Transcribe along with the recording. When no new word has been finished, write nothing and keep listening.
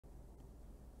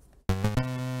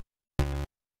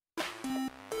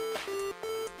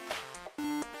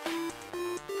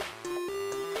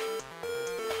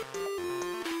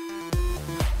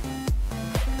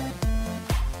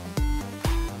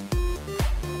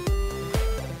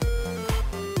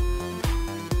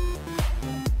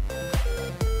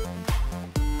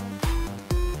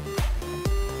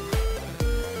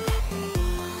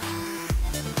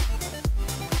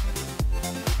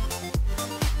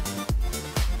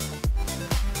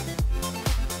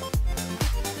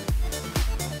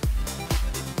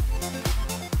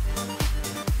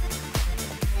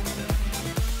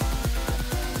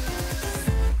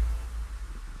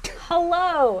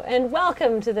Hello, and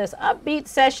welcome to this upbeat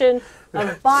session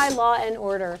of Bylaw and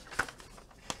Order.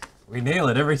 We nail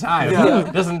it every time. Yeah.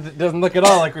 It doesn't look at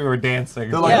all like we were dancing.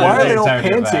 They're like, why are they all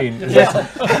panting? Yeah.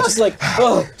 Just like,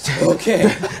 oh, okay.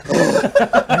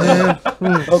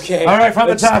 Okay. All right, from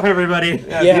the top, everybody.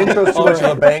 Yeah, the intro's too much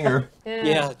of a banger.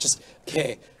 Yeah, just,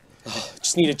 okay. Oh,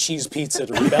 just need a cheese pizza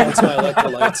to rebalance my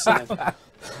electrolytes.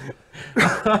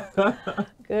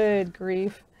 Good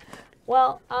grief.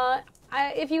 Well,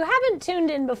 if you haven't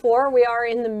tuned in before, we are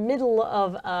in the middle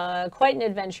of quite an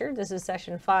adventure. This is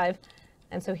session 5.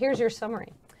 And so here's your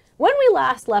summary. When we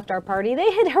last left our party,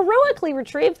 they had heroically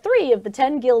retrieved 3 of the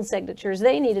 10 guild signatures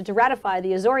they needed to ratify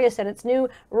the Azoria Senate's new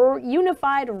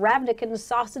Unified Ravnican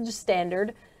Sausage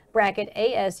Standard, bracket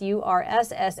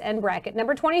ASURSSN bracket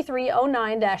number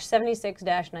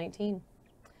 2309-76-19.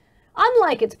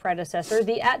 Unlike its predecessor,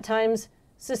 the at times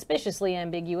suspiciously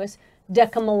ambiguous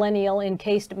decamillennial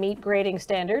encased meat grading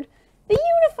standard, the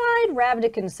Unified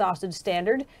Ravnican Sausage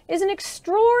Standard is an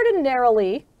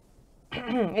extraordinarily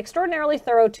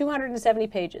thorough 270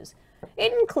 pages.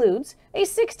 It includes a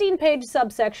 16-page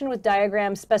subsection with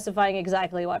diagrams specifying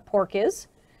exactly what pork is,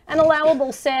 an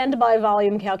allowable sand by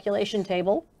volume calculation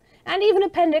table, and even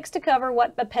appendix to cover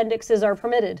what appendixes are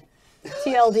permitted.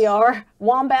 TLDR,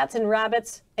 wombats and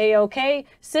rabbits, A-OK,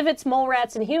 civets, mole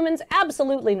rats, and humans,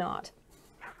 absolutely not.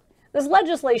 This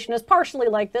legislation is partially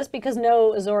like this because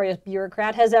no Azoria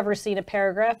bureaucrat has ever seen a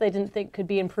paragraph they didn't think could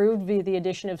be improved via the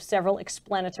addition of several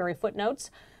explanatory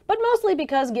footnotes, but mostly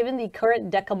because given the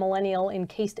current decamillennial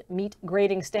encased meat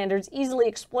grading standards easily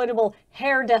exploitable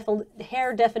hair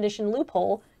definition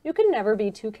loophole, you can never be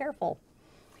too careful.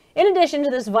 In addition to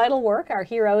this vital work, our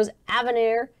heroes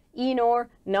Avenir, Enor,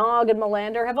 Nog, and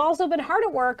Melander have also been hard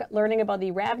at work learning about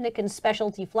the Ravnican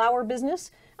specialty flour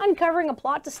business, uncovering a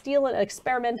plot to steal an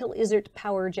experimental Izzard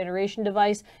power generation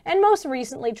device, and most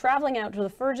recently traveling out to the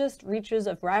furthest reaches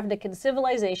of Ravnican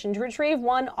civilization to retrieve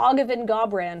one Ogavin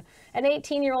Gobran, an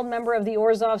 18-year-old member of the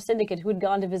Orzhov Syndicate who had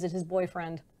gone to visit his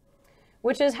boyfriend.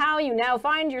 Which is how you now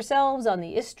find yourselves on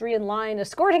the Istrian line,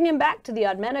 escorting him back to the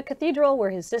Admena Cathedral, where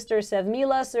his sister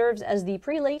Sevmila serves as the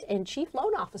prelate and chief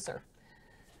loan officer.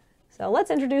 So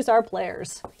let's introduce our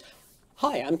players.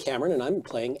 Hi, I'm Cameron, and I'm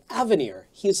playing Avenir.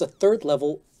 He is a 3rd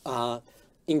level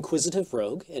inquisitive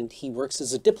rogue, and he works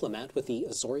as a diplomat with the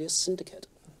Azoria Syndicate.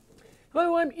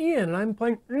 Hello, I'm Ian, and I'm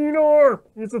playing Enor.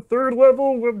 He's a 3rd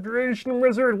level abjuration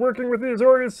wizard working with the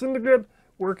Azoria Syndicate,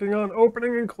 working on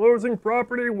opening and closing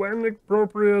property when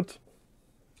appropriate.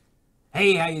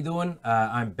 Hey, how you doing?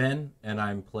 I'm Ben, and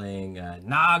I'm playing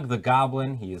Nog the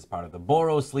Goblin. He is part of the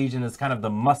Boros Legion. It's kind of the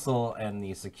muscle and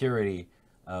the security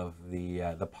of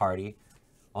the party.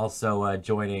 Also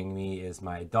joining me is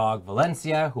my dog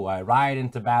Valencia, who I ride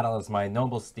into battle as my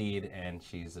noble steed, and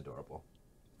she's adorable.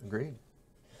 Agreed.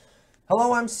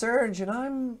 Hello, I'm Serge, and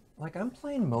I'm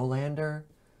playing Molander.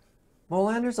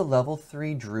 Molander's a level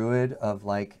 3 druid of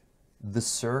the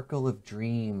Circle of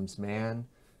Dreams, man.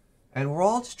 And we're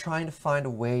all just trying to find a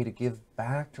way to give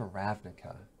back to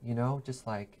Ravnica, you know, just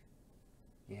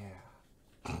yeah.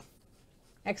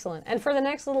 Excellent. And for the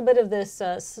next little bit of this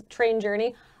train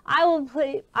journey, I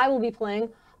will be playing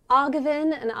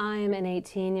Ogavin, and I am an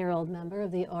 18-year-old member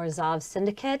of the Orzhov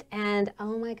Syndicate. And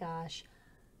oh my gosh,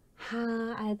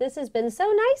 this has been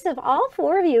so nice of all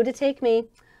 4 of you to take me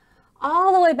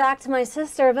all the way back to my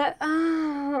sister, but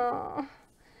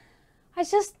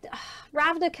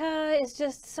Ravnica is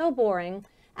just so boring.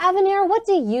 Avenir, what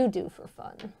do you do for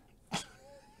fun?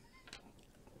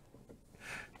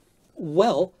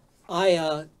 Well,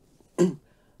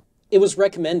 it was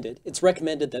recommended. It's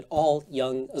recommended that all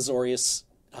young Azorius,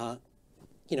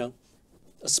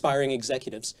 aspiring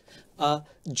executives,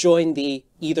 join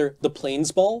either the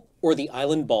Plains Ball or the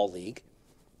Island Ball League.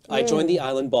 I joined the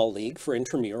Island Ball League for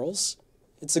intramurals.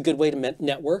 It's a good way to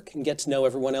network and get to know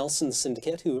everyone else in the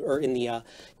syndicate in the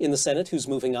Senate who's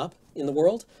moving up in the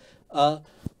world. I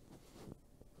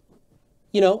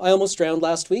almost drowned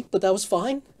last week, but that was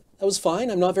fine. That was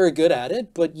fine. I'm not very good at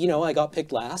it, but I got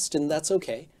picked last, and that's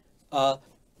okay.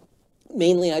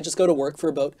 Mainly, I just go to work for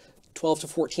about 12 to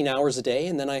 14 hours a day,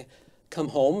 and then I come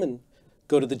home and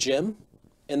go to the gym,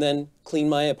 and then clean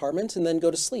my apartment, and then go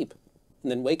to sleep,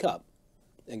 and then wake up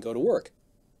and go to work.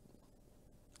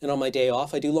 And on my day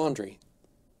off, I do laundry.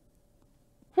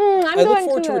 I look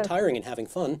forward to retiring and having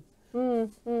fun.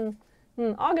 Ogavin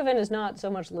is not so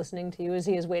much listening to you as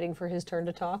he is waiting for his turn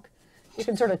to talk. You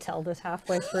can sort of tell this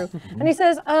halfway through. And he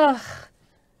says, ugh,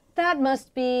 that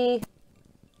must be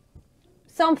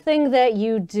something that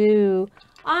you do.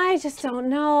 I just don't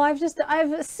know. I've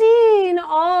seen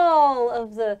all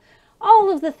of the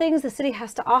all of the things the city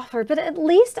has to offer, but at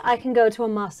least I can go to a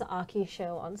Masaaki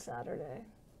show on Saturday.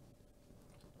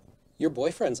 Your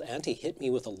boyfriend's auntie hit me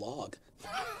with a log.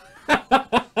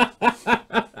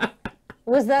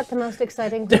 Was that the most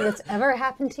exciting thing that's ever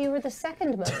happened to you, or the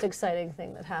second most exciting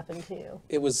thing that happened to you?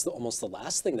 It was almost the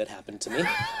last thing that happened to me.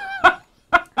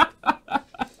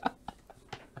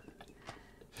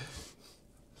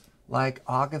 Like,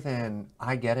 Agavan,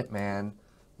 I get it, man.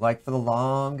 Like, for the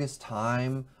longest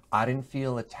time, I didn't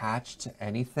feel attached to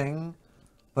anything,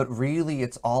 but really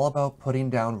it's all about putting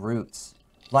down roots.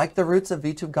 Like the roots of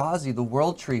Vitu-Ghazi, the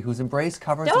world tree whose embrace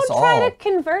covers us all. Don't try to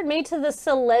convert me to the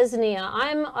Selesnya.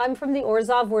 I'm from the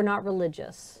Orzhov. We're not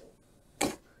religious.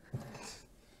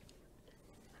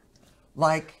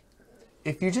 Like,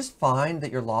 if you just find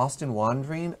that you're lost and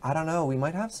wandering, I don't know, we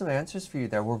might have some answers for you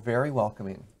there. We're very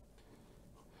welcoming.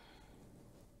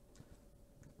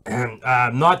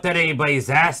 Not that anybody's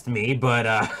asked me, but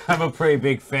I'm a pretty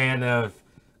big fan of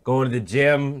going to the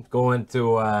gym, going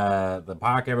to the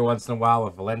park every once in a while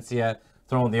with Valencia,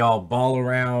 throwing the all ball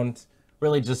around,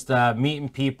 really just meeting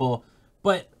people.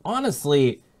 But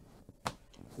honestly,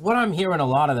 what I'm hearing a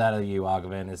lot of that of you,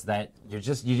 Agavan, is that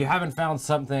you haven't found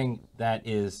something that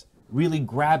is really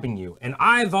grabbing you. And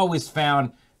I've always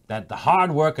found that the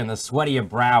hard work and the sweat of your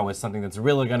brow is something that's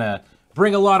really gonna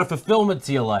bring a lot of fulfillment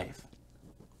to your life.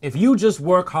 If you just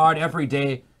work hard every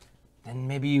day, then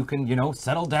maybe you can,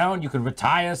 settle down, you can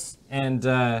retire, and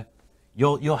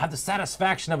you'll have the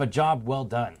satisfaction of a job well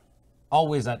done,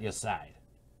 always at your side.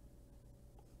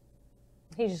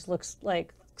 He just looks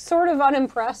like sort of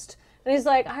unimpressed. And he's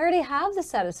like, I already have the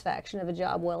satisfaction of a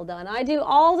job well done. I do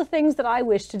all the things that I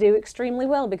wish to do extremely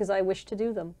well because I wish to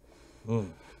do them.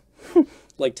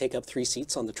 Like take up 3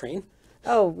 seats on the train?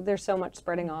 Oh, there's so much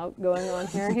spreading out going on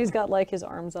here. He's got like his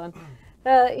arms on.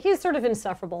 He's sort of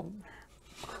insufferable.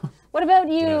 What about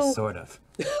you? Yeah, sort of.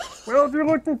 Well, if you're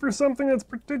looking for something that's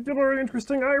particularly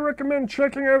interesting, I recommend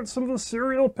checking out some of the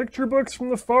serial picture books from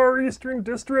the far eastern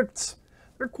districts.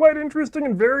 They're quite interesting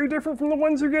and very different from the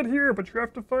ones you get here, but you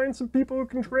have to find some people who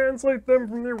can translate them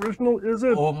from the original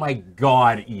Izzet. Oh my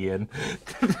God, Ian.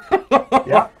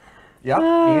 Yeah.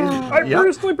 I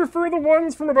personally prefer the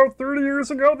ones from about 30 years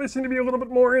ago. They seem to be a little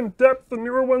bit more in-depth. The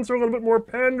newer ones are a little bit more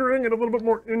pandering and a little bit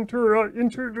more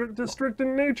inter-district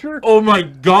in nature. Oh my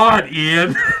God,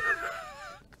 Ian.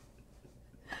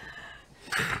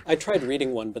 I tried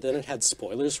reading one, but then it had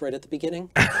spoilers right at the beginning.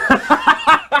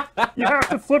 You have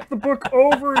to flip the book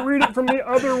over and read it from the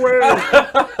other way.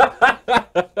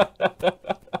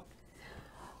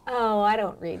 Oh, I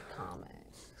don't read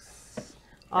comics.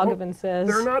 Agavan says.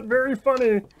 They're not very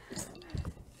funny.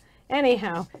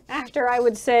 Anyhow, after I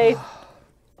would say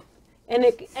an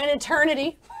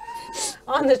eternity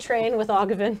on the train with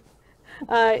Agavan,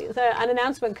 an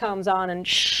announcement comes on and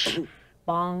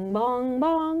bong, bong,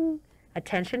 bong.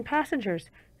 Attention passengers,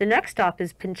 the next stop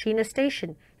is Pinchina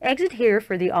Station. Exit here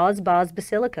for the Ozbaz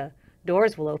Basilica.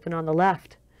 Doors will open on the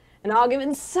left. And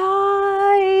Agavan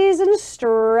sighs and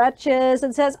stretches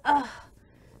and says,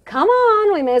 come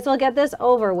on, we may as well get this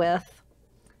over with.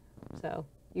 So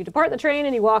you depart the train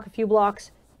and you walk a few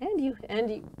blocks and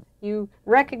you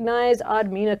recognize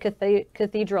Admina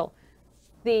Cathedral.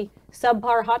 The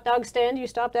subpar hot dog stand you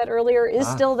stopped at earlier is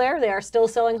still there. They are still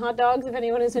selling hot dogs if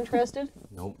anyone is interested.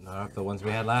 Nope, not the ones we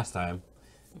had last time.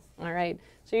 All right.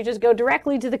 So you just go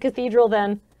directly to the cathedral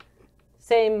then.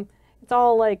 Same, it's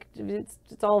all like, it's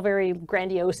all very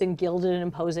grandiose and gilded and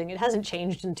imposing. It hasn't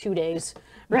changed in 2 days,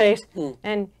 right?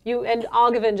 And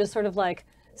Agavan just sort of like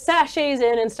sashays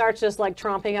in and starts just like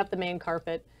tromping up the main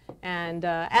carpet. And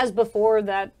as before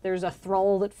that, there's a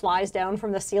thrall that flies down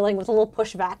from the ceiling with a little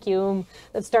push vacuum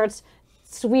that starts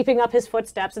sweeping up his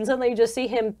footsteps. And suddenly you just see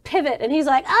him pivot and he's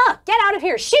like, get out of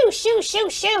here, shoo, shoo, shoo,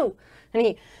 shoo.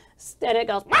 And it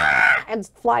goes, and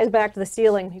flies back to the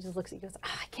ceiling. He just looks at you and goes,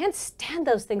 I can't stand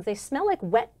those things. They smell like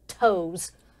wet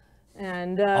toes.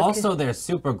 And also, they're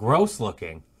super gross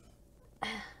looking.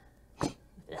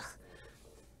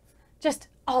 Just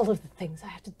all of the things I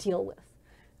have to deal with.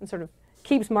 And sort of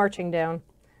keeps marching down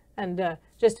and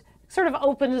just sort of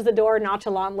opens the door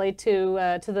nonchalantly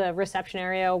to the reception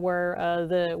area where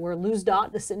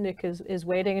Luzdot, the syndic, is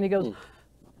waiting. And he goes,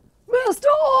 Master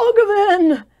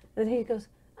Agavan! And he goes,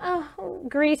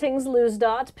 greetings,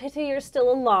 Luzdot. Pity you're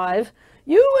still alive.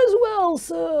 You as well,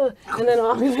 sir. And then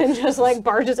Agavan just like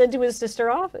barges into his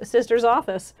sister's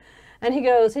office. And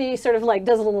he sort of like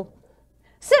does a little,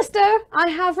 Sister, I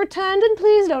have returned, and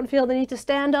please don't feel the need to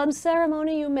stand on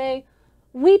ceremony. You may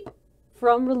weep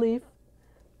from relief.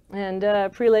 And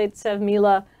Prelate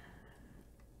Sevmila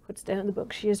puts down the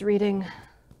book she is reading.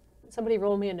 Somebody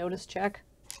roll me a notice check.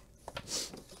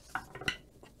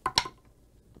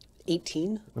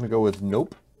 18. I'm gonna go with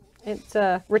nope. It's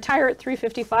Retire at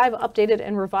 355, updated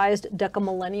and revised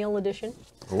Decamillennial edition.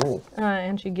 Oh.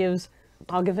 And she gives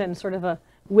Ogivin sort of a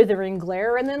withering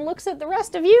glare and then looks at the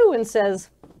rest of you and says,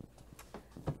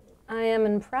 I am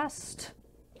impressed.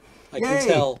 I can Yay.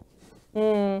 tell.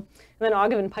 And then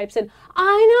Ogivin pipes in, I know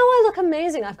I look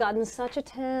amazing. I've gotten such a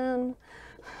tan.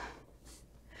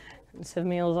 And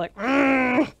Sevmiel's like,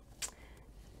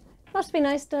 must be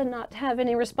nice to not have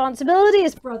any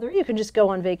responsibilities, brother. You can just go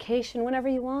on vacation whenever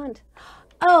you want.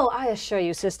 Oh, I assure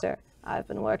you, sister, I've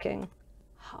been working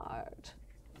hard.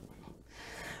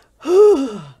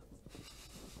 Do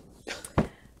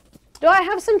I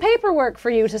have some paperwork for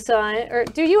you to sign? Or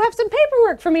do you have some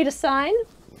paperwork for me to sign?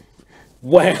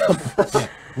 Wham!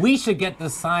 We should get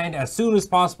this signed as soon as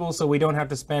possible so we don't have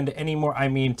to spend any more,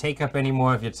 take up any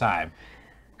more of your time.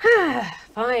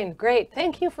 Fine, great.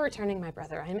 Thank you for returning my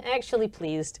brother. I'm actually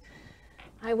pleased.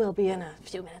 I will be in a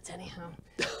few minutes anyhow.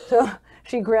 So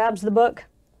she grabs the book,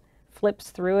 flips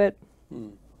through it.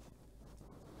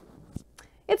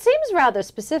 It seems rather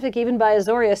specific, even by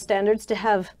Azoria standards, to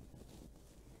have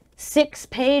 6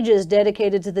 pages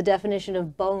dedicated to the definition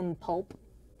of bone pulp.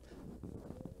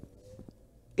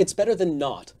 It's better than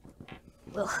not.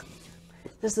 Ugh.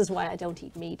 This is why I don't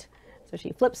eat meat. So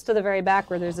she flips to the very back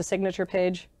where there's a signature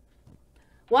page.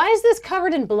 Why is this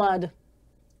covered in blood?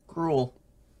 Cruel.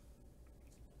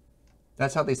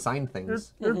 That's how they sign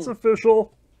things. It's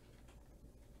official.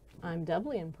 I'm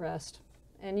doubly impressed.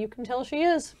 And you can tell she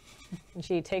is. And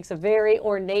she takes a very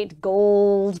ornate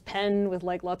gold pen with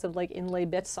lots of inlay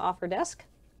bits off her desk,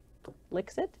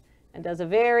 licks it, and does a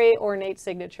very ornate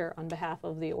signature on behalf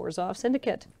of the Orzhov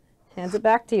Syndicate. Hands it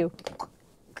back to you.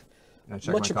 I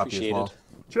check Much my copy as well.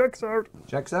 Checks out.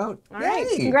 Checks out. All right,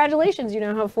 Yay! congratulations. You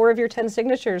now have 4 of your 10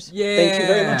 signatures. Yeah. Thank you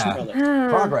very much, brother.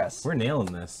 Progress. We're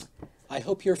nailing this. I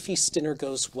hope your feast dinner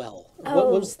goes well. Oh.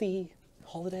 What was the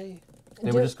holiday?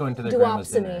 They were just going to their grandma's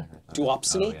Duopsony. dinner.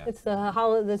 Duopsony? Oh, yeah. It's the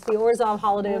Orzhov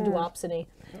holiday of Duopsony.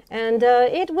 And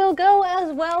it will go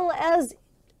as well as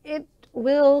it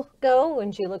will go.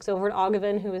 And she looks over at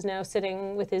Ogivin, who is now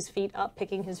sitting with his feet up,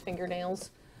 picking his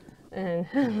fingernails. And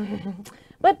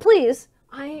but please,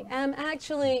 I am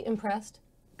actually impressed.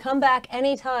 Come back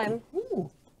anytime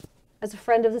as a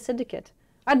friend of the Syndicate.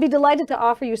 I'd be delighted to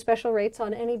offer you special rates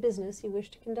on any business you wish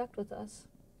to conduct with us.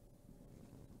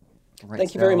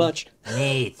 Thank you very much.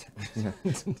 Neat.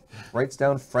 Writes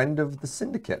down friend of the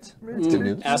syndicate. That's good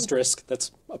news. Asterisk.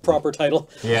 That's a proper title.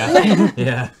 Yeah.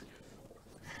 Yeah.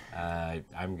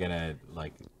 I'm gonna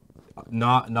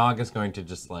Nog is going to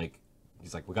just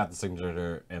he's like, we got the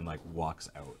signature, and walks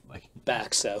out.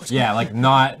 Backs out. Yeah,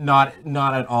 not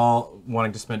at all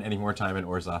wanting to spend any more time in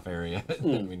Orzhov area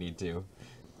than we need to.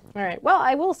 All right. Well,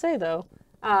 I will say, though,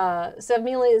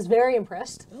 Sevmila is very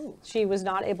impressed. She was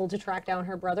not able to track down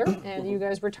her brother, and you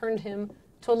guys returned him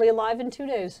totally alive in 2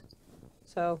 days.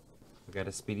 So We got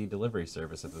a speedy delivery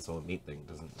service if this whole meat thing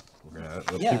doesn't.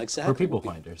 Exactly. We're people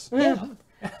finders. Yeah.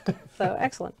 so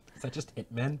excellent. Is that just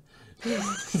hitmen?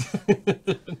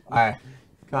 I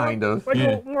kind of.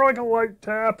 More like a light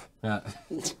tap. Yeah.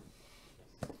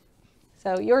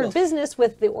 So your business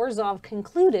with the Orzhov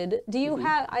concluded. Do you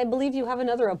have? I believe you have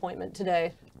another appointment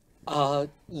today.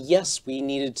 Yes, we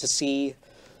needed to see.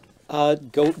 Go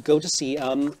to see.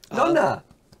 Nonna.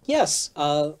 Yes.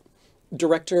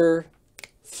 Director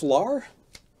Flar.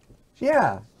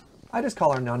 Yeah. I just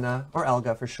call her Nonna, or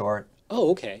Elga for short.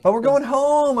 Oh, okay. But we're going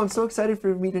home. I'm so excited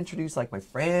for me to introduce my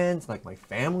friends, my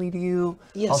family to you.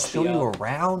 Yes, I'll show yeah. you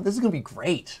around. This is gonna be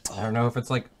great. I don't know if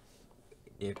it's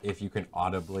if you can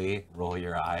audibly roll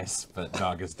your eyes, but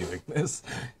Nog is doing this.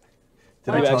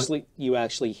 You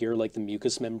actually hear the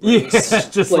mucous membranes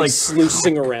just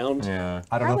sluicing around. Yeah.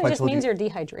 I don't know Probably if I just told means you. you're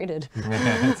dehydrated.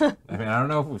 I mean, I don't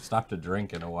know if we've stopped to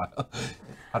drink in a while.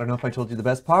 I don't know if I told you the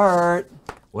best part.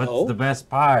 What's the best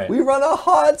part? We run a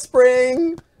hot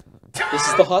spring. This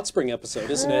is the hot spring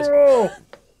episode, isn't it? Oh,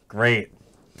 Great.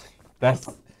 That's.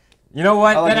 You know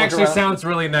what? I like That look actually around. sounds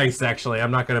really nice. Actually,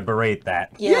 I'm not going to berate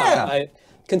that. Yeah.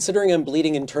 Considering I'm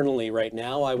bleeding internally right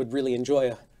now, I would really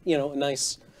enjoy a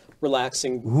nice,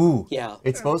 relaxing. Ooh. Yeah.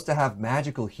 It's supposed to have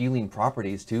magical healing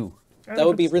properties too. That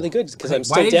would be really good because I'm Why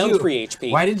still did down you- 3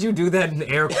 HP. Why did you do that in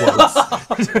air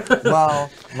quotes? Well,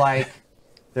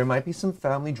 there might be some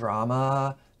family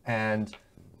drama, and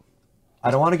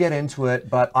I don't want to get into it,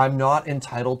 but I'm not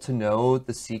entitled to know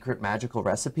the secret magical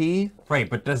recipe. Right,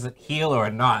 but does it heal or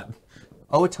not?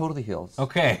 Oh, it totally heals.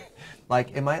 Okay.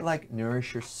 It might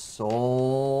nourish your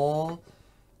soul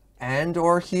and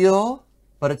or heal,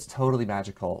 but it's totally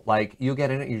magical. You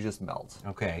get in it, you just melt.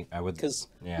 Okay, I would. Because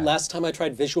Yeah. last time I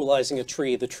tried visualizing a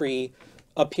tree, the tree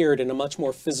appeared in a much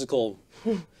more physical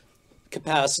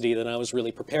capacity than I was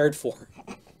really prepared for.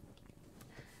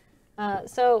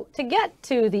 So to get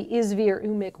to the Izvir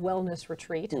Umik Wellness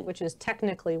Retreat, which is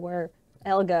technically where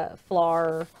Elga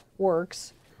Flar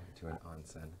works, To an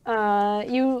onsen.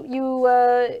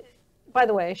 by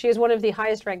the way, she is one of the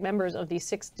highest ranked members of the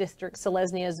 6th District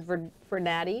Selesnia's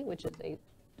Vernati, which is a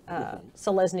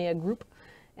Selesnia group,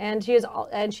 and she is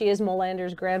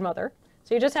Molander's grandmother.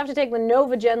 So you just have to take the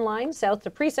Nova Gen line south to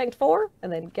Precinct 4,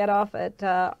 and then get off at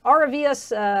Aravia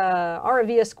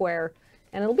Square,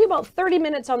 and it'll be about 30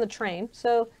 minutes on the train.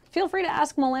 So feel free to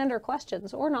ask Molander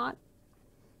questions or not.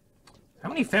 How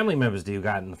many family members do you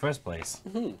got in the first place?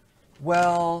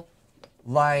 Well,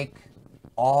 like,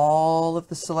 all of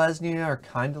the Selesnya are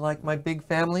kind of like my big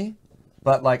family,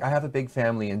 but like I have a big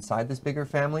family inside this bigger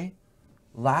family.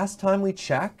 Last time we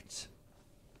checked,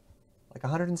 like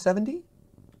 170?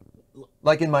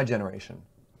 Like in my generation.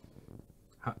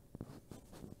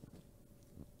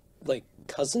 Like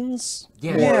cousins?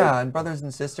 Yeah. Yeah, and brothers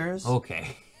and sisters.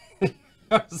 Okay.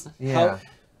 Yeah.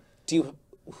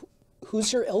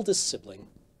 Who's your eldest sibling?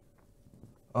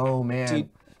 Oh, man.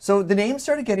 So the names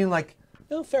started getting like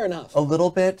Oh, fair enough. a little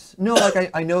bit. No, like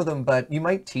I know them, but you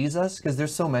might tease us because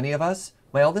there's so many of us.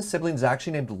 My eldest sibling is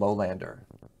actually named Lowlander.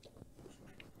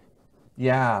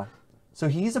 Yeah. So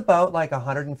he's about like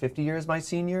 150 years my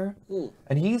senior.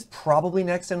 And he's probably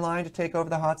next in line to take over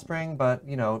the hot spring, but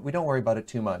you know, we don't worry about it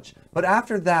too much. But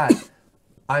after that,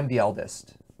 I'm the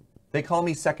eldest. They call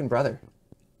me second brother.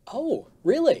 Oh,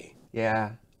 really?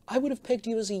 Yeah. I would have pegged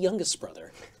you as a youngest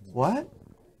brother. What?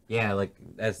 Yeah, like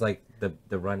as like the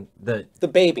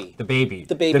baby. The baby.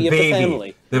 The baby of the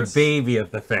family. The baby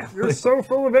of the family. You're so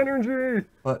full of energy.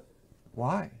 But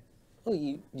why? Well,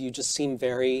 you just seem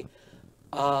very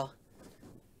Okay.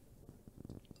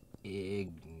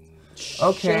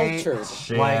 sheltered.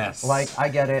 Yes. Like I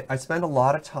get it. I spent a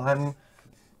lot of time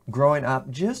growing up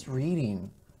just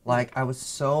reading. Like I was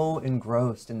so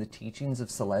engrossed in the teachings of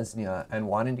Selesnya and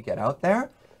wanting to get out there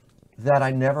that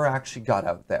I never actually got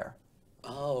out there.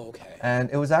 Oh, okay.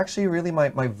 And it was actually really my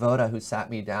Voda who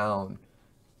sat me down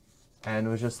and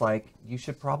was just like, you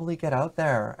should probably get out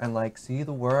there and like see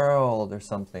the world or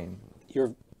something.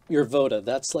 Your Voda,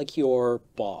 that's like your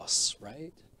boss,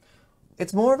 right?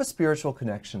 It's more of a spiritual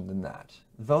connection than that.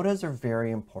 Vodas are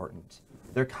very important.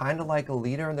 They're kind of like a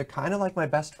leader and they're kind of like my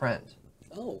best friend.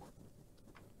 Oh.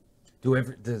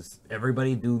 Does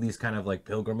everybody do these kind of like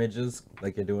pilgrimages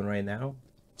like you're doing right now?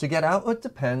 To get out, it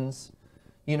depends.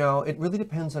 You know, it really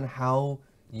depends on how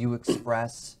you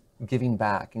express giving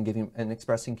back and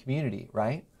expressing community,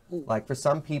 right? Like for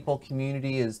some people,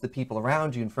 community is the people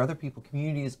around you, and for other people,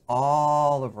 community is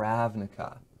all of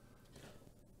Ravnica.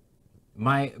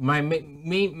 I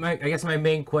guess my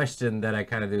main question that I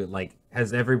kind of do, like,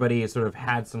 has everybody sort of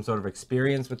had some sort of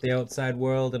experience with the outside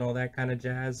world and all that kind of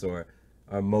jazz, or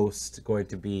are most going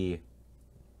to be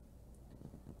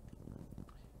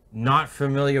not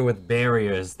familiar with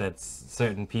barriers that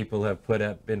certain people have put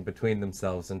up in between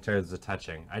themselves in terms of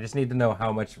touching? I just need to know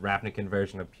how much Ravnican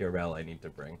version of Purell I need to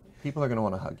bring. People are going to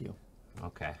want to hug you.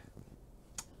 Okay.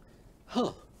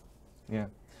 Huh. Yeah.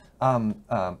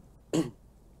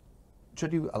 Should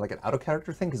I do like an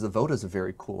out-of-character thing? Because the Voda is a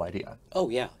very cool idea. Oh,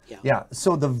 yeah, yeah. Yeah,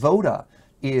 so the Voda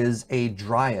is a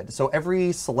dryad. So every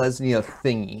Selesnya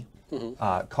thingy,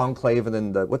 conclave, and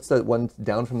then what's the one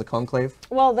down from the conclave?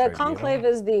 Well, the conclave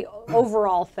is the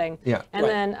overall thing. Yeah. And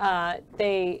Right.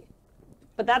 then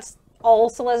but that's all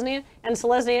Selesnya, and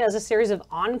Selesnya is a series of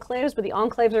enclaves, but the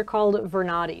enclaves are called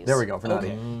Vernatis. There we go,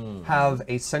 Vernati. Have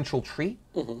a central tree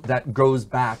that goes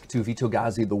back to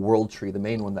Vitogazi, the world tree, the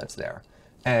main one that's there.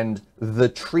 And the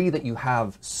tree that you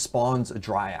have spawns a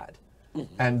dryad.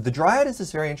 And the dryad is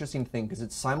this very interesting thing because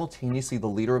it's simultaneously the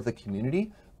leader of the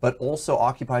community, but also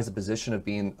occupies a position of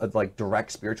being a like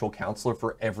direct spiritual counselor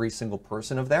for every single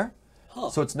person of there.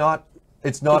 So it's not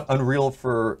unreal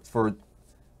for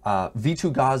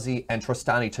Vitugazi and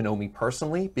Trostani to know me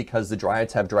personally because the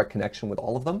dryads have direct connection with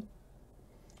all of them.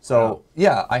 So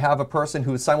yeah, I have a person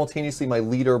who is simultaneously my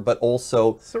leader, but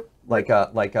also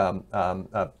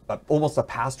almost a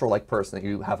pastoral-like person that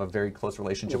you have a very close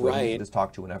relationship with and you can just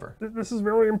talk to whenever. This is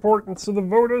very important. So the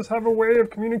Vodas have a way of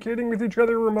communicating with each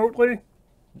other remotely?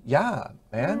 Yeah,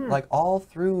 man. Like all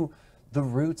through the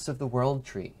roots of the world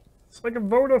tree. It's like a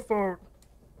Vodafone.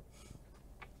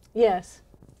 Yes.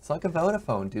 It's like a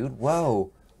Vodafone, dude.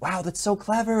 Whoa. Wow, that's so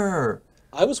clever.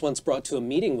 I was once brought to a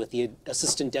meeting with the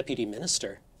assistant deputy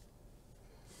minister.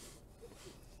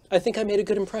 I think I made a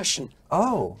good impression.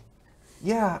 Oh,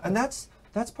 yeah, and that's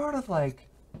part of like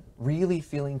really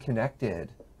feeling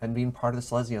connected and being part of the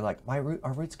Selesnya. Like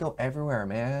our roots go everywhere,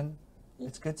 man.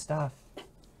 It's good stuff.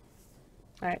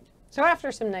 All right. So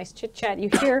after some nice chit chat, you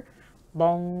hear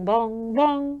bong, bong,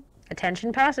 bong.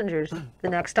 Attention passengers. The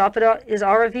next stop is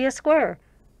Aravia Square.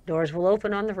 Doors will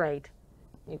open on the right.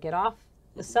 You get off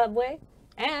the subway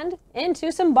and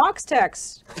into some box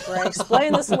text where I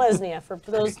explain the Selesnya for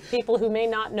those people who may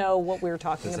not know what we were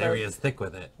talking This about. area is thick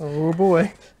with it. Oh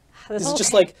boy. This is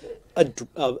just like a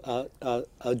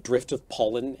drift of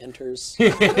pollen enters. And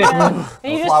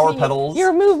you Flower petals.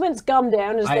 Your movements gum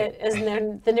down as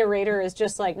the narrator is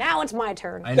just like, now it's my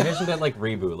turn. I envisioned that like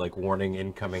reboot, like warning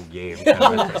incoming game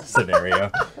kind of a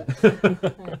scenario.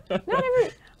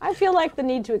 I feel like the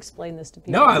need to explain this to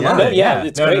people. No, I love it. Yeah,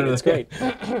 it's great. no. It's great.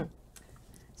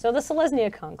 So the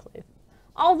Selesnya Conclave.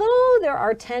 Although there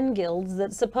are 10 guilds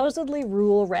that supposedly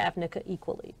rule Ravnica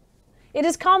equally, it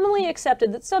is commonly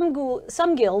accepted that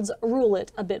some guilds rule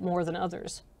it a bit more than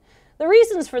others. The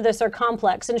reasons for this are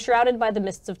complex and shrouded by the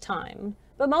mists of time,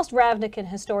 but most Ravnican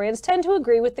historians tend to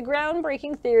agree with the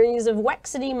groundbreaking theories of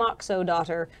Wexity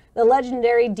Moxodaughter, the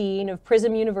legendary dean of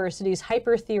Prism University's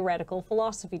hyper-theoretical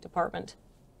philosophy department.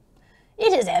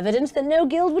 It is evident that no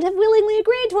guild would have willingly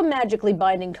agreed to a magically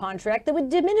binding contract that would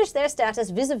diminish their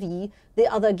status vis-a-vis the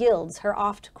other guilds, her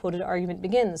oft-quoted argument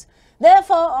begins.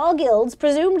 Therefore, all guilds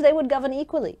presumed they would govern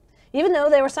equally, even though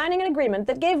they were signing an agreement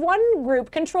that gave one group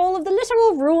control of the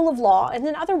literal rule of law and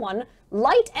another one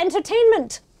light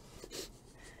entertainment.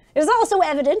 It is also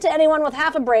evident to anyone with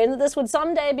half a brain that this would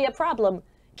someday be a problem.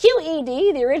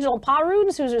 QED, the original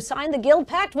Paruns who signed the guild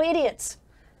pact, were idiots.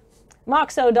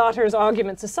 Moxodaughter's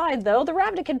arguments aside, though, the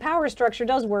Ravnican power structure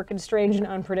does work in strange and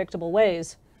unpredictable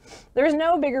ways. There is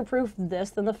no bigger proof of this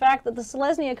than the fact that the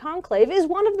Selesnya Conclave is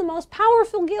one of the most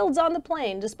powerful guilds on the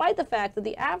plane, despite the fact that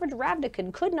the average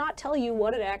Ravnican could not tell you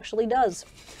what it actually does.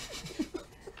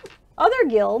 Other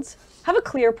guilds have a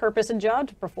clear purpose and job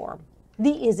to perform.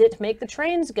 The Izzet make the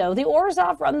trains go, the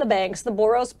Orzhov run the banks, the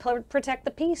Boros protect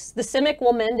the peace, the Simic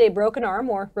will mend a broken arm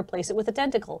or replace it with a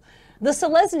tentacle. The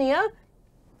Selesnya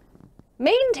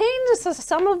maintains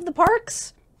some of the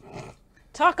parks,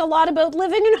 talk a lot about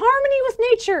living in harmony with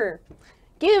nature,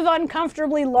 give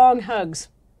uncomfortably long hugs.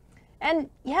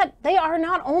 And yet, they are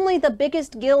not only the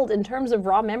biggest guild in terms of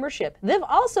raw membership, they've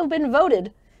also been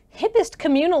voted hippest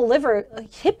communal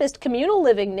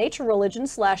living nature religion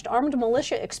 / armed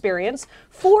militia experience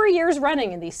 4 years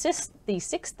running in the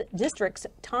 6th District's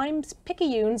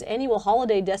Times-Picayune's annual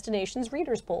holiday destinations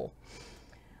readers poll.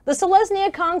 The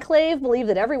Selesnya Conclave believe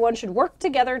that everyone should work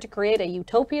together to create a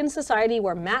utopian society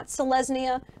where Mat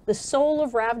Selesnya, the soul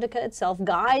of Ravnica itself,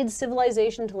 guides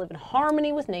civilization to live in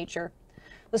harmony with nature.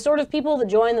 The sort of people that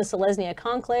join the Selesnya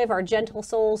Conclave are gentle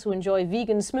souls who enjoy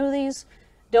vegan smoothies,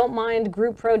 don't mind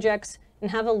group projects, and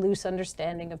have a loose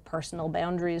understanding of personal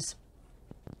boundaries.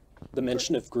 The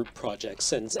mention of group projects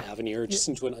sends Avenir just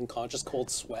into an unconscious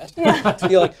cold sweat. To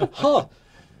be like, huh,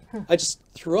 I just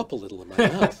threw up a little in my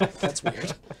mouth. That's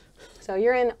weird. So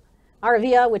you're in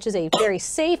Aravia, which is a very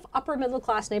safe upper middle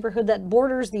class neighborhood that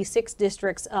borders the 6th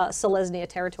District's Selesnya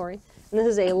territory. And this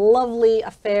is a lovely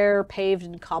affair paved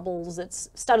in cobbles. It's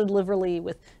studded liberally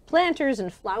with planters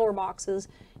and flower boxes.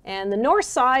 And the north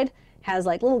side has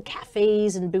like little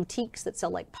cafes and boutiques that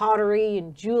sell like pottery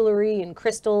and jewelry and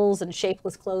crystals and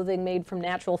shapeless clothing made from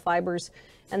natural fibers.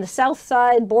 And the south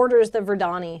side borders the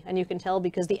Verdani, and you can tell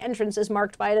because the entrance is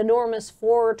marked by an enormous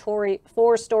four-story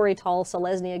tall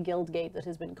Selesnya guild gate that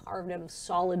has been carved out of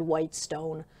solid white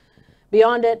stone.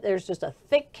 Beyond it, there's just a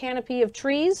thick canopy of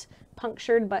trees,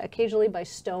 punctured occasionally by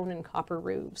stone and copper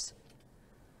roofs.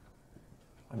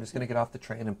 I'm just going to get off the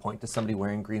train and point to somebody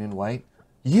wearing green and white.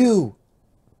 You!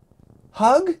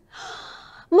 Hug?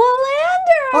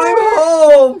 Molander! I'm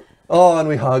home! Oh, and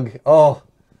we hug. Oh,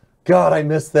 God, I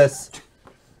miss this.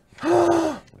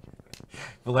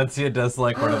 Valencia does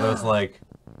like one of those like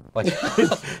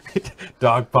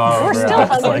dog paw We're over still eyes,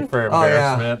 hugging. like for Oh,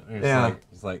 yeah. embarrassment. Yeah.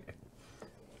 He's like,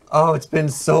 Oh, it's been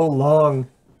so long.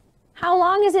 How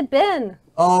long has it been?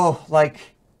 Oh, like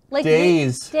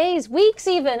days. Days, weeks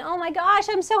even. Oh my gosh,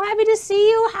 I'm so happy to see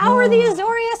you. How are the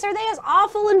Azorius? Are they as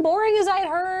awful and boring as I'd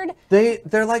heard?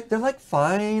 They're like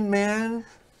fine, man.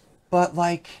 But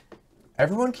like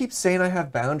everyone keeps saying I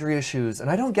have boundary issues, and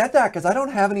I don't get that because I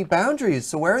don't have any boundaries.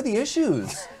 So where are the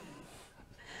issues?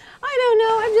 I don't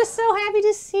know. I'm just so happy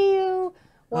to see you.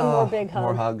 One more big hug.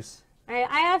 More hugs. All right,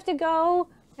 I have to go.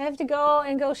 I have to go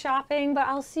and go shopping, but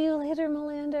I'll see you later,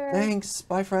 Molander. Thanks.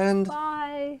 Bye, friend.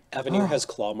 Bye. Avenir has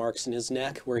claw marks in his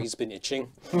neck where he's been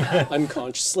itching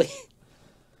unconsciously.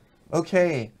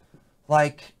 Okay,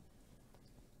 like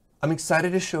I'm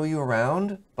excited to show you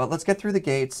around, but let's get through the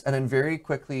gates, and then very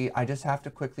quickly, I just have to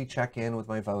quickly check in with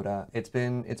my Voda. It's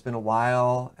been a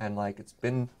while, and like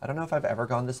I don't know if I've ever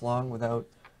gone this long without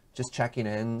just checking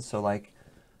in. So like,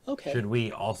 Okay. Should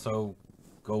we also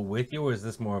go with you, or is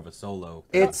this more of a solo?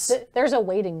 There's a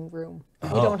waiting room. You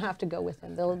don't have to go with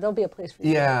them. There'll be a place for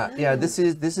you. yeah. This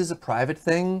is a private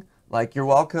thing. Like, you're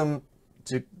welcome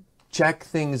to check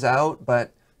things out,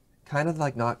 but kind of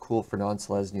like not cool for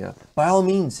non-Selesnya. By all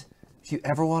means, if you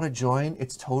ever want to join,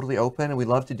 it's totally open, and we'd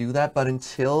love to do that. But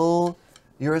until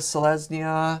you're a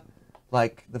Selesnya,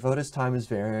 like, the Voda's time is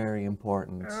very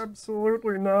important.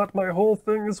 Absolutely not. My whole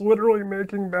thing is literally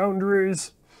making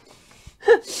boundaries.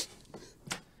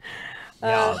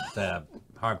 Yeah, the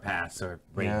hard pass or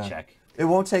raid Yeah. check. It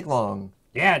won't take long.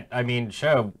 Yeah, I mean,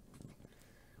 sure.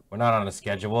 We're not on a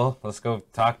schedule. Let's go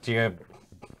talk to your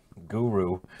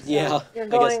guru. Yeah. You're I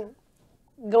guess.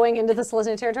 going into the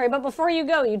Selesnya territory, but before you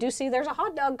go, you do see there's a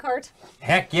hot dog cart.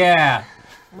 Heck yeah!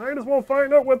 Might as well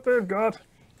find out what they've got.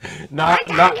 Not,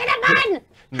 Hot dog in a bun!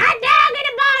 Hot dog in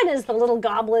a bun! Is the little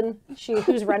goblin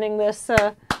who's running this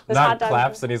this hot not dog.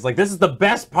 claps, and he's like, "This is the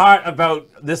best part about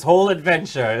this whole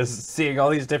adventure is seeing all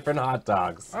these different hot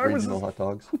dogs." I was Regional hot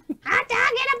dogs. Hot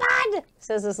dog in a bun!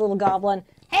 Says this little goblin.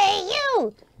 Hey,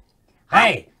 you!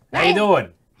 Hey, how you doing?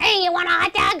 Hey, you want a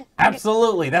hot dog?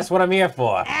 Absolutely, that's what I'm here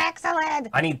for. Excellent!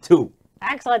 I need 2.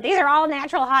 Excellent. These are all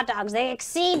natural hot dogs. They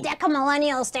exceed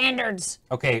decamillennial standards.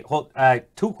 Okay, hold.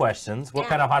 2 questions. What Yeah.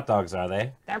 kind of hot dogs are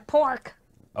they? They're pork.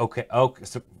 Okay,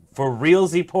 so for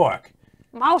realsy pork.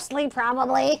 Mostly,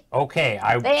 probably. Okay,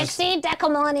 They exceed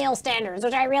decamillennial standards,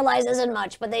 which I realize isn't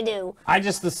much, but they do. I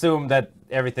just assumed that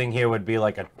everything here would be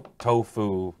like a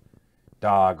tofu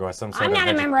dog or some sort I'm of. not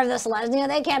a member of the Selesnya.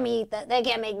 They can't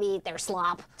make me eat their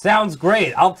slop. Sounds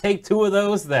great. I'll take 2 of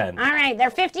those then. All right, they're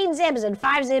 15 zibs and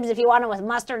 5 zibs if you want it with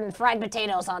mustard and fried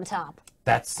potatoes on top.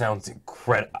 That sounds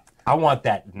incredible. I want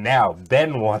that now.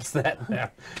 Ben wants that now.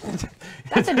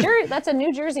 That's a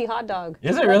New Jersey hot dog.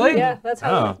 Is it really? Yeah, that's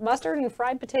how Oh. mustard and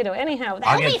fried potato. Anyhow, I'll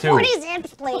that'll be get 2. 40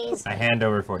 zips, please. I hand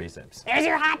over 40 cents. There's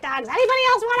your hot dogs. Anybody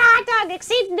else want a hot dog?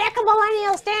 Exceeds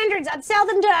decamillennial standards. I'd sell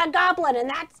them to a goblin,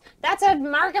 and that's a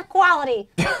mark of quality.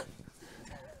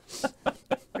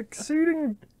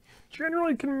 Exceeding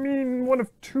generally can mean one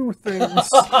of 2 things.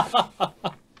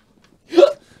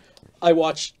 I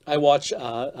watch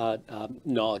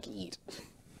Nog eat.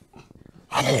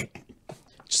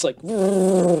 Just like,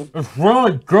 It's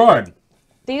really good.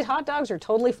 These hot dogs are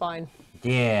totally fine.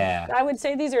 Yeah. I would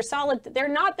say these are solid. They're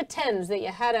not the 10s that you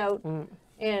had out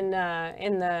in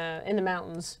the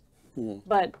mountains,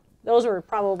 but those were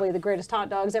probably the greatest hot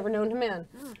dogs ever known to man,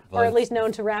 or at least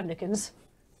known to Ravnikins.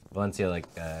 Valencia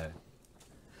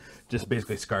just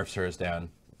basically scarfs hers down,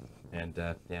 and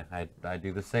yeah, I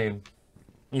do the same.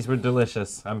 These were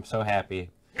delicious. I'm so happy.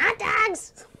 Hot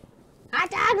dogs! Hot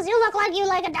dogs! You look like you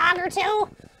like a dog or two.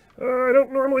 I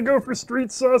don't normally go for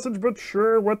street sausage, but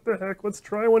sure, what the heck. Let's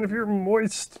try one of your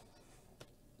moist,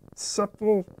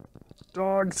 supple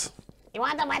dogs. You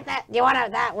want them with you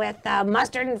want that with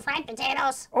mustard and fried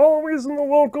potatoes? Always in the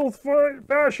local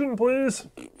fashion, please.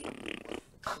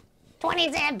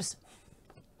 20 zibs.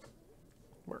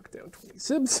 Mark down 20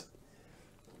 sibs.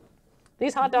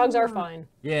 These hot dogs are fine.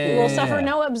 Yeah. You will suffer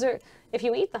no If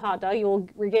you eat the hot dog, you will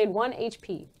regain 1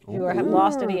 HP. You have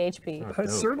lost any HP. I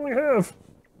certainly have.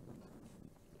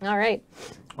 All right.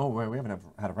 Oh, wait, we haven't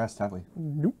had a rest, have we?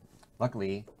 Nope.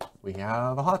 Luckily, we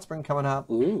have a hot spring coming up.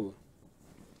 ooh,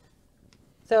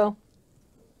 So,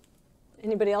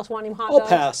 anybody else want any hot I'll dogs?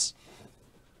 pass.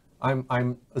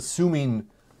 I'm assuming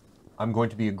I'm going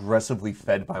to be aggressively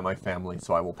fed by my family,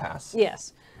 so I will pass.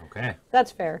 Yes, Okay.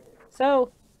 that's fair.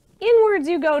 So, inwards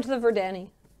you go to the Verdani.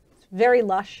 It's very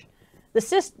lush. The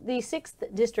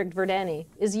 6th District Verdani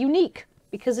is unique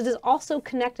because it is also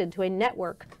connected to a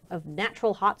network of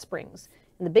natural hot springs.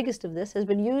 And the biggest of this has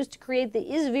been used to create the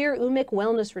Izvir Umik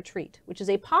Wellness Retreat, which is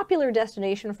a popular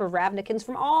destination for Ravnikins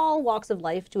from all walks of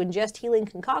life to ingest healing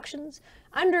concoctions,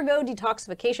 undergo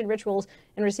detoxification rituals,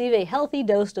 and receive a healthy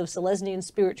dose of Selesnian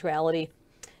spirituality.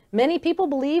 Many people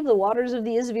believe the waters of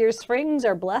the Izvir Springs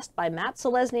are blessed by Mat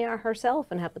Selesnya herself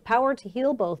and have the power to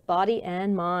heal both body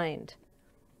and mind.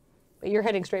 But you're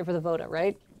heading straight for the Voda,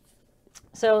 right?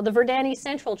 So the Verdani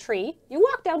Central Tree, you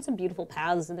walk down some beautiful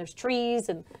paths, and there's trees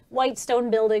and white stone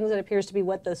buildings. It appears to be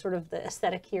what the sort of the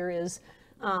aesthetic here is.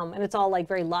 And it's all like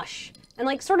very lush and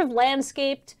like sort of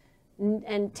landscaped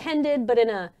and tended, but in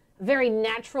a very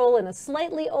natural and a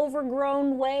slightly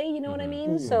overgrown way, you know what I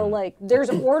mean? So like there's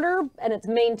order and it's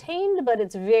maintained, but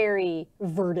it's very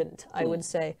verdant, I would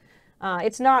say.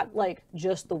 It's not like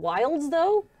just the wilds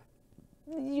though.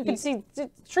 you can see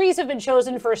trees have been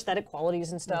chosen for aesthetic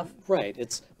qualities and stuff. Right,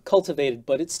 it's cultivated,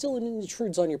 but it still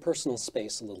intrudes on your personal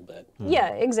space a little bit. Yeah,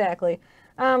 exactly.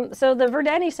 So the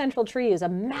Verdani Central Tree is a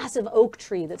massive oak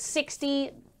tree that's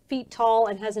 60 feet tall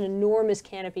and has an enormous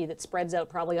canopy that spreads out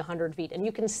probably 100 feet. And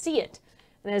you can see it.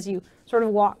 And as you sort of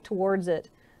walk towards it,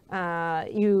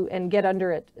 and get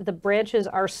under it, the branches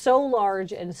are so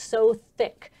large and so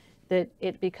thick that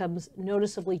it becomes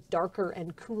noticeably darker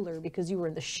and cooler because you were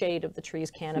in the shade of the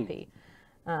tree's canopy.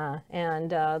 The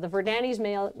Verdani's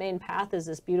main path is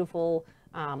this beautiful,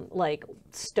 like,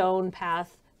 stone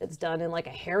path that's done in like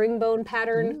a herringbone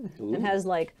pattern and has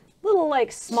like little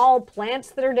like small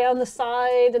plants that are down the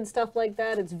side and stuff like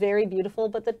that. It's very beautiful,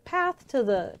 but the path to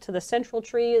the central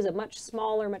tree is a much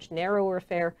smaller, much narrower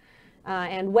affair.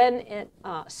 And when it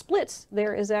splits,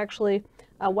 there is actually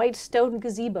a white stone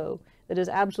gazebo that is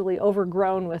absolutely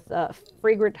overgrown with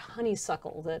fragrant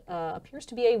honeysuckle that appears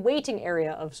to be a waiting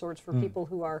area of sorts for people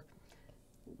who are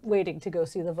waiting to go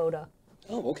see the Voda.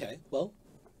 Oh, okay. Well,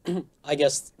 I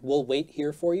guess we'll wait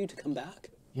here for you to come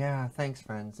back. Yeah, thanks,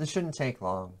 friends. This shouldn't take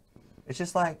long. It's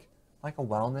just like a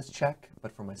wellness check,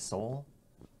 but for my soul.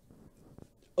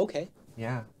 Okay.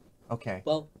 Yeah. Okay.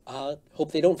 Well,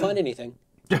 hope they don't find anything.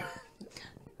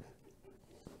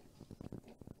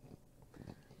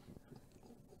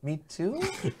 Me too?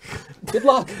 Good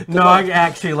luck. Nog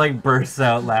actually like bursts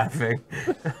out laughing.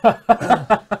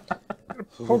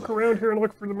 Poke around here and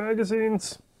look for the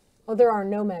magazines. Oh, there are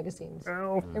no magazines.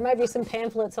 Ow. There might be some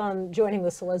pamphlets on joining the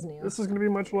Selesnya. This is going to be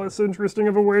much less interesting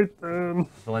of a wait then.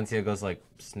 Valencia goes like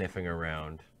sniffing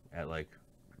around at like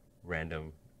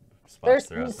random spots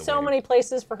throughout There's the so waiting. many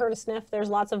places for her to sniff. There's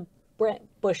lots of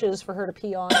bushes for her to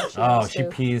pee on. if Oh, wants she to.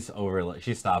 pees over. Like,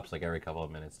 she stops like every couple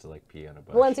of minutes to like pee on a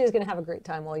bush. Valencia's going to have a great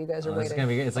time while you guys are Oh, it's waiting. gonna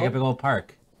be. It's like a big old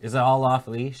park. Is it all off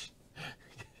leash?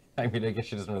 I mean, I guess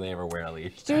she doesn't really ever wear a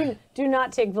leash. Do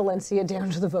not take Valencia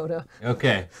down to the Voda.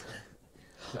 Okay.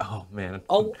 Oh man,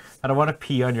 Oh. I don't want to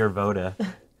pee on your Voda.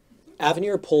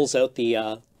 Avenir pulls out the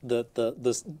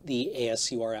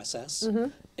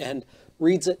ASURSS and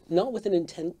reads it not with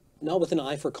an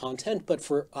eye for content, but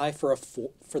for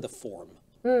the form.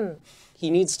 He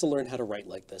needs to learn how to write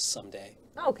like this someday.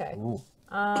 Okay.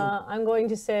 I'm going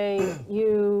to say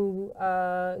you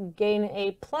gain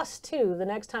a +2 the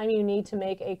next time you need to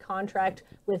make a contract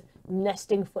with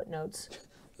nesting footnotes.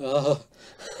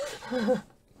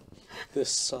 This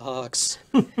sucks.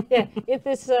 Yeah,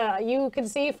 you can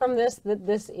see from this that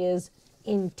this is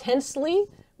intensely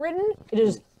written. It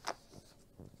is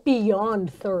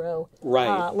beyond thorough.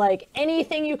 Right. Like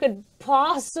anything you could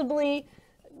possibly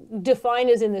define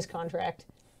is in this contract.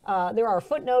 There are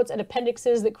footnotes and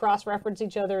appendixes that cross-reference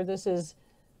each other. This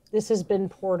has been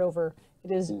poured over.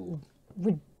 It is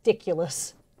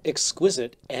ridiculous.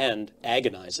 Exquisite and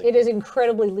agonizing. It is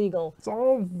incredibly legal. It's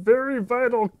all very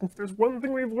vital. If there's one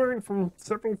thing we've learned from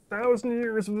several thousand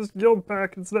years of this guild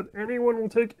pack, it's that anyone will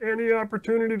take any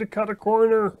opportunity to cut a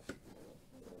corner.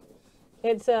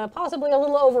 It's possibly a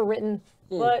little overwritten,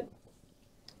 but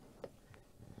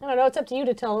I don't know. It's up to you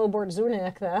to tell Obort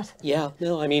Zunak that. Yeah,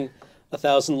 no, I mean,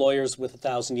 1,000 lawyers with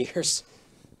 1,000 years.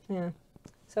 Yeah.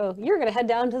 So you're going to head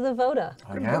down to the Voda.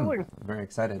 I Good am. rolling. Very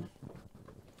excited.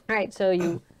 All right, so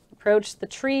you approach the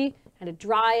tree, and a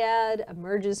dryad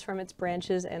emerges from its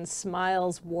branches and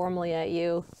smiles warmly at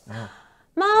you.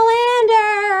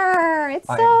 Molander! I'm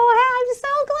so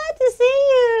glad to see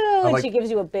you! And like- she gives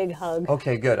you a big hug.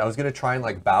 Okay, good. I was gonna try and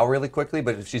like bow really quickly,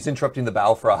 but if she's interrupting the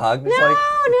bow for a hug, it's No, like,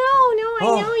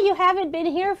 I know you haven't been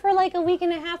here for like a week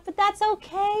and a half, but that's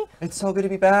okay. it's so good to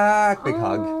be back. Big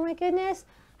hug. Oh my goodness.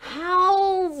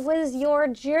 How was your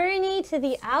journey to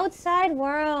the outside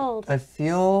world? I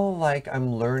feel like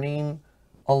I'm learning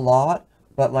a lot,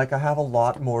 but like I have a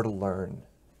lot more to learn.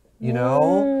 You know?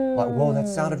 Like, whoa, that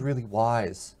sounded really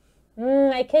wise.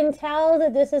 I can tell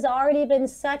that this has already been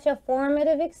such a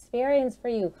formative experience for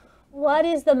you. What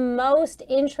is the most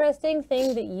interesting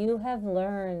thing that you have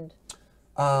learned?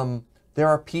 There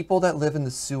are people that live in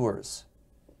the sewers.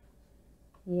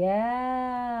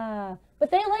 Yeah,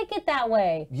 but they like it that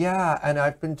way. Yeah, and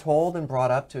I've been told and brought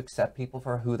up to accept people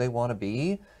for who they want to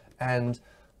be, and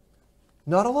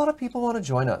not a lot of people want to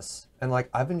join us. And like,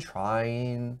 I've been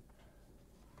trying,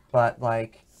 but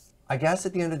like, I guess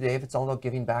at the end of the day, if it's all about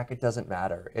giving back, it doesn't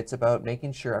matter. It's about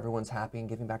making sure everyone's happy and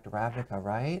giving back to Ravnica,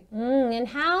 right? And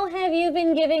how have you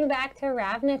been giving back to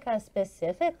Ravnica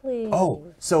specifically?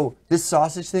 Oh, so this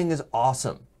sausage thing is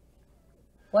awesome.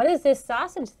 What is this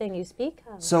sausage thing you speak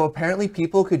of? So apparently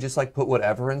people could just like put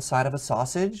whatever inside of a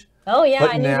sausage, Oh yeah,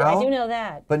 But I do know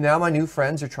that. But now my new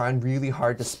friends are trying really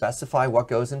hard to specify what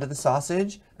goes into the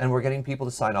sausage, and we're getting people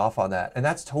to sign off on that. And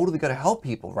that's totally going to help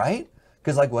people, right?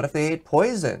 Because like, what if they ate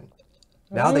poison?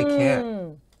 Now they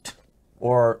can't.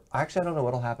 Or actually, I don't know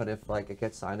what'll happen if like it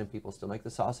gets signed and people still make the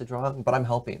sausage wrong, but I'm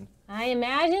helping. I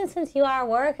imagine since you are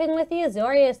working with the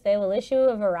Azorius, they will issue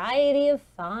a variety of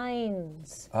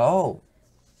fines. Oh,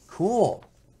 cool.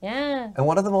 Yeah. And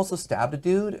one of them also stabbed a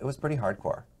dude. It was pretty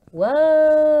hardcore.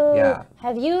 Whoa. Yeah.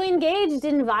 Have you engaged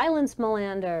in violence,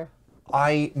 Molander?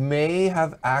 I may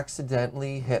have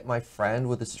accidentally hit my friend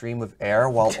with a stream of air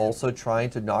while also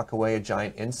trying to knock away a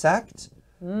giant insect.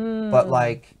 But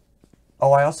like,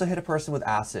 oh, I also hit a person with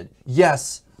acid.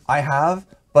 Yes, I have,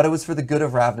 but it was for the good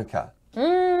of Ravnica.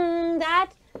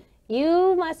 That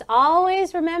you must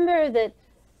always remember that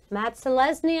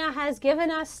Matsalesnia has given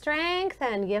us strength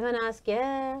and given us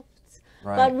gifts.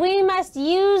 Right. But we must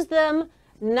use them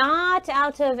not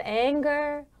out of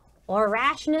anger or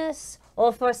rashness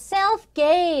or for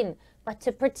self-gain, but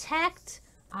to protect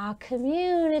our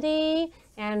community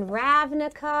and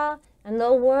Ravnica and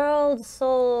the world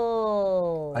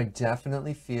soul. I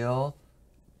definitely feel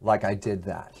like I did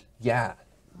that. Yeah.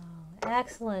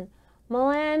 Excellent.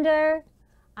 Molander,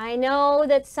 I know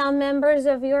that some members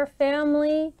of your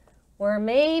family were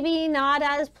maybe not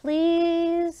as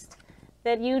pleased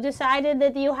that you decided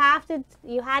that you had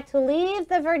to leave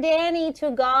the Verdani to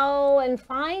go and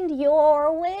find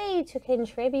your way to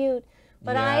contribute.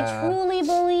 But I Yeah. truly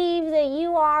believe that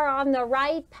you are on the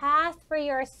right path for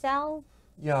yourself.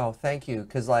 Yo, thank you.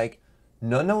 Because like,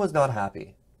 Nunna was not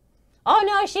happy. Oh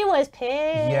no, she was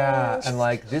pissed. Yeah, and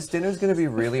like this dinner's gonna be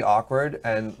really awkward,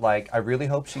 and like I really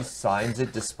hope she signs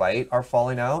it despite our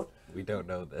falling out. We don't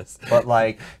know this. But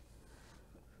like,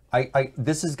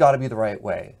 this has got to be the right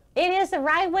way. It is the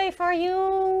right way for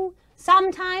you.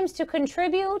 Sometimes to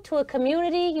contribute to a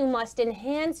community, you must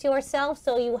enhance yourself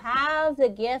so you have the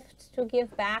gift to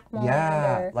give back, Molander.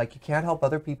 Yeah, like you can't help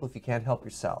other people if you can't help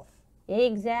yourself.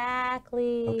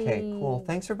 Exactly. Okay, cool.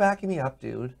 Thanks for backing me up,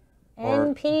 dude. Or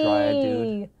NP. Dryad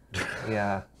dude.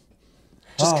 Yeah.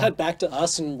 Just Oh. cut back to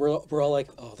us, and we're all like,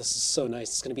 "Oh, this is so nice.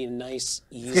 It's going to be a nice,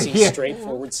 easy, Yeah.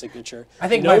 straightforward signature." I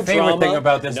think no my favorite drama, thing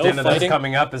about this no dinner that's fighting.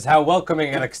 coming up is how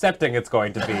welcoming and accepting it's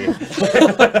going to be.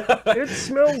 It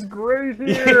smells great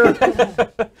here.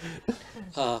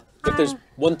 If there's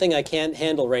one thing I can't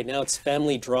handle right now, it's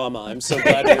family drama. I'm so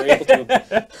glad we were able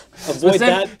to avoid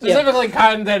that. Yeah. Specifically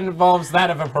kind that involves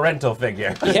that of a parental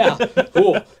figure. Yeah.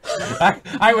 Ooh.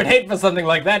 I would hate for something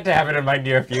like that to happen in my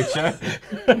near future.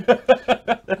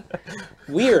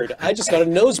 Weird. I just got a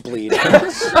nosebleed.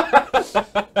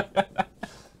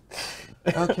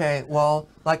 Okay, well,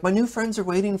 like my new friends are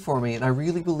waiting for me, and I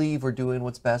really believe we're doing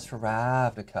what's best for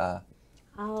Ravnica.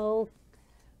 Oh.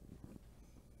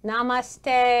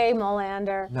 Namaste,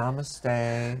 Molander.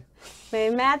 Namaste. May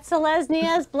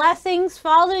Matsalesnia's blessings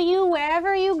follow you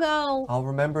wherever you go. I'll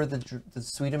remember the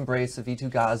sweet embrace of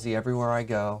Itugazi everywhere I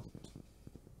go.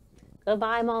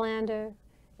 Goodbye, Molander.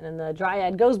 And then the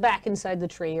Dryad goes back inside the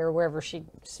tree or wherever she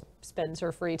spends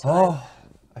her free time. Oh,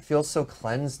 I feel so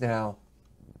cleansed now.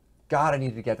 God, I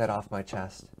need to get that off my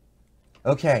chest.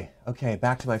 Okay,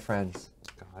 back to my friends.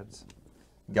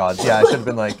 Gods, yeah, I should have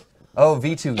been like, oh,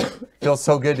 V2, feels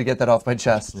so good to get that off my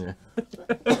chest. Yeah.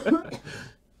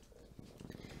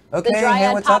 Okay, The hey,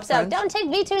 Dryad what's pops up, out. friends? Don't take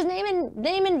V2's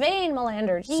name in vain,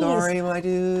 Molander. Jeez. Sorry, my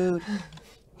dude.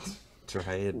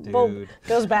 Try it, dude. Boom.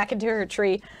 Goes back into her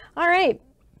tree. All right.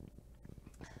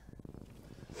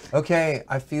 Okay,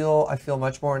 I feel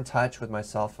much more in touch with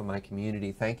myself and my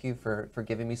community. Thank you for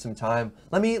giving me some time.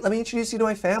 Let me introduce you to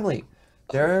my family.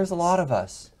 There's a lot of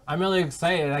us. I'm really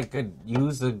excited. I could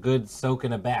use a good soak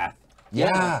in a bath.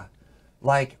 Yeah.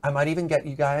 Like I might even get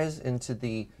you guys into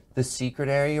the secret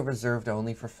area reserved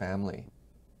only for family.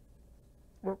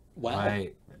 Wow.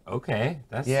 Okay,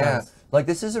 that Yeah. sounds... Like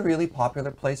this is a really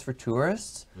popular place for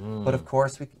tourists, but of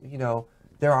course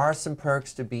there are some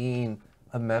perks to being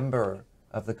a member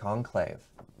of the conclave.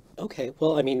 Okay.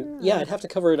 Well, I mean, yeah, I'd have to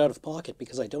cover it out of pocket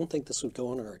because I don't think this would go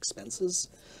on our expenses.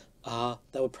 That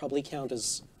would probably count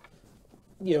as,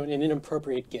 an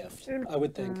inappropriate gift, I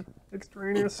would think.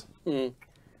 Extraneous.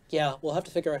 Yeah, we'll have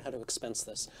to figure out how to expense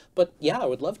this. But yeah, I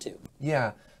would love to.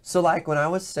 Yeah. So like when I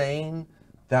was saying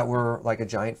that we're like a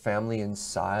giant family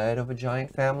inside of a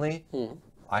giant family,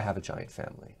 I have a giant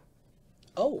family.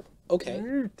 Oh, okay.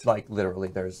 Like literally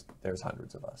there's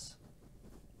hundreds of us.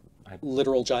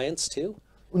 Literal giants too?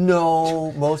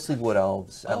 No, mostly wood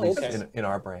elves, at Oh, least okay. in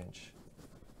our branch.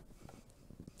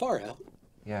 Far out.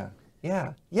 Yeah.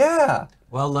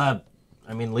 Well,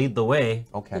 lead the way.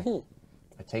 Okay.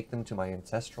 I take them to my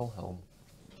ancestral home.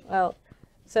 Well,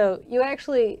 So you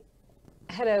actually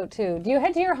head out to, do you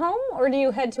head to your home or do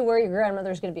you head to where your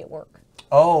grandmother's going to be at work?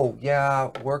 Oh, yeah,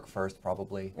 work first,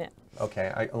 probably. Yeah.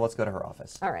 Okay, let's go to her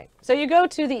office. All right. So you go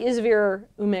to the Izvir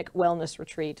Umik Wellness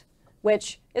Retreat,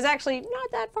 which is actually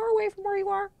not that far away from where you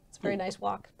are. It's a very nice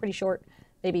walk, pretty short,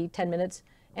 maybe 10 minutes.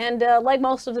 And like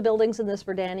most of the buildings in this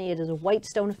Verdani, it is a white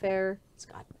stone affair. It's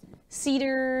got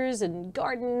cedars and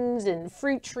gardens and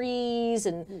fruit trees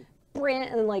and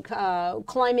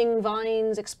climbing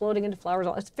vines exploding into flowers.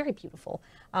 It's very beautiful.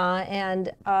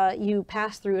 And you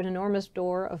pass through an enormous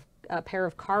door of a pair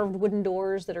of carved wooden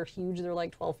doors that are huge. They're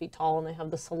like 12 feet tall, and they have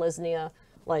the Selesnya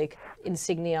like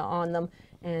insignia on them.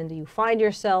 And you find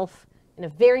yourself in a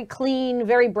very clean,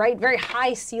 very bright, very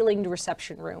high-ceilinged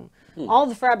reception room. All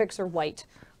the fabrics are white.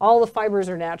 All the fibers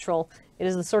are natural. It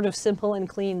is the sort of simple and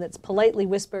clean that politely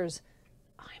whispers,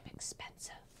 "I'm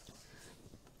expensive."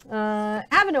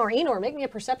 Avenor, Enor, make me a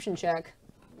perception check.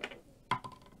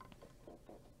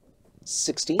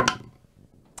 16.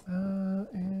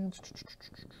 And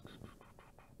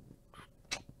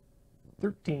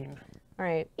 13. All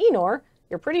right, Enor,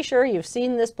 you're pretty sure you've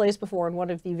seen this place before in one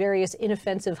of the various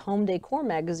inoffensive home decor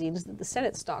magazines that the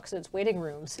Senate stocks in its waiting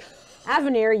rooms.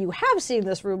 Avenir, you have seen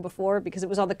this room before because it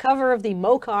was on the cover of the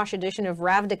Mokosh edition of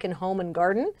Ravdican Home and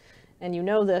Garden. And you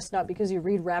know this not because you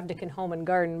read Ravdican Home and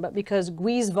Garden, but because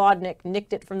Guiz Vodnik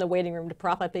nicked it from the waiting room to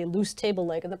prop up a loose table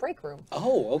leg in the break room.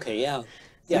 Oh, okay, yeah.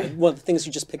 Yeah, one of the things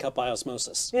you just pick up by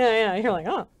osmosis. Yeah, you're like,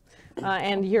 oh.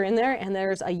 And you're in there, and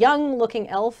there's a young-looking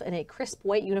elf in a crisp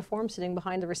white uniform sitting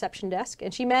behind the reception desk,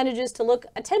 and she manages to look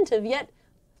attentive, yet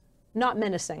not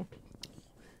menacing.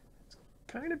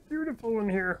 Kind of beautiful in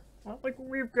here. Not like what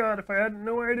we've got if I had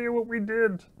no idea what we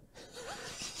did.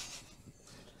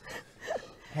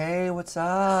 Hey, what's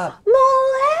up?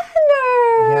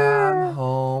 Molander! Yeah, I'm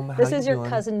home. How This you is your doing?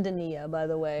 cousin Dania, by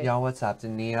the way. Yo, what's up,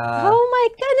 Dania? Oh my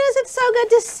goodness, it's so good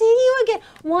to see you again.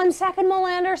 1 second,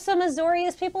 Molander. Some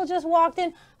Azorius people just walked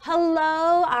in.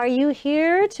 Hello, are you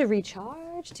here to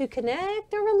recharge, to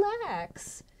connect, or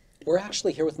relax? We're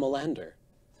actually here with Molander.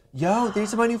 Yo,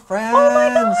 these are my new friends. Oh my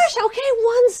gosh, okay,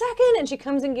 1 second. And she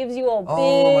comes and gives you a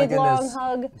Oh my big, long goodness.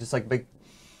 hug. Just like big.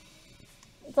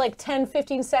 It's like 10,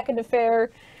 15-second affair.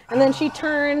 And then she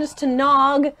turns to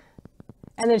Nog,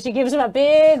 and then she gives him a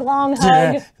big, long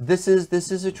hug. This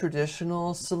is a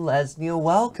traditional Selesnya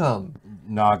welcome.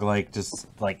 Nog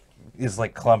is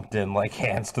clumped in, like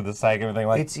hands to the side, everything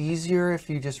like. It's easier if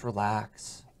you just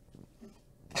relax.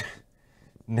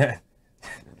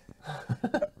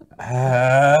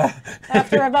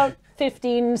 After about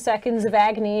 15 seconds of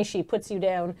agony, she puts you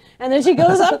down. And then she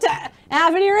goes up to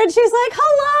Avenir and she's like,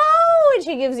 hello! And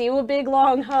she gives you a big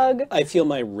long hug. I feel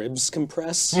my ribs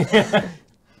compress.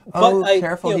 Oh, I,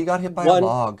 careful, you know, he got hit by 1, a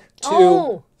log. 2,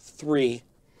 Oh. 3.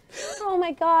 Oh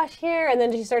my gosh, here. And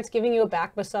then she starts giving you a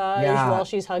back massage Yeah. while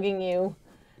she's hugging you.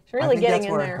 She's I really think getting that's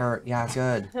in where there. it hurt. Yeah,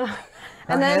 good. Her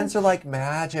And then- hands are like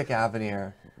magic,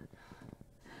 Avenir.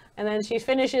 And then she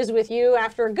finishes with you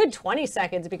after a good 20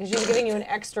 seconds because she's giving you an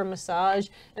extra massage.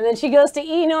 And then she goes to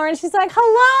Enor and she's like,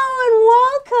 hello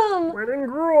and welcome. Wedding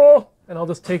gruel. And I'll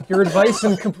just take your advice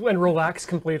and relax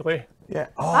completely. Yeah.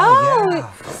 Oh,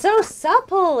 Yeah. so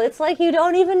supple. It's like you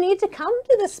don't even need to come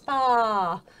to the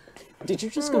spa. Did you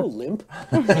just go limp?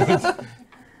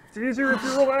 It's easier if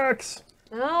you relax.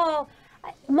 Oh,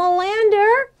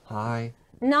 Molander, Hi.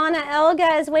 Nana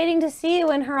Elga is waiting to see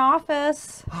you in her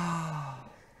office.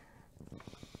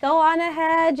 Go on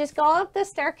ahead. Just go up the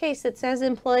staircase that says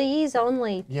employees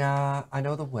only. Yeah, I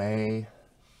know the way.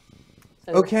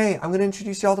 So- Okay, I'm gonna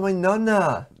introduce y'all to my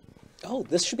Nonna. Oh,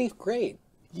 this should be great.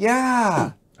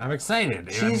 Yeah, I'm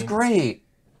excited. she's great.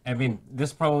 I mean,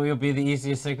 this probably will be the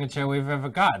easiest signature we've ever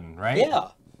gotten, right? Yeah.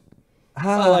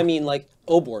 Well, I mean, like,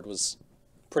 O-Board was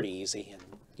pretty easy, and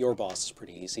your boss is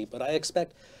pretty easy, but I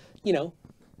expect, you know,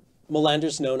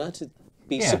 Molander's Nona to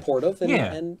be Yeah. supportive,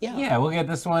 and Yeah. yeah. We'll get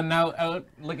this one out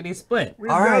lickety split.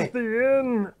 We've All got right. the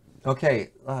inn. Okay,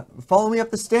 follow me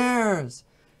up the stairs.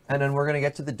 And then we're gonna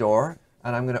get to the door,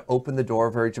 and I'm gonna open the door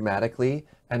very dramatically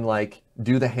and like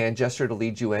do the hand gesture to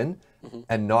lead you in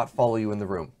and not follow you in the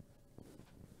room.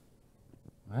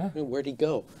 Where'd he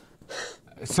go?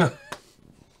 So,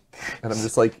 And I'm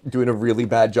just like doing a really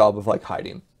bad job of like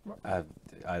hiding.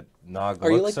 Nog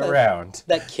Are you looks like around.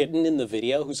 that kitten in the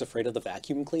video who's afraid of the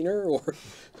vacuum cleaner, or?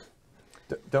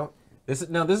 Don't. This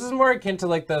is more akin to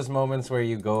like those moments where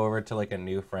you go over to like a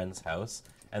new friend's house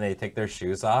and they take their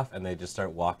shoes off and they just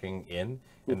start walking in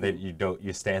and then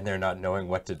you stand there not knowing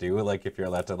what to do, like if you're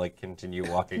allowed to like continue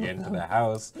walking into the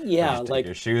house. or Yeah, just take like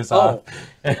your shoes oh,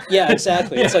 off. yeah,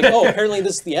 exactly. It's like, oh, apparently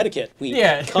this is the etiquette. We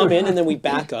Yeah. come in and then we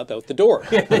back up out the door.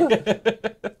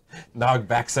 Nog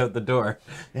backs out the door.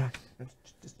 Yeah,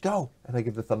 just go. And I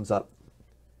give the thumbs up.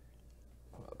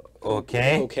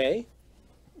 Okay. Okay.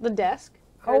 The desk.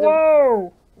 Or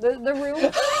Hello! the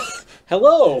room.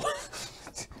 Hello.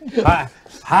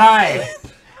 Hi.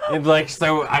 And like,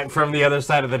 so from the other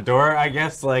side of the door, I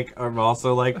guess, like, I'm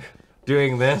also like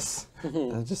doing this.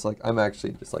 I'm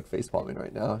actually just like face palming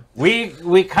right now.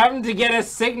 We come to get a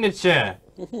signature.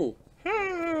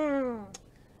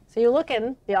 So you look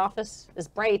in, the office is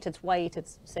bright, it's white,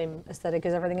 it's the same aesthetic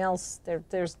as everything else.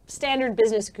 There's standard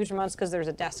business accoutrements because there's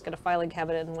a desk and a filing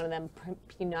cabinet and one of them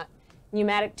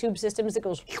pneumatic tube systems that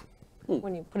goes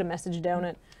when you put a message down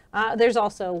it. There's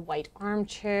also white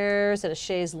armchairs and a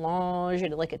chaise lounge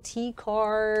and like a tea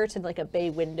cart and like a bay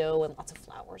window and lots of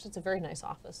flowers. It's a very nice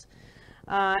office.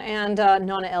 And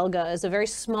Nonna Elga is a very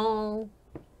small,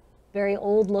 very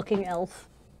old-looking elf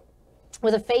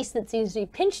with a face that seems to be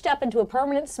pinched up into a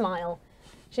permanent smile.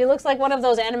 She looks like one of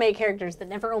those anime characters that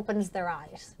never opens their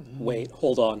eyes. Wait,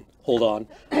 hold on.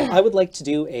 I would like to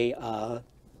do a,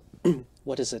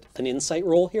 what is it, an insight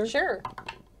roll here? Sure.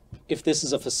 If this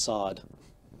is a facade.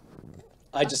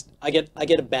 I get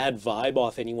a bad vibe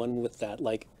off anyone with that,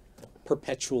 like,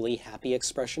 perpetually happy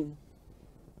expression.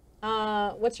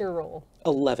 What's your roll?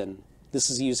 11.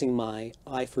 This is using my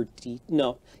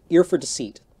ear for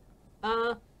deceit.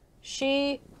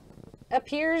 She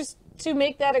appears to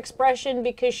make that expression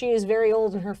because she is very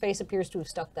old and her face appears to have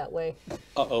stuck that way.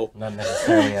 Uh-oh. Not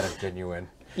necessarily out of genuine.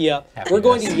 Yeah, we're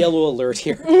going to yellow alert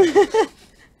here.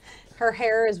 Her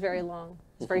hair is very long.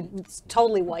 It's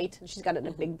totally white, and she's got it in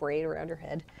a big braid around her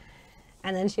head.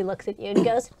 And then she looks at you and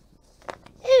goes,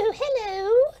 "Oh, hello.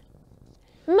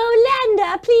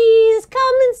 Molanda, please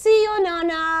come and see your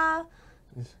Nana."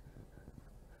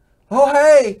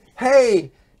 Oh,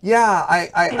 hey. Yeah,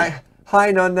 I hi,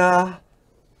 Nonna.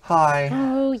 Hi.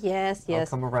 Oh, yes. I'll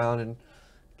come around and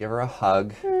give her a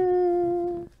hug.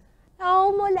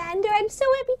 Oh, Molanda, I'm so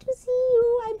happy to see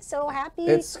you. I'm so happy.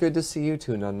 It's good to see you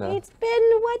too, Nonna. It's been,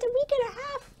 a week and a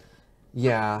half?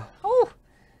 Yeah.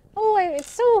 It's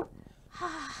so...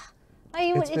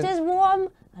 It's it been- does warm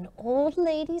an old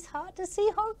lady's heart to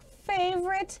see her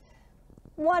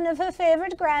one of her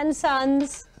favorite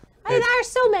grandsons. There are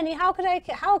so many. How could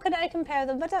I compare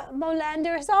them? But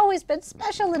Molander has always been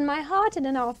special in my heart and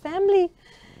in our family.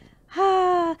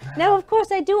 Now, of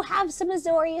course, I do have some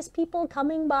Azorius people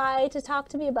coming by to talk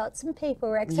to me about some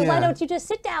paperwork. So why don't you just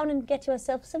sit down and get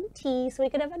yourself some tea so we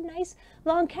can have a nice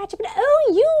long catch-up?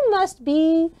 Oh, you must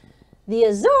be the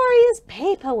Azorius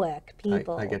paperwork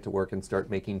people. I get to work and start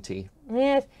making tea.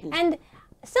 Yes, and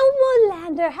so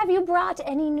Molander, have you brought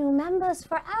any new members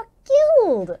for our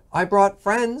guild? I brought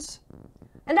friends.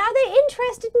 And are they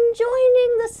interested in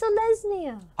joining the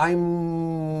Selesnya?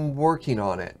 I'm working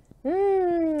on it.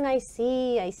 I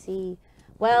see.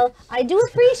 Well, I do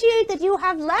appreciate that you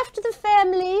have left the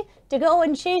family to go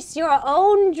and chase your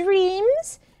own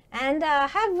dreams and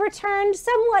have returned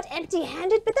somewhat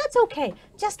empty-handed, but that's okay.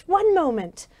 Just one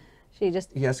moment.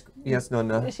 Yes,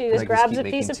 Nonna. She just grabs a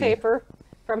piece of paper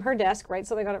from her desk, writes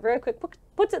something on it very quick,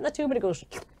 puts it in the tube, and it goes.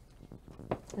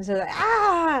 And so,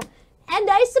 and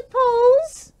I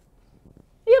suppose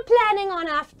you're planning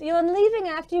on leaving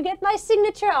after you get my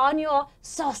signature on your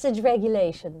sausage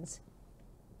regulations.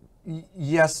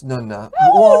 Yes, Nonna.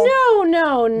 Oh,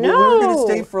 no. We were going to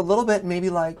stay for a little bit, maybe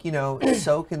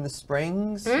soak in the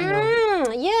springs.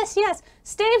 Yes.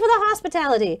 Stay for the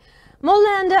hospitality.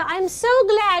 Molanda, I'm so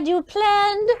glad you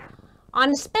planned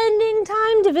on spending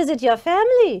time to visit your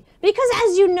family. Because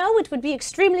as you know, it would be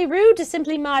extremely rude to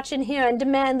simply march in here and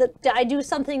demand that I do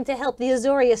something to help the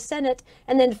Azorius Senate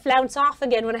and then flounce off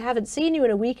again when I haven't seen you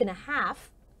in a week and a half.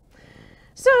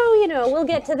 So, we'll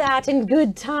get to that in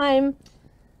good time.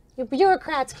 You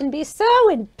bureaucrats can be so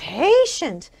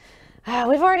impatient.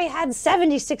 We've already had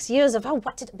 76 years of,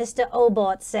 what did Mr.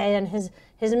 Obort say in his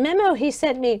memo he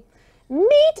sent me?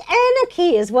 Meat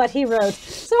Anarchy is what he wrote.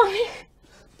 So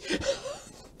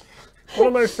One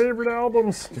of my favorite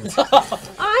albums.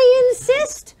 I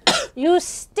insist you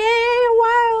stay a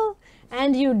while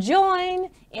and you join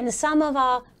in some of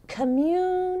our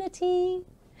community.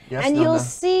 Yes, and Nonna. you'll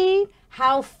see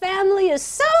how family is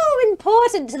so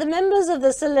important to the members of the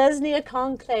Selesnya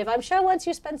Conclave. I'm sure once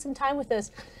you spend some time with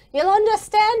us, you'll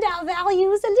understand our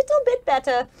values a little bit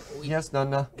better. Yes,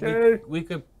 Nonna. Okay. We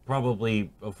could probably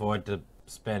afford to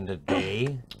spend a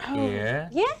day here.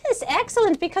 Yes,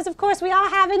 excellent, because of course we are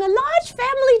having a large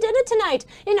family dinner tonight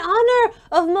in honor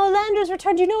of Molander's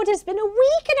return. Do you know it has been a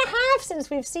week and a half since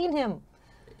we've seen him?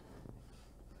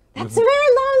 That's a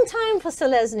very long time for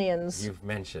Selesnians. You've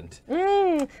mentioned.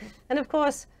 And of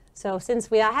course, so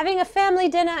since we are having a family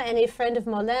dinner and a friend of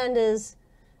Molander's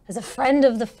as a friend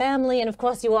of the family, and of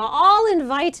course you are all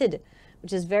invited,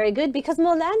 which is very good because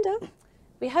Molander,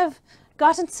 we have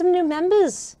gotten some new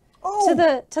members to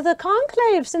the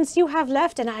conclave since you have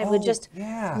left, and I would just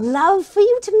love for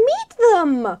you to meet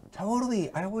them. Totally.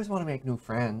 I always want to make new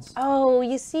friends. Oh,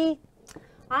 you see,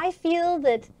 I feel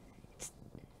that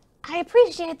I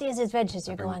appreciate these adventures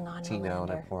you're going on, Tea now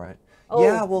and I Molander. pour it. Oh,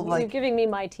 yeah, well, you're like, giving me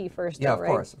my tea first, yeah, though, of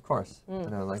right? course.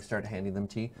 And I like start handing them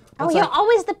tea. Oh, It's you're like-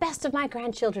 always the best of my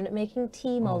grandchildren at making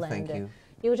tea, Molander. thank you.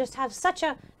 You just have such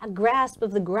a grasp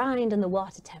of the grind and the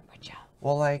water temperature.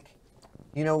 Well, like,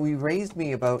 you know, we raised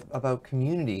me about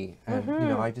community, and you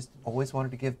know, I just always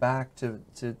wanted to give back to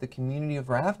the community of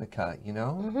Ravnica. You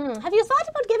know. Have you thought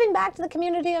about giving back to the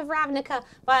community of Ravnica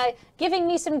by giving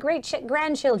me some great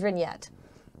grandchildren yet?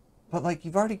 But like,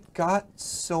 you've already got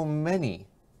so many.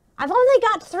 I've only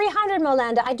got 300,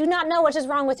 Molander. I do not know what is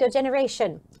wrong with your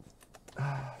generation.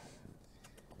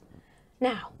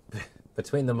 Now.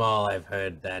 Between them all, I've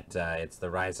heard that it's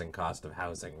the rising cost of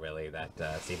housing, really, that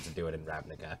seems to do it in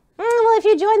Ravnica. Well, if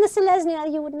you join the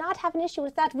Selesnya, you would not have an issue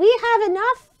with that. We have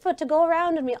enough to go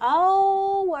around, and we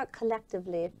all work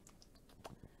collectively.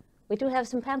 We do have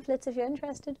some pamphlets if you're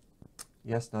interested.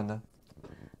 Yes, Nanda.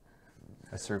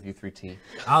 I serve you 3 tea.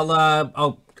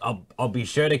 I'll be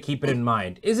sure to keep it in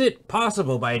mind. Is it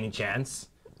possible, by any chance,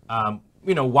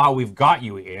 you know, while we've got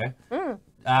you here,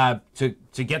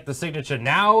 to get the signature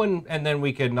now, and then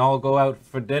we can all go out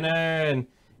for dinner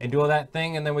and do all that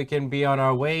thing, and then we can be on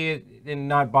our way and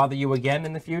not bother you again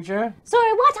in the future?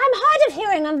 Sorry, what? I'm hard of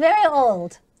hearing. I'm very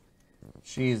old.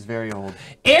 She is very old.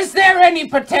 Is there any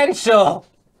potential?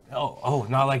 Oh,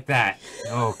 not like that.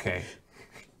 Okay.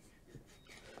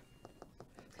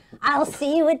 I'll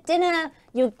see you at dinner,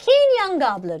 you keen young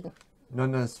goblin.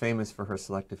 Nanda is famous for her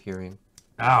selective hearing.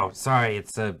 Oh, sorry.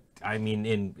 It's I mean,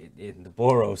 in the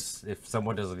Boros, if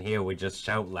someone doesn't hear, we just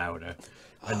shout louder,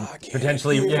 and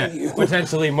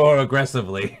potentially more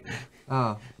aggressively.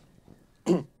 Oh.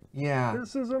 Yeah.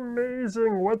 This is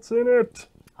amazing. What's in it?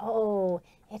 Oh,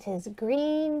 it is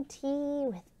green tea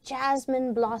with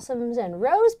jasmine blossoms and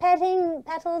rose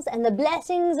petals and the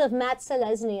blessings of Mat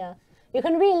Selesnya. You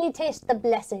can really taste the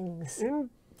blessings.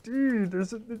 Indeed.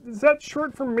 Is that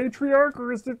short for matriarch,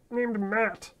 or is it named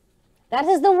Matt? That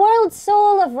is the world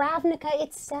soul of Ravnica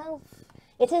itself.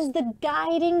 It is the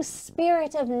guiding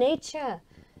spirit of nature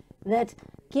that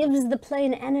gives the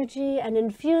plane energy and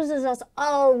infuses us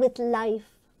all with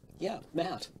life. Yeah,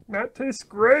 Matt. Matt tastes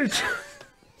great.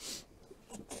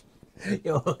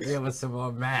 Yo, give us some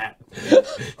more, Matt.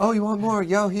 Oh, you want more?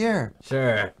 Yo, here.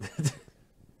 Sure.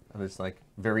 I was like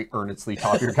very earnestly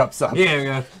top your cups up.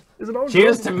 Yeah. Is it all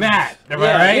Cheers good? to Matt. Am I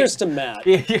Yeah, right? here's to Matt.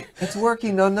 It's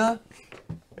working, Nanda.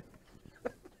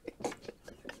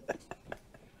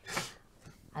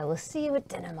 I will see you at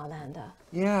dinner, Molander.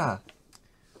 Yeah.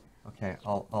 Okay,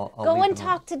 I'll Go leave and them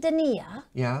talk to Dania,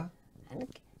 Yeah.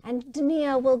 and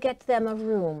Dania will get them a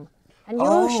room, and you'll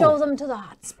Oh. show them to the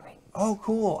hot spring. Oh,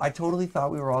 cool. I totally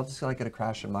thought we were all just like gonna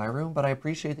crash in my room, but I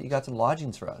appreciate that you got some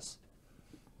lodgings for us.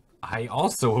 I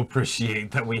also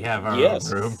appreciate that we have our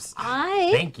Yes. own rooms. I?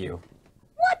 Thank you.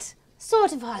 What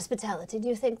sort of hospitality do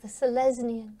you think the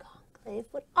Selesnian conclave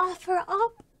would offer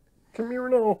up?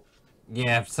 Communal.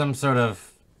 Yeah, some sort of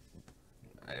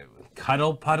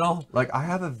cuddle puddle. Like, I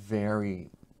have a very,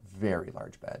 very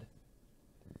large bed.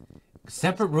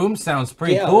 Separate room sounds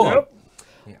pretty Yeah. cool. Yep.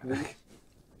 Yeah.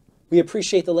 We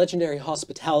appreciate the legendary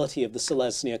hospitality of the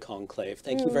Selesnya Conclave.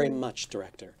 Thank you very much,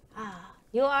 Director.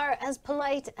 You are as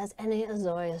polite as any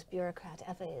Azorius bureaucrat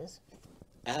ever is.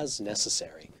 As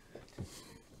necessary.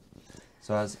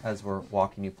 So as we're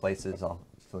walking you places, I'll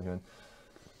fill you in.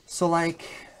 So like,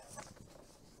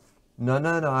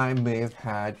 Nana and I may have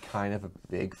had kind of a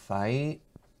big fight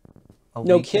a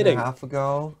No week kidding. and a half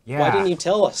ago. Yeah. Why didn't you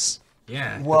tell us?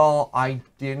 Yeah. Well, I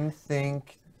didn't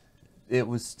think it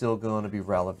was still going to be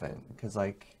relevant because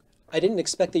like, I didn't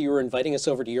expect that you were inviting us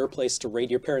over to your place to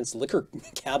raid your parents' liquor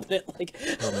cabinet. Like,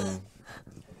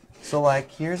 so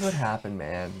like, here's what happened,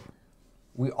 man.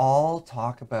 We all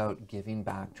talk about giving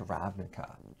back to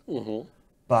Ravnica,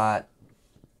 but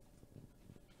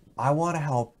I want to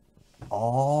help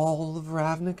all of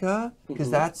Ravnica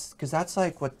because that's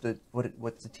like what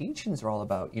the teachings are all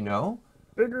about, you know.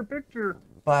 Bigger picture.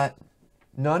 But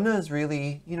Nana's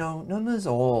really, you know, Nana's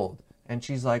old, and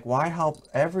she's like, why help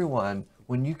everyone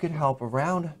when you could help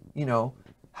around, you know,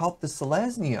 help the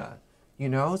Selesnya, you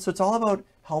know? So it's all about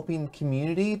helping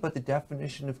community, but the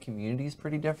definition of community is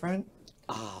pretty different.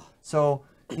 So,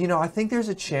 you know, I think there's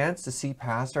a chance to see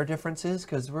past our differences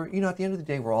because we're, you know, at the end of the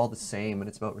day, we're all the same and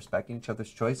it's about respecting each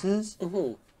other's choices.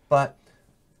 But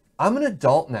I'm an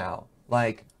adult now.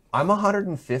 Like, I'm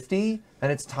 150,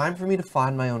 and it's time for me to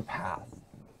find my own path.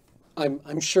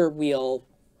 I'm sure we all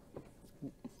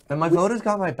And my vote has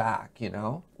got my back, you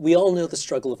know? know the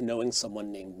struggle of knowing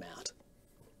someone named Matt.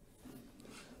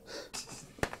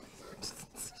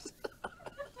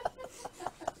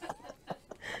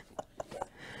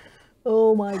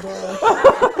 Oh my god.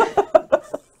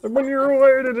 And when you're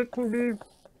related, it can be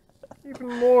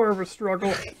even more of a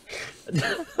struggle.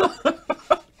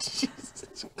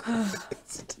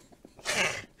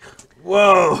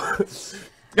 Whoa.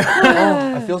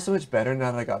 I feel so much better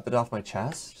now that I got that off my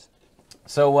chest.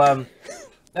 So, out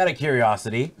of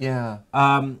curiosity, Yeah.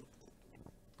 are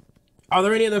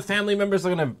there any other family members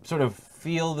that are gonna sort of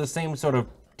feel the same sort of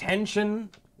tension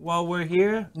while we're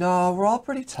here? No, we're all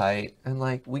pretty tight, and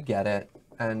like we get it,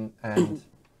 and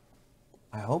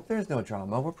I hope there's no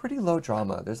drama. We're pretty low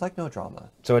drama. There's like no drama.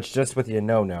 So it's just with your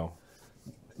no-no.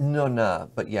 No,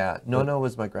 but yeah, no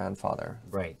was my grandfather.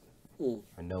 Right.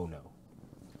 A no-no.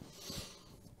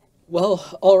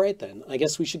 Well, all right then. I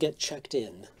guess we should get checked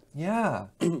in. Yeah.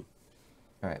 All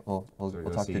right, we'll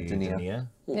talk to Dania.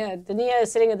 Yeah, Dania is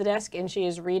sitting at the desk and she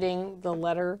is reading the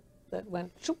letter that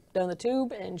went shoop, down the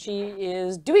tube, and she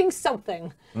is doing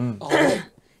something. Oh,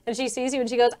 And she sees you and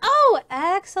she goes, "Oh,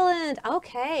 excellent.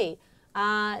 Okay.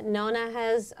 Nona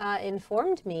has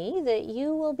informed me that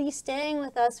you will be staying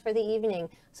with us for the evening.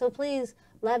 So please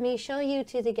let me show you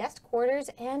to the guest quarters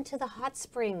and to the hot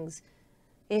springs.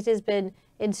 It has been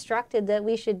instructed that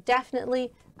we should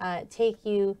definitely take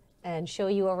you and show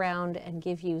you around and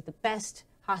give you the best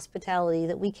hospitality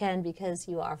that we can because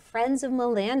you are friends of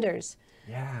Molanders."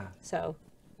 Yeah. So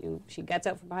she gets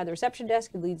out from behind the reception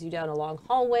desk and leads you down a long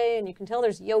hallway, and you can tell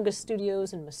there's yoga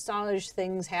studios and massage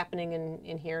things happening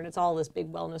in here, and it's all this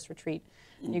big wellness retreat.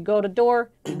 And you go to door,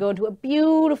 you go into a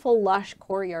beautiful lush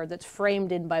courtyard that's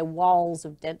framed in by walls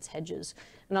of dense hedges.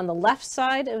 And on the left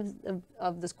side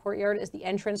of this courtyard is the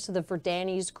entrance to the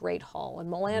Verdani's Great Hall.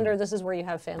 And Molander, this is where you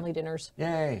have family dinners.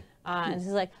 Yay. And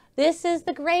she's like, "This is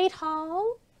the Great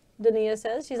Hall," Dania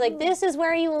says. She's like, "This is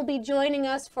where you will be joining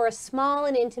us for a small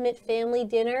and intimate family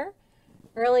dinner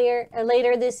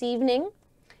later this evening."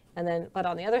 And then, but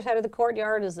on the other side of the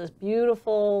courtyard is this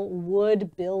beautiful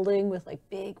wood building with like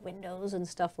big windows and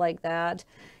stuff like that.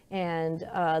 And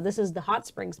this is the hot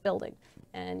springs building.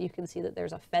 And you can see that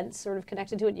there's a fence sort of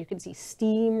connected to it. You can see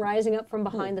steam rising up from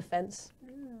behind the fence.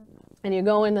 And you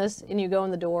go in this, and you go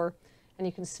in the door, and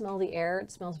you can smell the air. It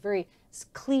smells very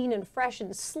clean and fresh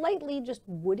and slightly just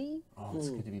woody. Oh, it's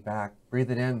good to be back.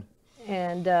 Breathe it in.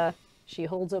 And she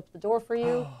holds up the door for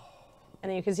you. And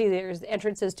then you can see there's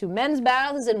entrances to men's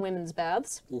baths and women's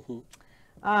baths.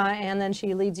 And then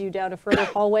she leads you down a further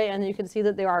hallway, and you can see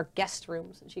that there are guest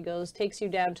rooms. And she takes you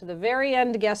down to the very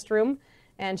end guest room,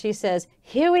 and she says,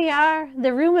 "Here we are,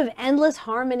 the room of endless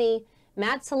harmony.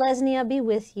 Matt Selesnya be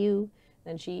with you."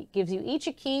 Then she gives you each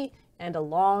a key and a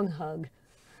long hug.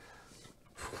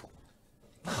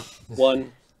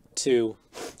 1, 2,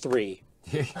 3.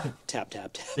 Tap,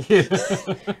 tap, tap.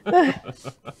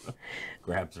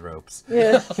 Grabs ropes.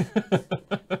 Yeah.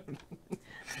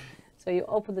 So you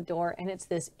open the door, and it's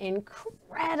this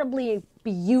incredibly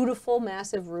beautiful,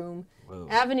 massive room. Whoa.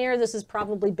 Avenir, this is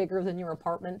probably bigger than your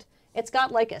apartment. It's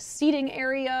got like a seating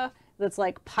area that's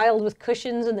like piled with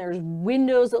cushions, and there's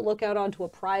windows that look out onto a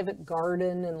private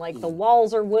garden, and like the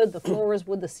walls are wood, the floor is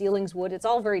wood, the ceiling's wood. It's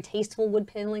all very tasteful wood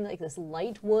paneling, like this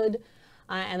light wood.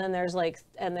 And then there's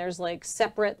like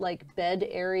separate like bed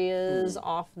areas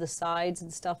off the sides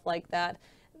and stuff like that.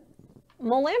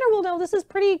 Molander will know this is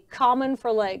pretty common for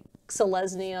like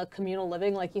Selesnya communal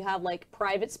living. Like you have like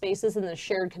private spaces and then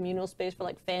shared communal space for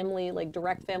like family, like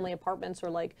direct family apartments, or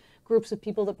like groups of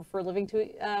people that prefer living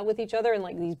with each other, and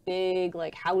like these big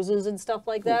like houses and stuff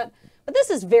like that. But this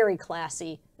is very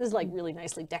classy. This is like really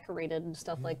nicely decorated and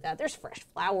stuff like that. There's fresh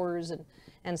flowers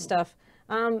and stuff.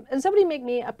 And somebody make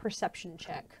me a perception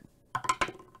check.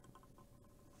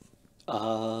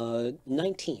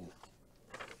 19.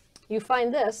 You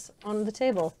find this on the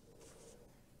table.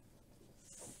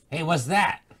 Hey, what's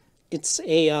that? It's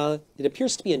it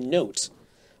appears to be a note.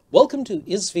 "Welcome to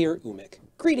Izvir Umik.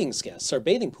 Greetings, guests. Our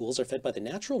bathing pools are fed by the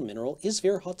natural mineral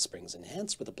Izvir hot springs,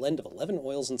 enhanced with a blend of 11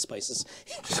 oils and spices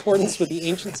in accordance with the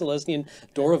ancient Selesnyan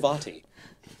Doravati.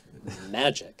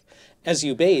 Magic. As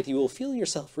you bathe, you will feel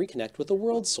yourself reconnect with the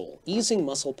world soul, easing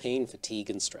muscle pain,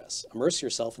 fatigue, and stress. Immerse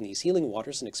yourself in these healing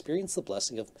waters and experience the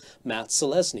blessing of Matt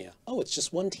Selesnya." Oh, it's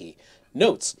just 1 T.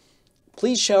 Notes.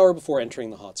 Please shower before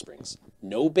entering the hot springs.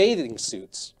 No bathing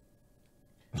suits.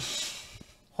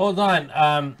 Hold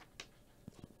on.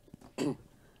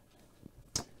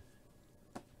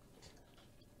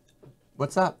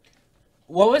 What's up?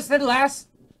 What was the last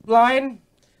line?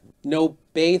 No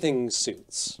bathing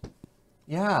suits.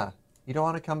 Yeah, you don't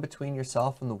want to come between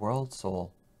yourself and the world,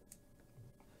 soul.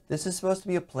 This is supposed to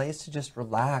be a place to just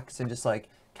relax and just like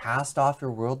cast off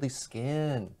your worldly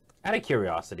skin. Out of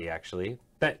curiosity, actually,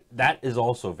 that is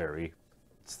also very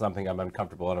something I'm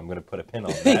uncomfortable, and I'm going to put a pin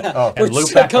on that. Oh. and We're loop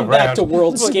just gonna come back around. to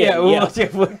world skin. Yeah,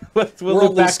 we'll loop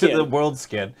Worldly back to skin. the world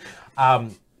skin.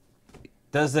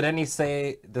 Does it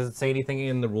say anything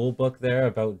in the rule book there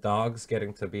about dogs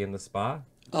getting to be in the spa?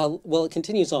 Well, it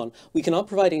continues on. We cannot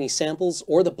provide any samples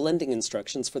or the blending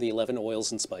instructions for the 11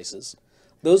 oils and spices.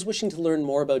 Those wishing to learn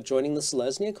more about joining the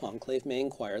Selesnya Conclave may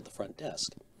inquire at the front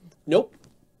desk. Nope.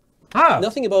 Ah,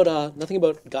 Nothing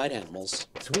about guide animals.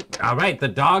 sweet. All right, the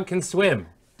dog can swim.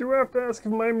 Do I have to ask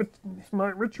if my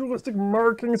ritualistic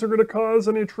markings are going to cause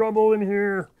any trouble in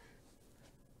here?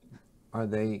 Are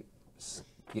they?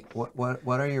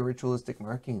 What are your ritualistic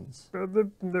markings?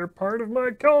 They're part of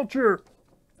my culture.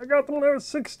 I got them when I was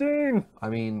 16. I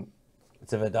mean,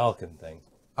 It's a Vidalcan thing.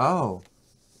 oh,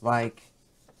 like,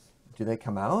 do they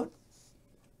come out?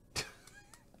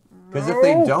 Because if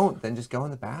they No. don't, then just go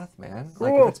in the bath, man.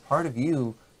 Like, Cool. if it's part of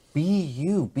you,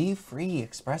 be free,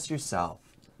 express yourself.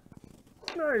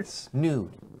 Nice.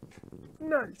 Nude.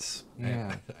 Nice.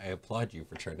 Yeah. I applaud you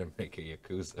for trying to make a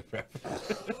Yakuza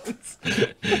reference.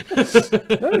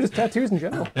 No, just tattoos in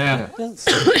general. Yeah.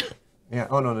 Yeah.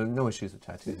 Oh, no issues with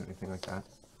tattoos or anything like that.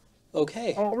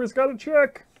 Okay. Always got to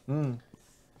check.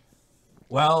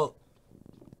 Well,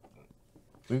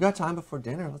 We've got time before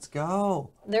dinner. Let's go.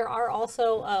 There are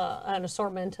also an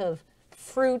assortment of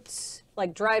fruits,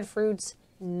 like dried fruits,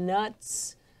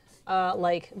 nuts,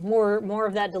 like more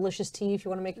of that delicious tea if you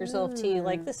want to make yourself tea.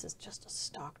 Like, this is just a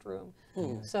stocked room.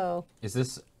 So is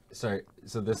this sorry?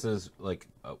 So this is like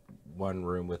one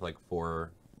room with like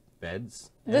 4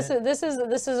 beds. in this it?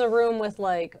 is a room with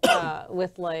like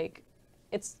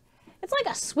it's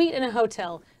like a suite in a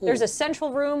hotel. There's a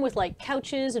central room with like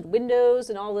couches and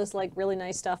windows and all this like really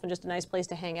nice stuff and just a nice place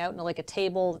to hang out, and like a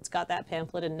table that's got that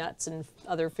pamphlet and nuts and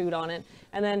other food on it.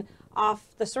 And then off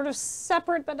the sort of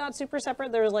separate but not super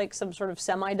separate, there's like some sort of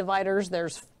semi-dividers.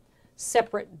 There's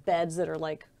separate beds that are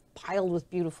like piled with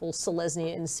beautiful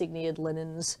Selesnya insigniaed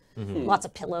linens, lots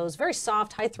of pillows, very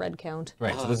soft, high thread count.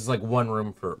 Right. So this is like one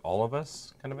room for all of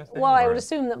us, kind of a thing. Well, I or would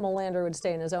assume that Molander would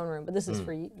stay in his own room, but this is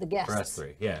for the guests. for us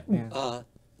 3. Yeah.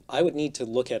 I would need to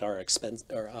look at our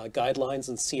guidelines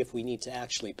and see if we need to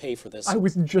actually pay for this. I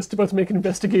was just about to make an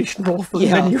investigation roll for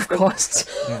Yeah. menu costs.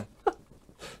 Yeah.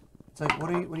 It's like, what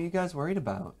are you guys worried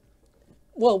about?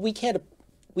 Well, we can't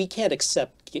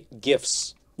accept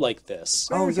gifts like this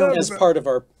Oh, Things yo, have as va- part of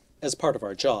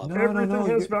our job. No, Everything has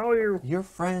you're, value. you're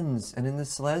friends, and in the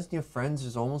Selesnya, friends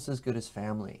is almost as good as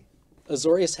family.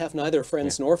 Azorius have neither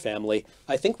friends nor family.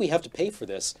 I think we have to pay for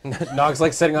this. Nog's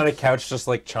like sitting on a couch, just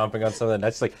like chomping on some of the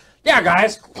nuts. Like, yeah,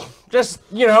 guys, just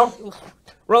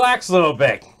relax a little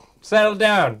bit, settle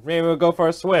down. Maybe we'll go for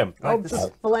a swim. Like this,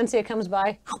 Valencia comes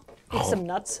by, eats some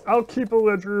nuts. I'll keep a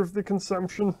ledger of the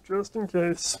consumption just in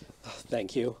case.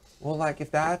 Thank you. well, like if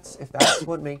that's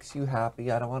what makes you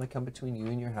happy, I don't want to come between you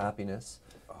and your happiness.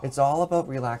 It's all about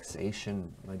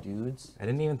relaxation, my dudes. I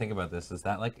didn't even think about this. Is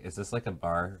this like a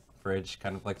bar fridge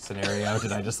kind of like scenario?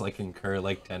 Did I just like incur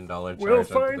like $10 charge? We'll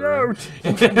onto find the room?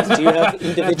 out. Do you have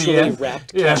individually end.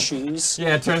 wrapped Yeah. cashews?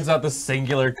 Yeah, it turns out the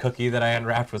singular cookie that I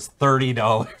unwrapped was $30.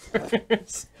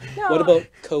 No, What about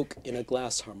Coke in a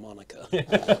glass harmonica?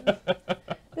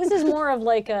 this is more of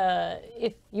like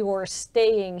if you're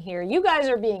staying here, you guys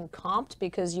are being comped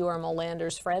because you are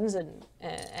Molander's friends and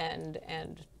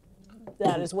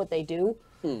that is what they do.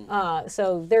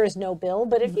 So there is no bill.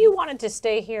 But if you wanted to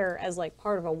stay here as like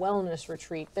part of a wellness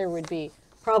retreat, there would be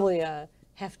probably a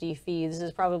hefty fee. This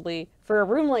is probably, for a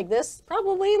room like this,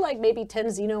 probably like maybe 10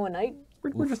 Xeno a night.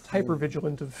 We're just hyper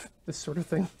vigilant of this sort of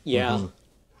thing. Yeah.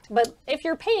 But if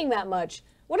you're paying that much,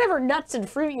 whatever nuts and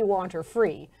fruit you want are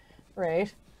free,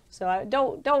 right? So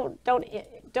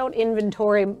don't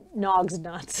inventory Nog's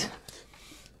nuts.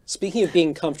 Speaking of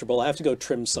being comfortable, I have to go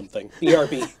trim something.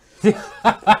 BRB.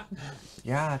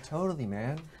 Yeah, totally,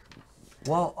 man.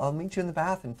 Well, I'll meet you in the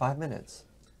bath in 5 minutes.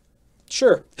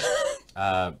 Sure.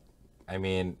 I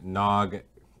mean, Nog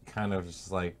kind of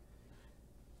just like...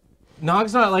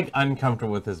 Nog's not like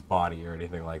uncomfortable with his body or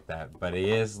anything like that, but he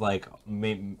is like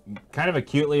kind of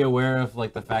acutely aware of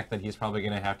like the fact that he's probably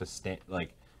gonna have to stand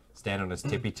on his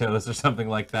tippy toes or something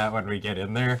like that when we get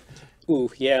in there.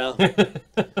 Ooh, yeah.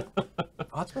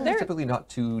 Hot springs are typically not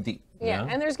too deep. Yeah,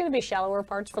 Yeah. and there's going to be shallower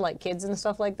parts for like kids and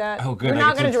stuff like that. Oh, good. You're I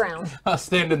not get going to drown. I'll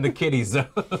stand in the kiddie zone.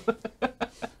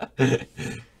 There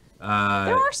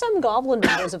are some goblin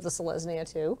matters of the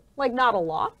Selesnya too. Like not a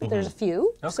lot, but there's a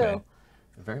few. Okay. So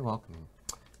You're very welcome.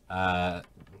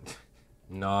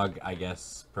 Nog, I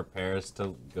guess, prepares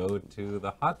to go to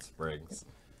the hot springs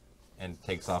and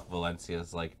takes off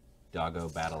Valencia's, like, doggo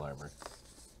battle armor.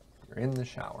 You're in the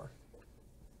shower.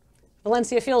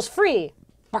 Valencia feels free.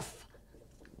 Barf.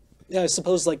 Yeah, I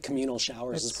suppose like communal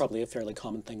showers is probably a fairly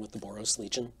common thing with the Boros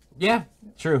Legion. Yeah,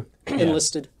 true.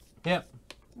 Enlisted. Yep.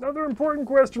 Another important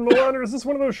question, Molander. Is this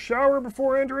one of those shower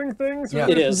before entering things? Yeah. where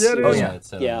It you can is. Get in? Oh, yeah, it's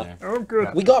set Yeah. in there. Oh,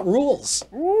 good. We got rules.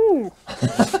 Ooh.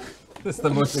 This is the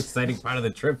most exciting part of the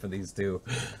trip for these two.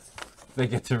 They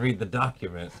get to read the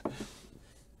document.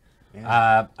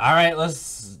 Yeah. All right,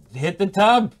 let's hit the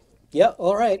tub. Yeah,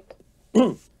 all right.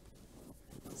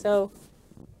 So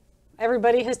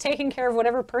everybody has taken care of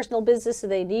whatever personal business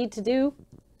they need to do.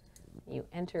 You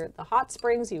enter the hot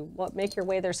springs. You make your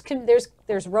way.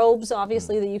 There's robes,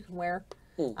 obviously, that you can wear,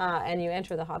 and you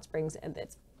enter the hot springs. And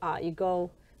it's you go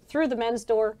through the men's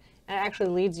door, and it actually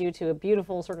leads you to a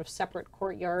beautiful sort of separate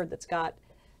courtyard that's got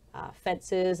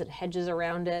fences and hedges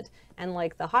around it. And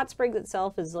like the hot springs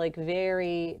itself is like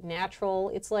very natural.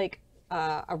 It's like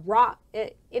a rock.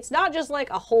 It's not just like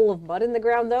a hole of mud in the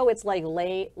ground though. It's like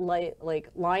like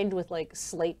lined with like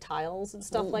slate tiles and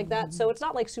stuff like that. So it's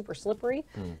not like super slippery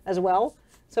as well.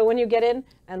 So when you get in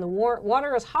and the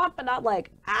water is hot, but not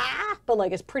like but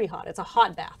like it's pretty hot. It's a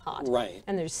hot bath hot. Right.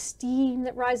 And there's steam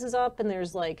that rises up, and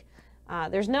there's like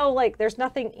there's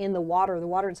nothing in the water. The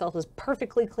water itself is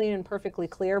perfectly clean and perfectly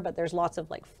clear, but there's lots of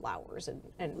like flowers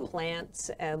and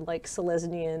plants and like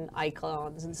Silesian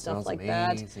icons and stuff Smells like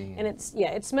amazing. that. And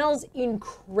it smells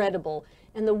incredible.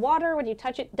 And the water, when you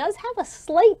touch it, does have a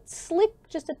slight slick,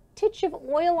 just a titch of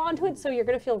oil onto it, so you're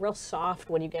gonna feel real soft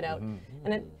when you get out.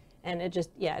 And it just,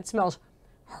 it smells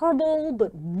herbal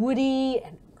but woody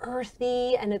and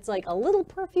earthy, and it's like a little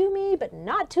perfumey but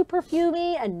not too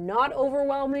perfumey, and not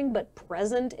overwhelming but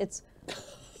present. It's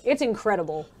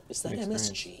incredible. Is that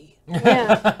MSG?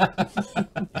 Yeah.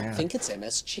 I think it's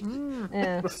MSG.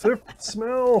 Yeah. The fifth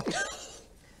smell.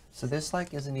 So this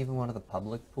like isn't even one of the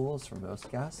public pools for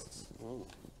most guests.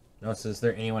 No, so is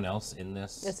there anyone else in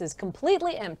this? This is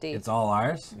completely empty. It's all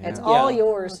ours? It's Yeah. all Yeah.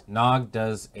 yours. Nog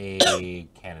does a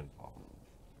cannonball.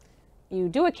 You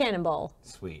do a cannonball.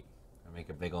 Sweet. I make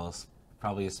a big ol',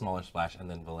 probably a smaller splash, and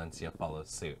then Valencia follows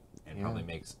suit and probably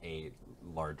makes a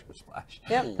larger splash.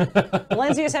 Yep.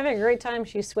 Valencia's having a great time.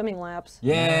 She's swimming laps.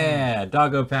 Yeah,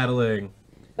 doggo paddling.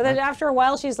 But then after a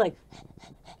while, she's like,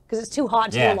 because it's too hot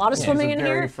to do Yeah. a lot of Yeah. swimming She's a in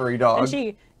very here. furry dog. And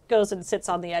she goes and sits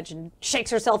on the edge and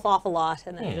shakes herself off a lot,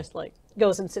 and then just like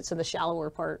goes and sits in the shallower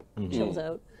part, chills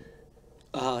out.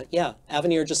 Yeah,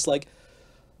 Avenir just like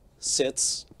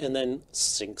sits and then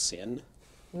sinks in.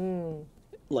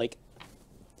 Like,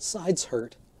 sides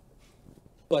hurt,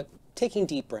 but taking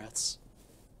deep breaths.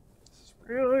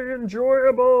 Really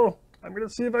enjoyable. I'm gonna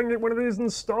see if I can get one of these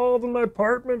installed in my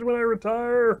apartment when I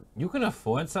retire. You can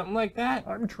afford something like that?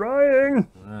 I'm trying.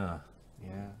 Ugh.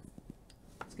 Yeah.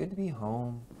 It's good to be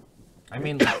home. I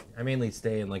mainly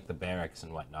stay in like the barracks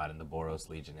and whatnot in the Boros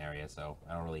Legion area, so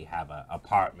I don't really have an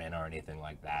apartment or anything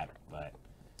like that. But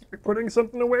You're putting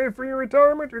something away for your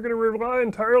retirement. You're gonna rely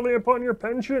entirely upon your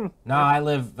pension. no, I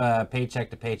live paycheck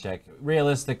to paycheck.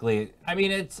 Realistically, I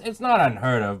mean it's not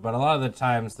unheard of, but a lot of the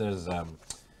times there's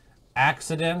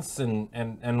accidents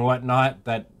and whatnot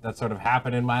that sort of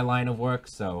happen in my line of work.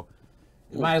 So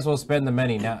you might as well spend the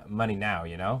money now,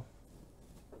 you know.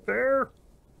 Fair.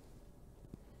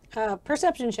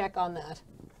 Perception check on that.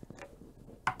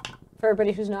 For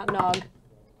everybody who's not Nog.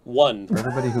 1. For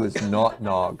everybody who is not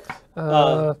Nog.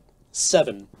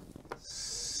 7.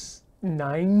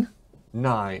 9.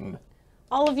 9.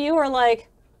 All of you are like,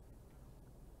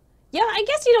 yeah, I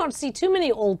guess you don't see too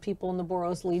many old people in the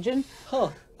Boros Legion. Huh.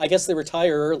 I guess they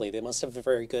retire early. They must have a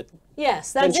very good...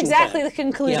 Yes, that's Pension exactly plan. the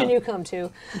conclusion Yeah. you come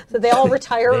to. That they all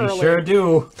retire They early. sure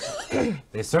do.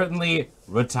 They certainly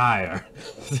retire.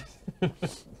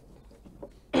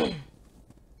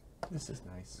 This is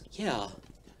nice. Yeah.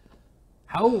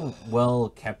 How well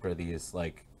kept are these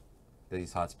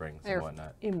hot springs They're and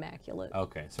whatnot? immaculate.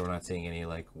 Okay, so we're not seeing any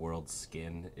like world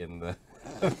skin in the.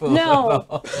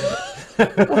 No.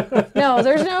 No,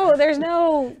 there's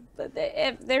no.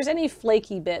 If there's any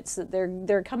flaky bits, that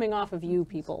they're coming off of you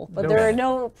people, but there are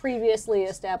no previously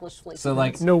established flaky. So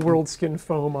like bits. No world skin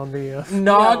foam on the.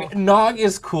 Nog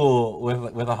is cool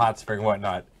with a hot spring and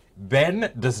whatnot.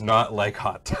 Ben does not like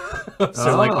hot tubs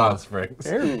or like hot springs.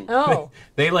 Oh,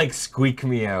 They like squeak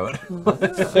me out.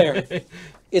 Fair.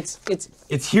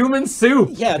 It's human soup.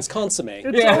 yeah, it's consomme,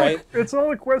 It's right? It's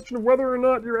all a question of whether or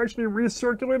not you're actually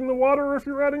recirculating the water, or if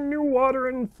you're adding new water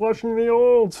and flushing the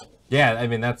old. Yeah, I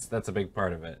mean that's a big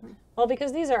part of it. well,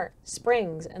 because these are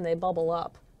springs and they bubble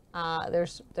up.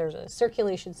 There's a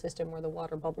circulation system where the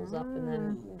water bubbles up and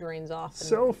then drains off. And,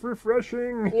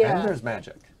 Self-refreshing. yeah. And there's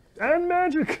magic. And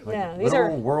magic. Yeah, these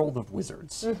Literal are world of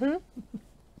wizards.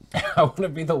 I want to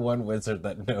be the one wizard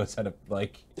that knows how to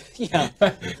like Yeah.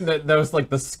 that knows like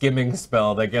the skimming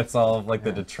spell that gets all of like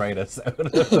the detritus out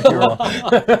of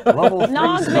the Level 3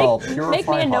 Nog, spell, make me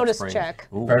purify a hot notice spring. check.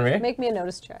 Ooh. Pardon me? Make me a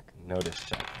notice check. Notice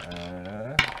check.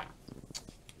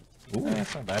 Ooh,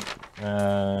 that's not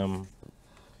bad.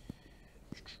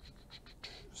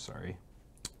 Sorry.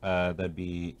 That'd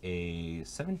be a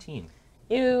 17.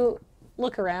 You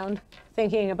look around,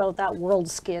 thinking about that world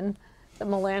skin that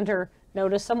Melander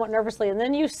noticed somewhat nervously, and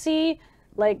then you see,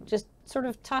 like, just sort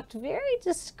of tucked very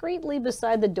discreetly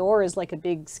beside the door is like a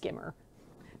big skimmer.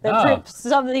 That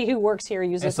somebody who works here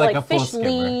uses It's like a full fish skimmer.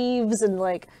 leaves and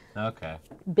like Okay.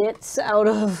 bits out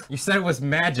of. You said it was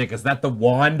magic. Is that the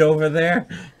wand over there?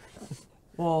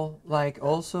 Well, like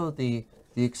also the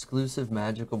exclusive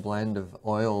magical blend of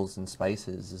oils and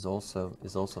spices is also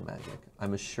magic.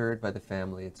 I'm assured by the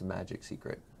family it's a magic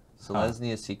secret.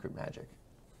 Selesnia's secret magic.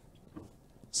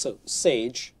 So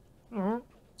sage,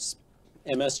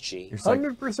 MSG. You're just like,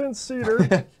 100%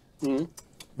 cedar.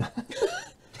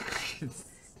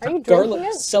 Are you drinking Garlic,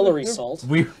 it? celery salt.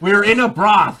 We're in a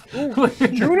broth.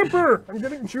 Juniper. I'm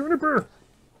getting juniper.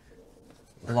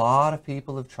 a lot of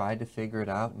people have tried to figure it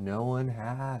out. No one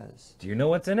has. Do you know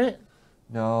what's in it?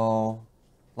 No.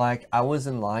 Like, I was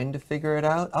in line to figure it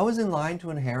out. I was in line to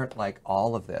inherit, like,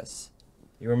 all of this.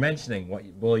 You were mentioning what?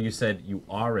 Well, you said you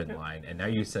are in line, and now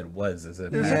you said was. Is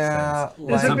it? Yeah, Did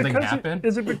like- something happen?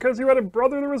 Is it because you had a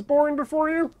brother that was born before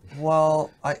you? Well,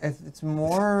 it's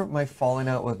more my falling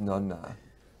out with Nonna.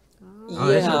 Oh,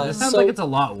 this sounds like it's a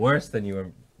lot worse than you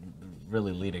were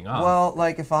really leading off. Well,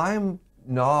 like, if I'm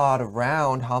not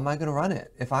around, how am I going to run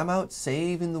it? If I'm out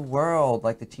saving the world,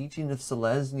 like the teaching of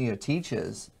Selesnya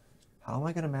teaches, how am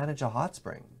I going to manage a hot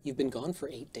spring? You've been gone for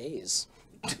 8 days.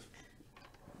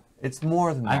 It's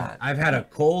more than that. I've had a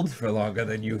cold for longer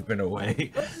than you've been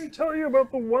away. Let me tell you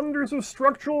about the wonders of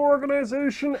structural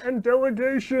organization and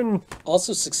delegation.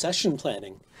 Also succession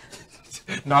planning.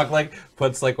 Nog like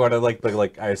puts like one of like the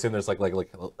like I assume there's like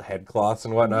head cloths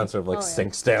and whatnot, sort of like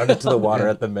sinks down into the water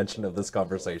at the mention of this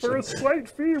conversation. For a slight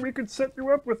fee, we could set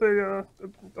you up with a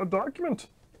document.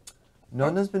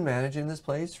 Nonna's been managing this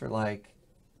place for like,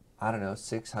 I don't know,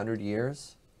 600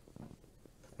 years.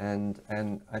 And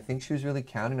I think she was really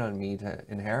counting on me to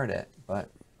inherit it. But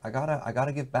I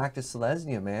gotta give back to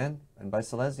Selesnya, man. And by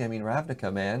Selesnya I mean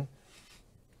Ravnica, man.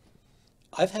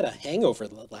 I've had a hangover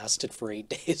that lasted for 8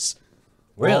 days.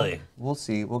 Really? Well, we'll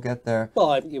see. We'll get there.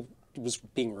 Well, it was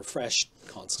being refreshed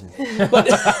constantly. But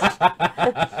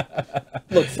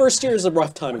look, first year is a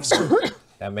rough time of school.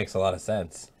 That makes a lot of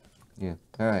sense. Yeah.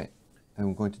 All right.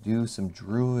 I'm going to do some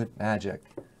druid magic.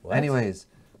 What? Anyways,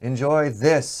 enjoy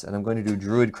this. And I'm going to do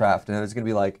druid craft. And it's going to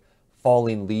be like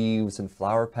falling leaves and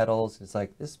flower petals. It's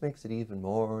like, this makes it even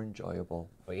more enjoyable.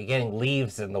 But you're getting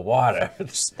leaves in the water.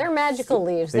 They're magical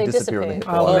leaves. They They disappear when they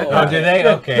dissipate. hit the water. Oh, do they?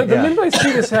 Okay. The Yeah. minute I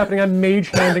see this happening, I'm mage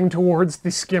handing towards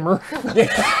the skimmer.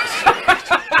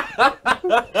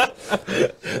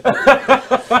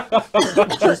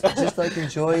 just like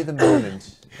enjoy the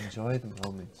moment. Enjoy the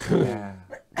moment. Yeah.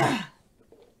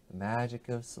 The magic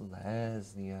of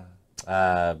Selesnya.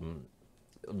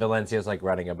 Valencia's like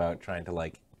running about trying to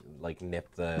like nip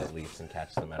the leaves and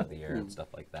catch them out of the air and stuff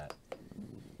like that.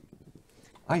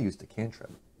 I used a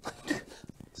cantrip.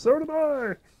 So did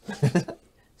I.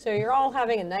 So you're all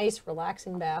having a nice,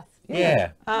 relaxing bath.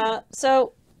 Yeah.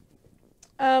 The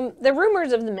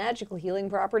rumors of the magical healing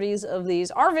properties of these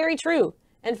are very true.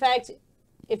 In fact,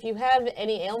 if you have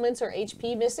any ailments or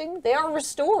HP missing, they are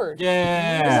restored. This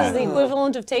Yeah. is the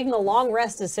equivalent of taking a long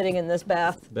rest is sitting in this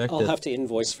bath. I'll have to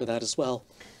invoice for that as well.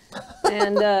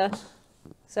 And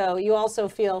so you also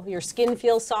feel, your skin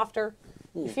feels softer,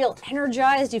 you feel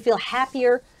energized, you feel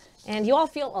happier, and you all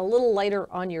feel a little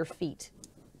lighter on your feet.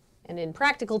 And in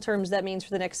practical terms, that means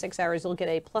for the next 6 hours, you'll get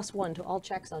a +1 to all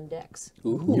checks on dex.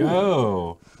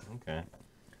 Yo. Okay.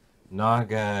 Nog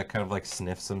kind of like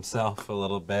sniffs himself a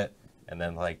little bit and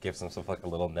then like gives himself like a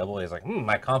little nibble. He's like,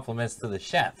 my compliments to the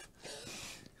chef.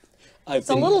 I've It's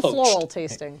a been little poached. floral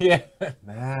tasting. Yeah.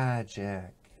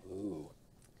 Magic. Ooh.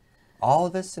 All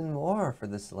of this and more for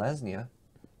the Selesnya.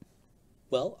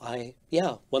 Well,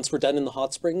 once we're done in the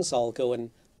hot springs, I'll go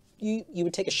and you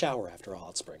would take a shower after a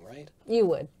hot spring, right? You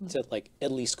would. To like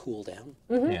at least cool down.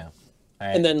 Yeah.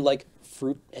 And then like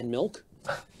fruit and milk.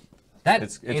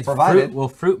 It's provided.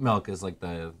 Fruit milk is like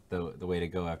the way to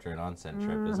go after an onsen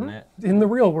trip, isn't it? In the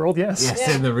real world, yes.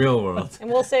 Yes, in the real world. And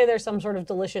we'll say there's some sort of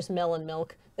delicious melon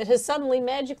milk that has suddenly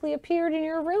magically appeared in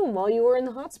your room while you were in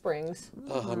the hot springs.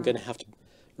 I'm gonna have to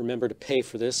remember to pay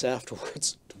for this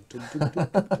afterwards.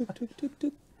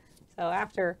 So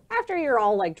after you're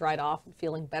all like dried off and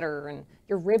feeling better and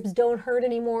your ribs don't hurt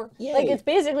anymore, Yay. like it's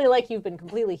basically like you've been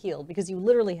completely healed because you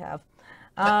literally have.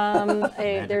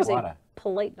 There's a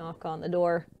polite knock on the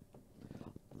door.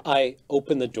 I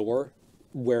open the door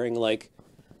wearing like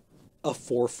a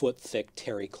 4-foot thick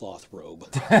terry cloth robe.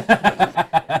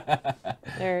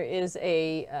 There is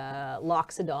a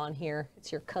Loxodon here.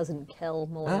 It's your cousin Kel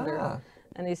Molander.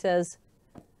 And he says,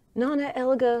 Nana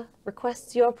Elga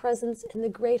requests your presence in the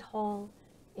Great Hall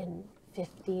in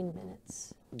 15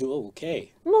 minutes.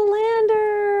 Okay. Molander!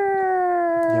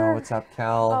 Yo, what's up,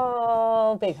 Cal?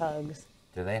 Oh, big hugs.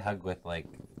 Do they hug with like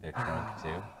their trunk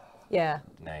too? Yeah.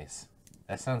 Nice.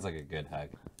 That sounds like a good hug.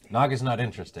 Nog is not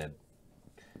interested,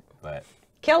 but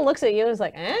Kel looks at you and is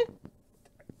like, eh?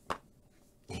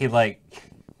 he like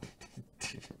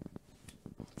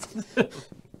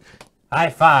high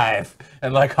five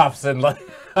and like hops in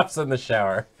the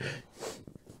shower.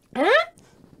 Huh?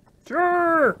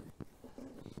 Sure.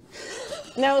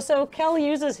 No, so Kel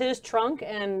uses his trunk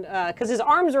and, because his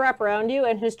arms are wrapped around you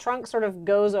and his trunk sort of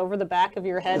goes over the back of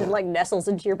your head and like nestles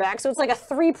into your back. So it's like a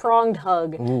 3-pronged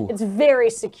hug. Ooh. It's very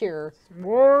secure.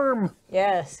 Warm.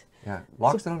 Yes. Yeah,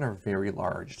 Loxodon are very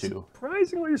large too.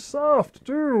 Surprisingly soft,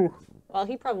 too. Well,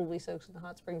 he probably soaks in the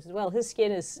hot springs as well. His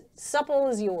skin is supple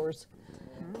as yours.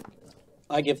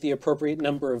 I give the appropriate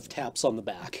number of taps on the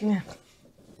back.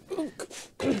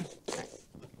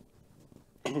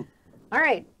 All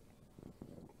right.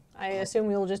 I assume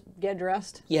we'll just get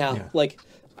dressed. Yeah. Like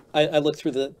I look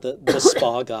through the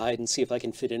spa guide and see if I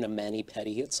can fit in a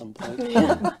mani-pedi at some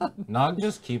point. Nog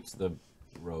just keeps the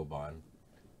robe on.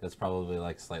 That's probably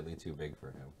like slightly too big for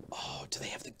him. Oh, do they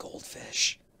have the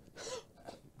goldfish?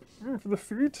 For the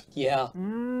feet? Yeah.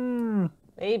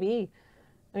 Maybe.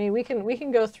 I mean, we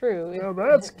can go through. Now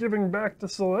that's giving back to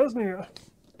Selesnya.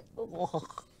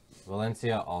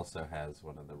 Valencia also has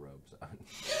one of the robes on.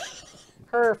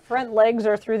 Her front legs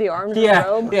are through the arms of the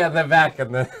robe. Yeah, the back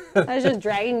and the. I was just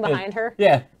dragging behind her.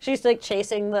 Yeah. She's like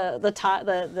chasing the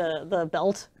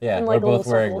belt. Yeah, and, we're like, both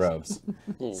little wearing circles.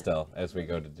 robes still as we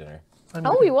go to dinner.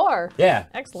 Oh, you are? Yeah.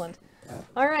 Excellent.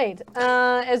 All right.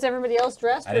 Is everybody else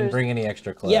dressed? I didn't bring any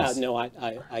extra clothes. Yeah, no,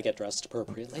 I get dressed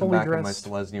appropriately. Fully Back in my dressed.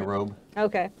 Selesnya robe.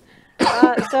 Okay.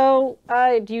 So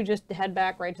do you just head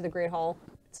back right to the Great Hall?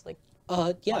 It's like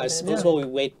Yeah, I suppose while we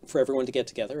wait for everyone to get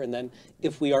together, and then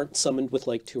if we aren't summoned with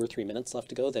like 2 or 3 minutes left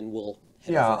to go, then we'll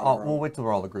head Yeah, over on our we'll own. wait till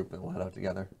we're all the group and we'll head out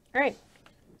together. all right.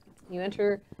 You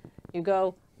enter. You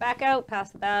go back out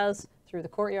past the baths through the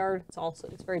courtyard.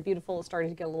 It's very beautiful. It's starting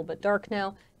to get a little bit dark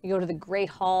now. You go to the Great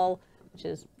Hall, which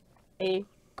is a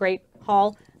great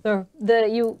hall.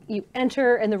 You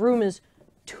enter and the room is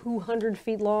 200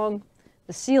 feet long.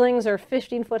 The ceilings are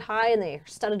 15 foot high and they are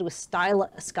studded with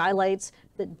skylights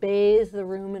that bathe the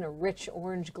room in a rich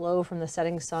orange glow from the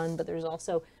setting sun. But there's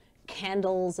also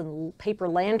candles and paper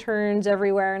lanterns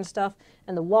everywhere and stuff.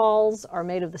 And the walls are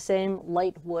made of the same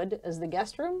light wood as the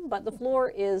guest room, but the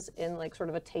floor is in like sort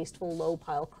of a tasteful low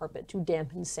pile carpet to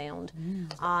dampen sound.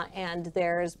 And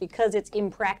there's, because it's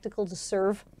impractical to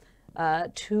serve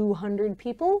 200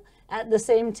 people at the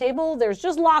same table, there's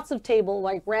just lots of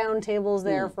like round tables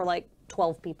there for like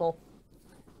 12 people.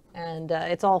 And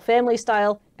it's all family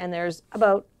style, and there's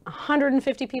about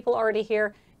 150 people already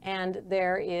here, and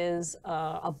there is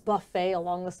a buffet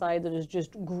along the side that is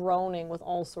just groaning with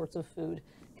all sorts of food.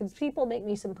 Can people make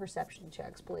me some perception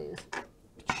checks, please?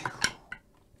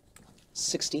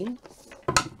 16?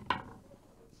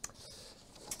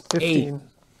 15.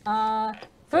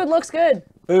 Food looks good.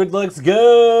 Food looks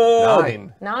good.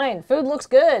 9. 9. Food looks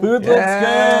good. Food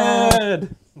Yeah. looks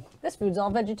good. This food's all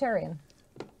vegetarian.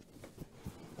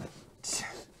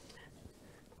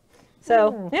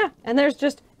 So, yeah, and there's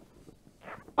just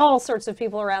all sorts of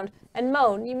people around. And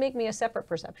Moan, you make me a separate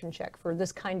perception check for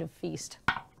this kind of feast.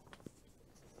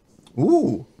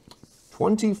 Ooh,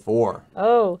 24.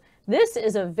 Oh, this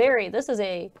is a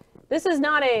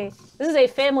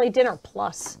family dinner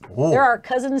plus. Whoa. There are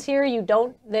cousins here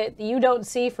that you don't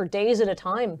see for days at a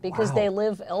time because Wow. they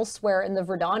live elsewhere in the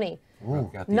Verdani.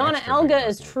 Got the Nana extra Elga big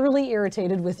is bucket. truly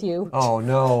irritated with you. Oh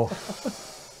no.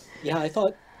 Yeah, I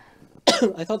thought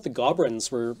I thought the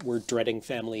Gobrins were dreading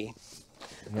family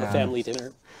Yeah. family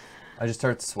dinner. I just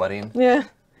start sweating. Yeah.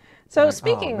 So Oh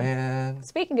speaking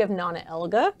of Nana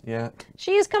Elga, Yeah.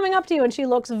 she is coming up to you and she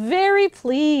looks very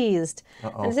pleased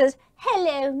Uh-oh. and says,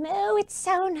 "Hello, Mo. It's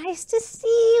so nice to see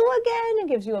you again," and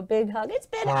gives you a big hug. It's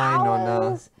been Hi, Nonna.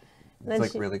 hours. And It's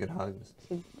like she really good hugs.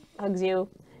 hugs you,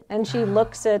 and she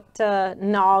looks at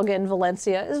Nog and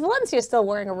Valencia. Is Valencia still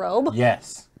wearing a robe?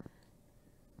 Yes.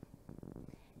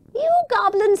 You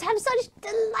goblins have such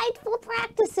delightful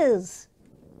practices.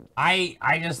 I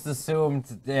just assumed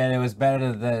that it was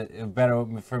better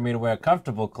for me to wear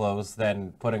comfortable clothes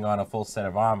than putting on a full set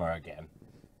of armor again.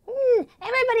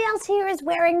 Everybody else here is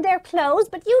wearing their clothes,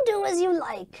 but you do as you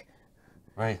like.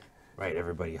 Right. Right.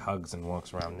 Everybody hugs and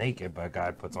walks around naked, but a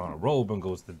guy puts on a robe and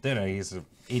goes to dinner. He's an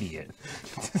idiot.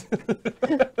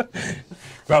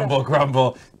 Grumble,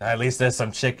 grumble. At least there's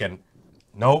some chicken.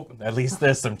 Nope. At least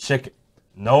there's some chicken.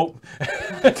 Nope.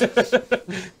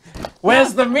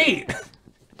 Where's the meat?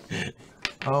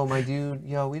 Oh, my dude,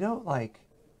 we don't, like,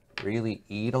 really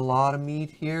eat a lot of meat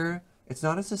here. It's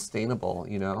not as sustainable,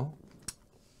 you know?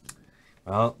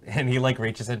 Well, and he, like,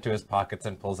 reaches into his pockets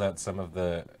and pulls out some of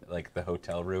the, like, the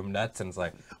hotel room nuts and is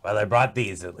like, well, I brought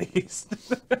these at least.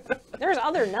 There's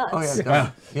other nuts. Oh,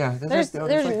 yeah, yeah. There's like,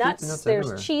 fruits and nuts, there's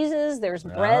everywhere. cheeses, there's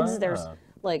breads, there's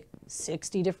like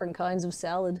 60 different kinds of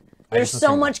salad. There's just so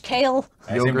assumed- much kale.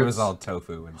 I assumed it Yogurts, was all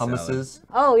tofu and salad. Hummuses.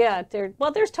 Oh yeah,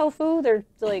 there's tofu. There's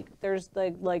the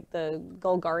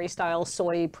Golgari style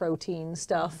soy protein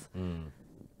stuff.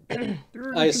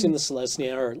 I assume the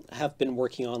Selesnya have been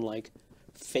working on like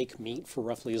fake meat for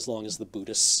roughly as long as the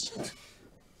Buddhists.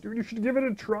 Dude, you should give it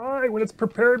a try. When it's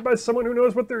prepared by someone who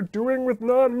knows what they're doing with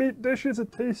non-meat dishes,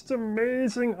 it tastes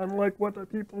amazing, unlike what the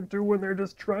people do when they're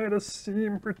just trying to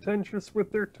seem pretentious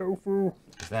with their tofu.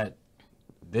 Is that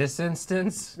this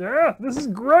instance? Yeah, this is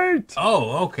great!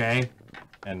 Oh, okay.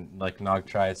 And, like, Nog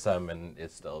tries some and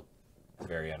is still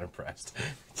very unimpressed.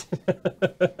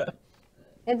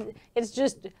 And it's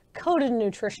just coated in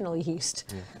nutritional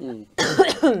yeast.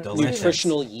 Delicious.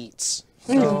 Nutritional yeats.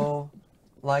 So,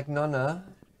 like, Nonna,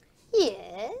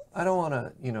 Yeah. I don't want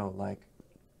to, like...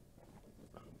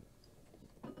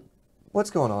 What's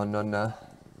going on, Nonna?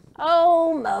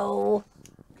 Oh, Mo.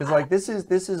 Because, like, this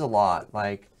is a lot.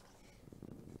 Like,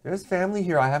 there's family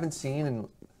here I haven't seen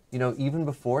in, even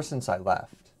before since I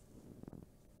left.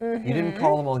 You didn't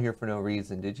call them all here for no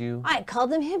reason, did you? I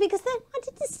called them here because they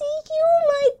wanted to see you,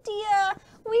 my dear.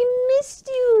 We missed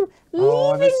you Oh,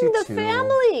 I leaving miss you the too.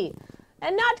 family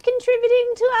and not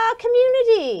contributing to our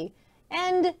community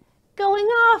and going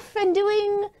off and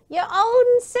doing your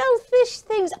own selfish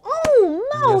things. Oh,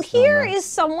 Mo, Yes, here Nonna. is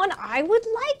someone I would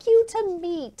like you to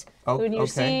meet. Oh, When you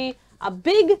okay. see a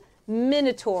big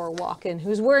minotaur walk in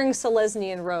who's wearing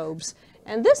Selesnyan robes.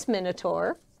 And this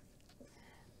minotaur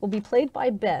will be played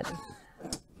by Ben.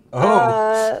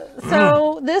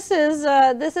 So this is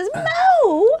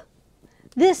Mo.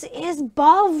 This is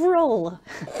Bovril.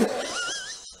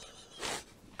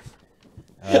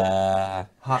 Hi,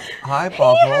 He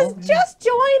Bovril. has just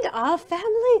joined our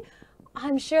family.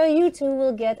 I'm sure you two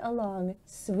will get along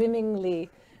swimmingly.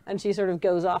 And she sort of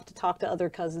goes off to talk to other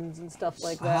cousins and stuff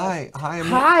like that. Hi.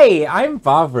 Hi, I'm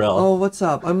Bovril. Oh, what's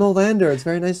up? I'm Molander. It's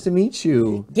very nice to meet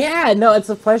you. Yeah, no, it's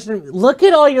a pleasure. Look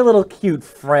at all your little cute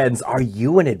friends. Are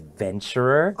you an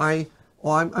adventurer?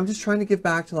 I'm just trying to give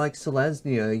back to, like,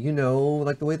 Selesnya,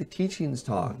 like the way the teachings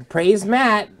talk. Praise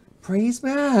Matt. Praise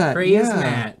Matt. Praise yeah.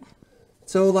 Matt.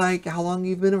 So, like, how long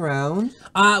you've been around?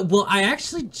 Well, I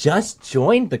actually just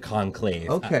joined the conclave.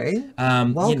 Okay.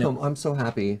 Welcome. I'm so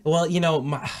happy. Well,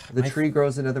 The tree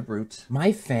grows another root.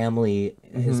 my family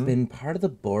has been part of the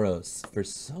Boros for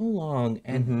so long,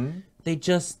 and they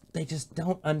just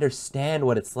don't understand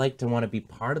what it's like to want to be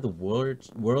part of the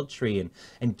world tree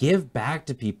and give back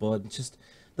to people. And just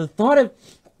the thought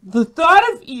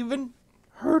of even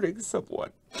hurting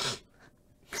someone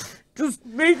just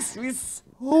makes me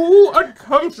so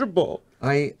uncomfortable.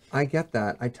 I get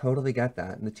that. I totally get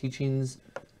that. And the teachings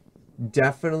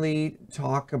definitely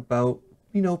talk about,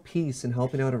 peace and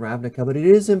helping out a Ravnica. But it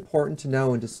is important to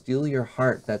know and to steel your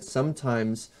heart that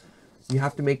sometimes you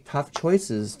have to make tough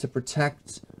choices to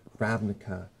protect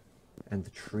Ravnica and the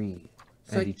tree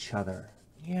and each other.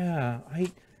 Yeah,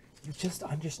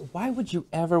 why would you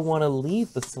ever want to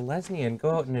leave the Selesnya and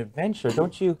go out and adventure?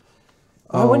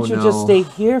 Why wouldn't you just stay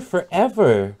here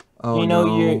forever? Oh,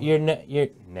 Your Nana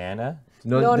Did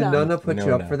Nonna put you up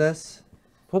Nonna. for this?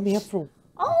 put me up for.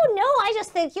 Oh, no, I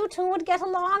just think you two would get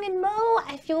along. And Mo,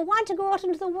 if you want to go out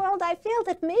into the world, I feel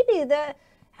that maybe a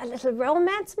little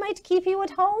romance might keep you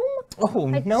at home. Oh,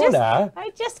 Nona.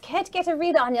 I just can't get a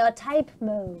read on your type,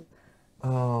 Mo.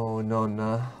 Oh,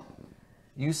 Nonna.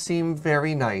 You seem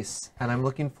very nice, and I'm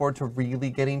looking forward to really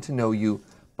getting to know you.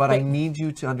 But I need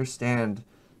you to understand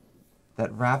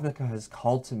that Ravnica has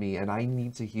called to me, and I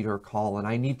need to heed her call, and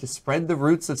I need to spread the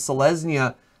roots of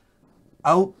Selesnya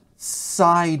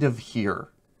outside of here.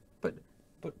 But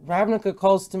Ravnica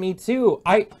calls to me too.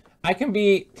 I can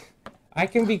be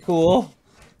cool.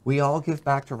 We all give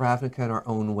back to Ravnica in our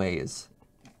own ways.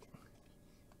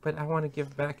 But I want to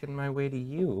give back in my way to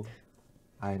you.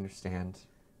 I understand.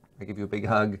 I give you a big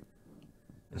hug.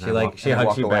 She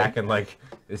hugs you back, and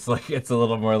it's a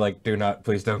little more like,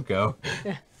 please don't go.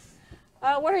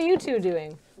 What are you two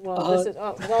doing? While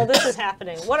this is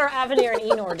happening. What are Avenir and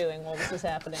Enor doing while this is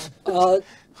happening? Hope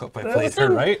I played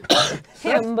her right.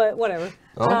 Him, but whatever.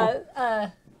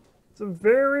 It's a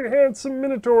very handsome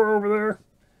Minotaur over there.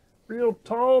 Real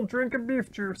tall drink of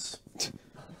beef juice.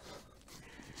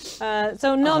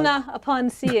 So Nona, upon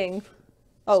seeing...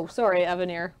 Oh, sorry,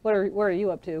 Avenir. What are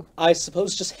you up to? I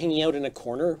suppose just hanging out in a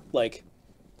corner, like,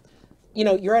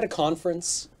 you're at a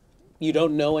conference, you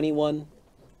don't know anyone,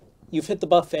 you've hit the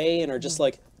buffet and are just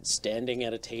like standing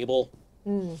at a table.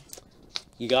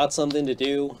 You got something to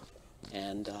do,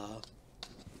 and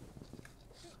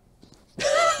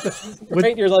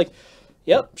right, you're like,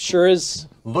 yep, sure is.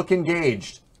 Look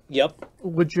engaged. Yep.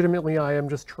 Legitimately, I am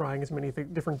just trying as many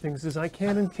different things as I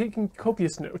can and taking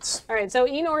copious notes. All right, so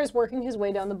Enor is working his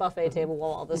way down the buffet table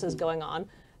while all this is going on.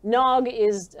 Nog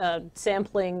is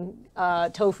sampling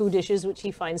tofu dishes, which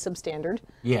he finds substandard.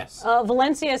 Yes.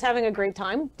 Valencia is having a great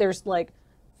time. There's like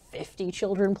 50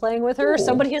 children playing with her. Ooh.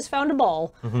 Somebody has found a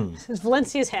ball.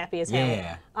 Valencia's happy as hell.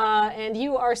 Yeah. And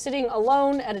you are sitting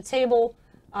alone at a table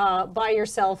by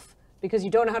yourself because you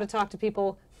don't know how to talk to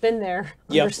people. Been there,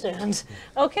 understand.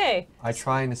 Okay. I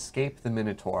try and escape the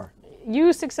Minotaur.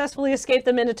 You successfully escape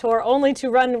the Minotaur, only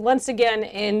to run once again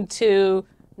into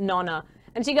Nonna.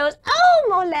 And she goes, "Oh,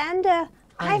 Molander,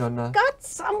 I've got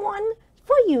someone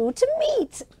for you to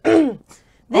meet."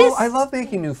 Oh, I love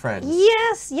making new friends.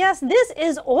 Yes, this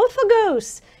is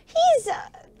Orphagos. He's,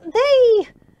 they're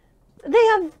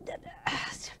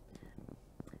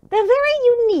very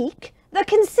unique. They're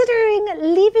considering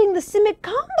leaving the Simic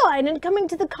Combine and coming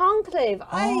to the Conclave.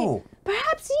 Oh.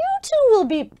 Perhaps you two will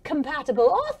be compatible.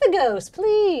 Orphagos,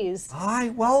 please. Hi,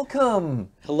 welcome.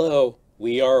 Hello,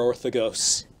 we are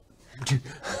Orphagos.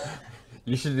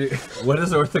 You should do... What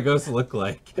does Orphagos look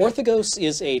like? Orphagos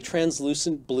is a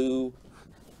translucent blue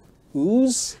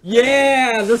ooze.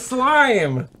 Yeah, the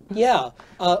slime. Yeah,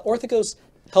 Orphagos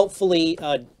helpfully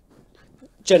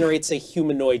generates a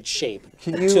humanoid shape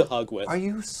to hug with. Are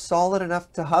you solid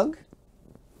enough to hug?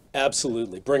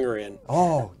 Absolutely. Bring her in.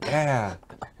 Oh, yeah.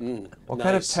 What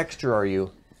kind of texture are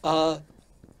you? You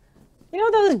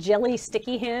know those jelly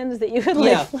sticky hands that you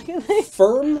would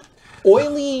firm,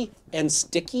 oily, and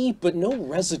sticky, but no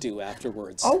residue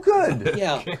afterwards. Oh, good.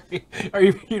 Yeah.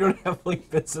 You don't have like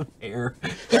bits of hair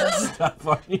and stuff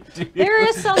on you, do you? There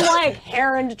is some like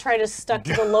hair and to try to stuck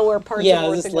to the lower parts of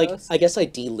Orthagos. This, like, I guess I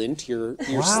de-lint your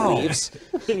sleeves.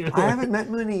 I haven't met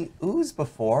many ooze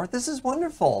before. This is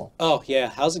wonderful. Oh, yeah.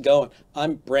 How's it going?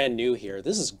 I'm brand new here.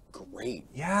 This is great.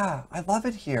 Yeah, I love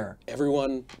it here.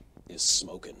 Everyone is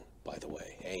smoking, by the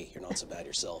way. Hey, you're not so bad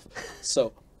yourself.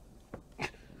 So...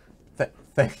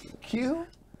 Thank you.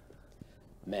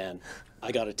 Man,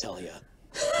 I gotta tell you,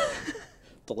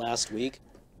 the last week,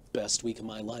 best week of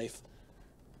my life.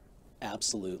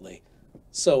 Absolutely.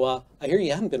 So, I hear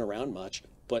you haven't been around much,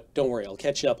 but don't worry, I'll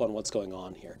catch you up on what's going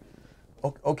on here.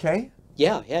 Okay.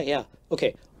 Yeah.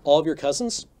 Okay, all of your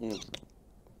cousins?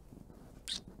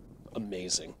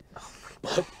 Amazing.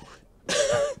 But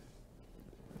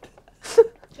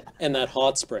and that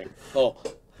hot spring. Oh,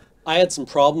 I had some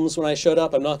problems when I showed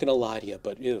up, I'm not going to lie to you,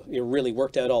 but it really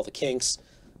worked out all the kinks,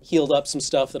 healed up some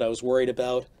stuff that I was worried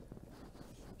about.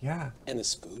 Yeah. And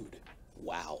this food,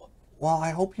 wow. Well, I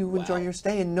hope you enjoy your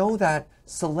stay and know that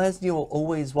Selesnya will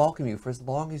always welcome you for as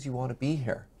long as you want to be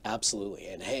here. Absolutely,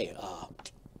 and hey,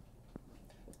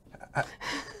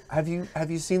 have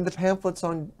you seen the pamphlets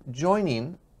on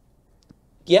joining?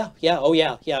 Yeah,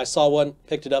 I saw one,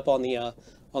 picked it up on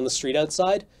the street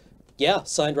outside. Yeah,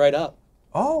 signed right up.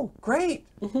 Oh, great!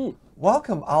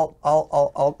 Welcome.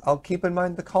 I'll keep in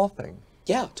mind the call thing.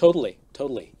 Yeah, totally.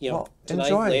 You know, well, tonight,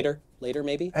 enjoy. later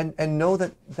maybe. And know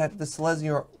that the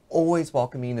Selesnya are always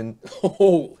welcoming and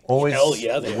always hell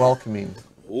yeah, they welcoming.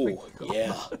 Oh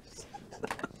yeah.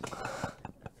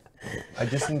 I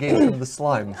disengaged from the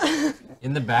slime.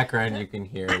 In the background, you can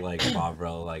hear like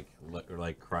Bovril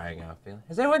like crying out.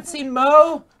 Has anyone seen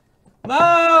Mo?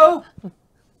 Mo!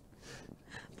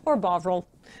 Poor Bovril.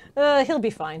 He'll be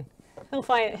fine.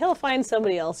 He'll find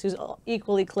somebody else who's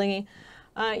equally clingy.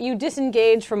 You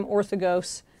disengage from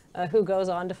Orthagos, who goes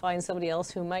on to find somebody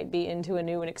else who might be into a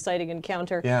new and exciting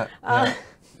encounter. Yeah.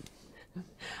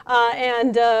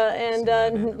 And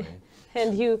Anyway.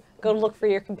 you go to look for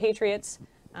your compatriots.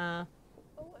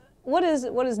 What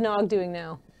is Nog doing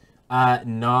now?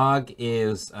 Nog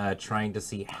is trying to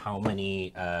see how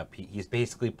many. He's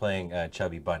basically playing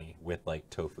Chubby Bunny with like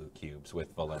tofu cubes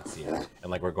with Valencia,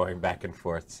 and like we're going back and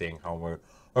forth, seeing how we're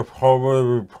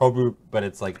probably. But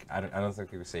it's like I don't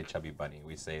think we say Chubby Bunny.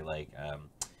 We say like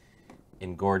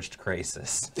engorged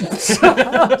crisis.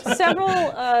 Several,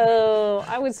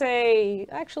 I would say,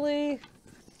 actually,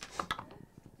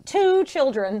 2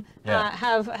 children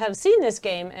have seen this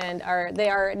game and they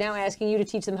are now asking you to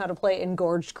teach them how to play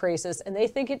Engorged Crisis, and they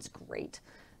think it's great.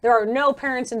 There are no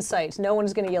parents in sight. No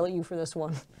one's going to yell at you for this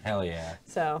one. Hell yeah.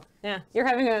 So, yeah, you're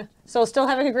still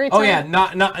having a great time? Oh yeah,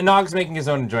 Nog's making his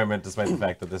own enjoyment despite the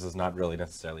fact that this is not really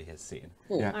necessarily his scene.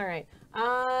 Yeah. All right.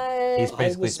 He's I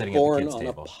basically was sitting at the born kids' on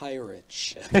table. a pirate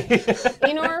ship.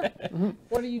 Enor,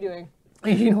 what are you doing?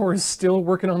 Enor is still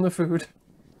working on the food.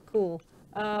 Cool.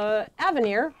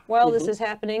 Avenir, while this is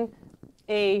happening,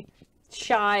 a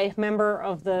shy member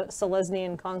of the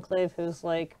Selesnian conclave who's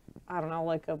like, I don't know,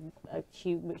 like a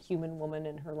human woman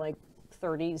in her like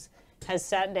 30s, has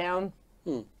sat down.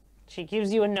 She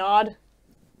gives you a nod.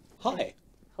 Hi.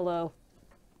 Hello.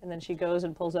 And then she goes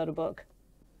and pulls out a book.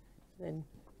 And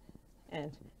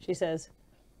she says,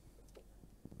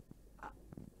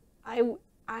 I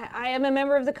am a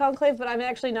member of the conclave, but I'm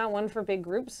actually not one for big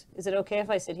groups. Is it okay if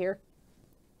I sit here?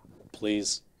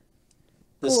 Please.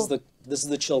 This Cool. is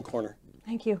the chill corner.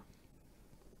 Thank you.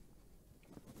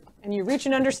 And you reach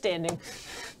an understanding.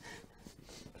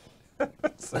 I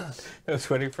was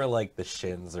waiting for like the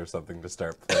Shins or something to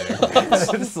start playing.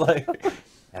 It's like,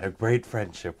 and a great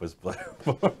friendship was born.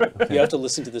 You have to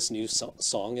listen to this new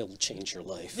song. It'll change your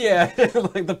life. Yeah,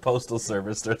 like the Postal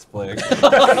Service starts playing.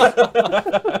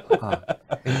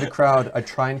 In the crowd, I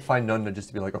try and find Nonna just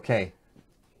to be like, okay,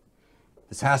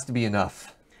 this has to be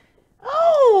enough.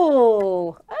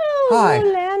 Oh, Hi.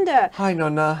 Yolanda. Hi,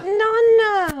 Nonna.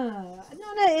 Nonna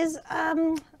is,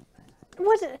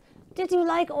 what, did you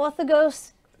like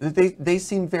Orthogos? They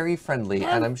seem very friendly,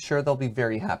 and I'm sure they'll be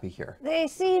very happy here.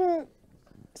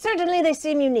 Certainly they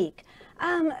seem unique.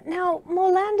 Now,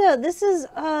 Morlanda, this is,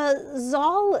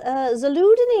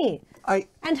 Zaludini.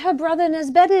 And her brother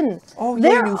Nesbedin. Oh, yeah,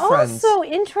 They're new friends. also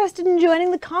interested in joining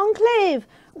the conclave.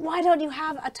 Why don't you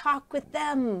have a talk with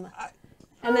them?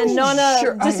 And then Nonna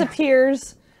sure,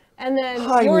 disappears. And then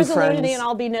Hi, you're new Zaludini friends. and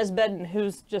I'll be Nesbedin,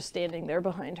 who's just standing there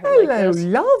behind her Hello, like this.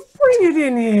 love. Bring it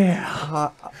in here.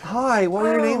 Hi, what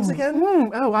are your names again?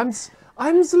 I'm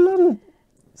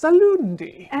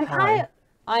Zalundi. And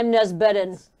I'm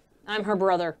Nesbedin. I'm her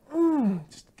brother.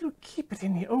 Just keep it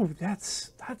in here. Oh,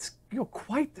 you're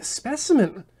quite the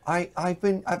specimen.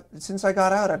 Since I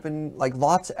got out, I've been like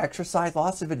lots of exercise,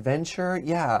 lots of adventure,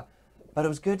 yeah. But it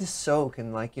was good to soak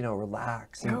and like,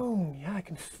 relax. And Oh, yeah, I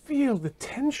can feel the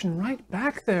tension right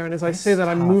back there. And as I say that,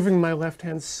 I'm moving my left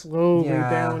hand slowly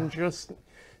down, just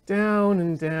down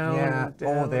and down yeah, and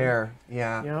down. oh, there,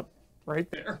 yeah. Yep,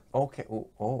 right there. Okay,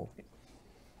 oh.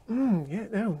 Yeah,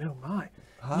 no, my.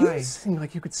 Hi. You seem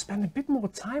like you could spend a bit more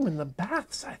time in the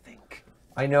baths, I think.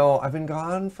 I know, I've been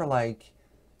gone for like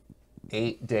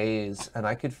 8 days, and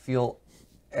I could feel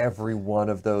every one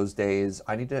of those days.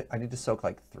 I need to soak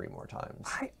like 3 more times.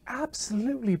 I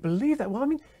absolutely believe that. Well, I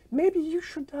mean, maybe you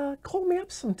should call me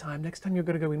up sometime next time you're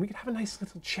going to go in. We could have a nice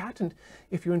little chat, and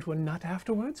if you're into a nut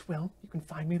afterwards, well, you can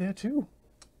find me there too.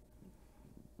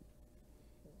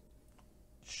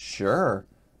 Sure.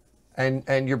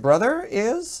 And your brother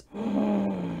is?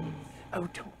 Oh,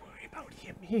 don't worry about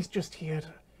him. He's just here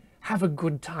to have a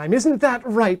good time. Isn't that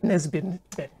right, Nesbin?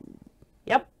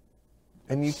 Yep.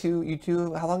 And you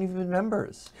two, how long have you been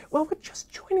members? Well, we're just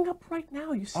joining up right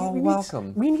now, you see. Oh, we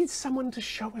welcome. We need someone to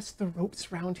show us the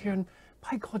ropes around here, and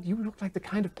by God, you look like the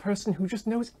kind of person who just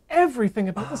knows everything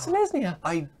about the Selesnya.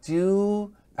 I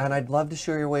do, and I'd love to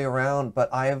show your way around, but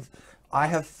I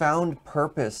have found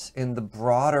purpose in the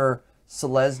broader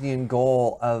Selesnian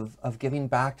goal of giving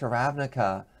back to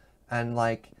Ravnica, and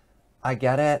like, I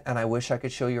get it, and I wish I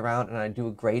could show you around, and I do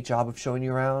a great job of showing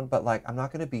you around, but like, I'm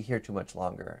not going to be here too much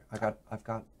longer. I've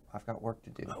got work to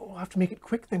do. Oh, we'll have to make it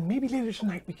quick then. Maybe later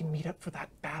tonight we can meet up for that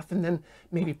bath, and then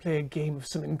maybe play a game of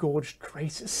some engorged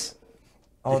crisis.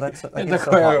 Oh, that's so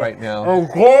hot right now. And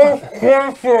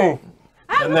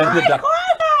then the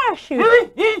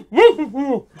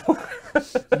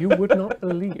You would not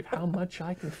believe how much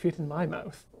I can fit in my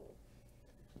mouth.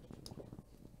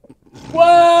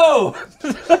 Whoa!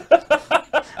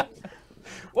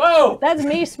 Whoa! That's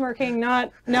me smirking,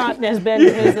 not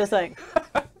Nesbedin, who's this thing.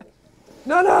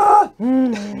 Nana!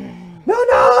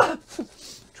 Nana!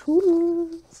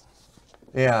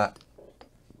 Yeah.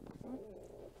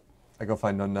 I go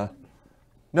find Nana.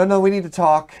 Nana, we need to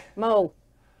talk. Mo,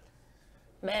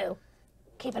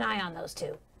 keep an eye on those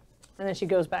two. And then she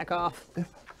goes back off.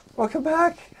 Welcome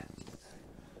back.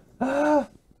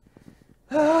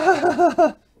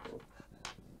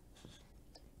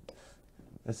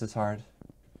 This is hard.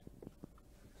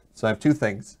 So I have two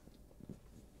things.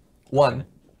 One,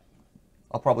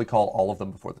 I'll probably call all of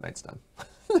them before the night's done.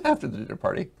 After the dinner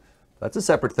party. That's a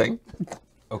separate thing.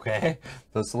 Okay.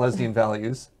 Those Celestian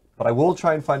values. But I will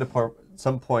try and find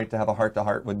some point to have a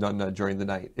heart-to-heart with Nonna during the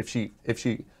night, if she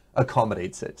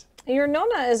accommodates it. Your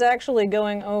Nonna is actually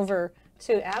going over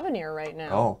to Avenir right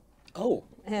now. Oh. Oh.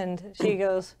 And she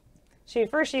goes, she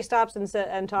stops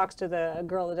and talks to the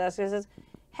girl at the desk and says,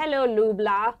 "Hello,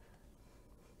 Lubla."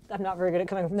 I'm not very good at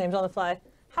coming up with names on the fly.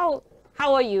 How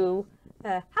are you?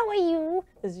 How are you?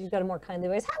 She's got a more kindly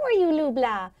voice. How are you,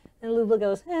 Lubla? And Lubla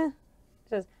goes, She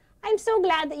says, "I'm so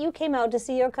glad that you came out to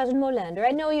see your cousin Molander.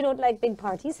 I know you don't like big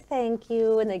parties. Thank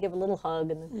you." And they give a little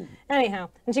hug. And anyhow,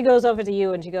 and she goes over to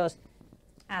you and she goes,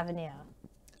 "Avenir."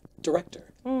 Director.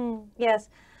 Yes.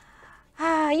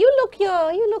 You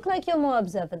look like you're more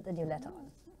observant than you let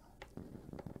on.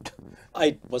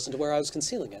 I wasn't aware I was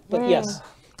concealing it, but yes.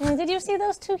 Did you see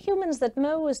those two humans that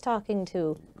Mo was talking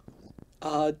to?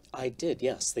 I did,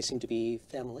 yes. They seem to be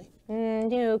family.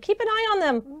 You keep an eye on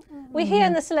them. We here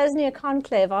in the Selesnya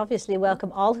Conclave obviously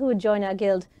welcome all who would join our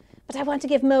guild, but I want to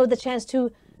give Mo the chance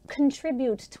to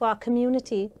contribute to our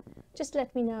community. Just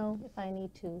let me know if I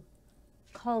need to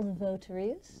call the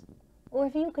votaries, or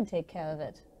if you could take care of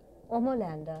it, or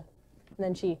Molanda. And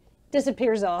then she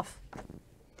disappears off.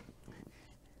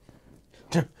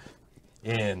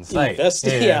 Insight.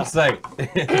 Yeah. Insight.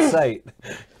 Insight.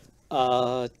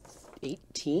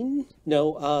 18?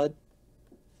 No,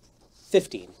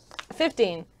 15.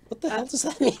 15. What the hell does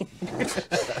that mean?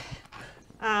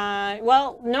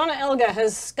 Well, Nona Elga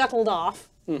has scuttled off.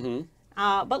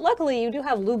 But luckily you do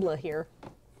have Lubla here.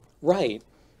 Right.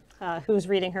 Who's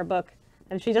reading her book.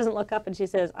 And she doesn't look up and she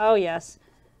says, "Oh, yes.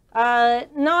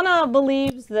 Nana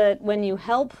believes that when you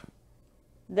help,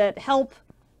 that help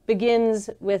begins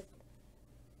with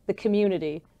the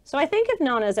community. So I think if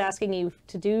Nana is asking you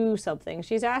to do something,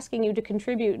 she's asking you to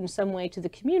contribute in some way to the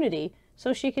community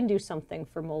so she can do something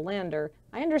for Molander.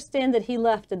 I understand that he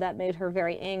left and that made her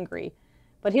very angry.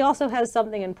 But he also has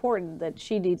something important that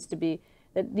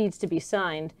needs to be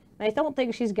signed. And I don't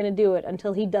think she's going to do it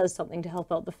until he does something to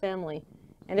help out the family.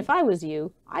 And if I was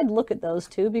you, I'd look at those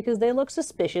two because they look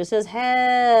suspicious as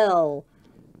hell."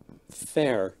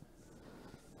 Fair.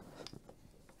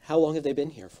 How long have they been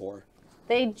here for?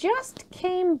 They just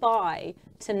came by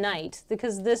tonight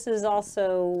because this is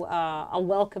also a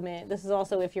welcoming. This is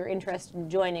also, if you're interested in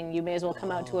joining, you may as well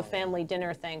come out to a family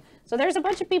dinner thing. So there's a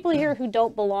bunch of people here who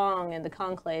don't belong in the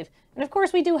conclave. And of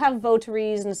course we do have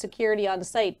votaries and security on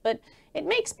site, but it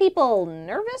makes people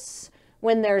nervous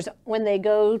when they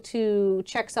go to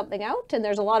check something out and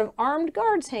there's a lot of armed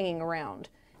guards hanging around.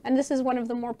 And this is one of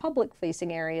the more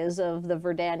public-facing areas of the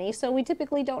Verdani, so we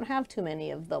typically don't have too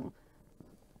many of them.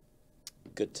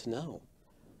 Good to know.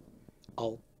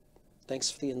 Thanks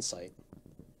for the insight.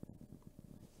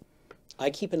 I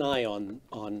keep an eye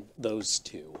on those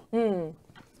two.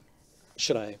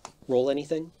 Should I roll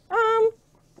anything?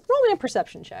 Roll me a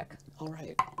perception check. All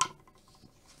right.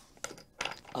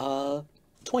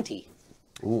 20.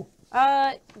 Ooh.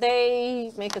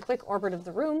 They make a quick orbit of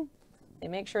the room. They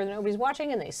make sure that nobody's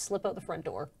watching, and they slip out the front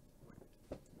door.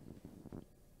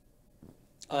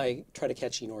 I try to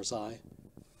catch Enor's eye.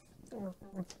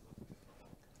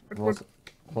 I'm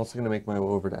also going to make my way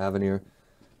over to Avenir.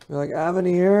 You're like,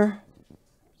 "Avenir?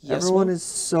 Yes, Everyone Mo? is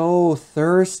so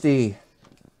thirsty.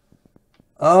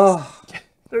 Oh."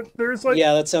 There's like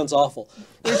Yeah, that sounds awful.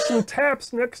 there's some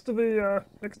taps next to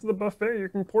the buffet. You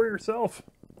can pour yourself.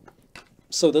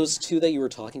 So those two that you were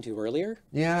talking to earlier?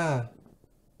 Yeah.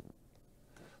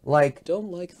 Like,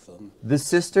 Don't like them. the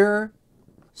sister,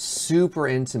 super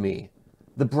into me.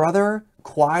 The brother,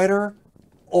 quieter,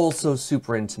 also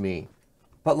super into me.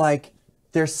 But like,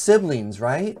 they're siblings,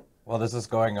 right? While this is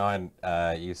going on,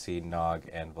 you see Nog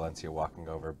and Valencia walking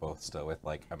over, both still with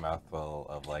like a mouthful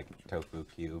of like tofu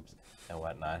cubes and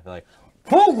whatnot. They're like,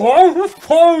 "Hey guys, this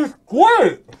party's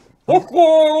great! Let's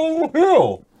go over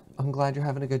here!" I'm glad you're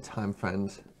having a good time,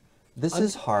 friend. This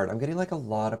is hard. I'm getting like a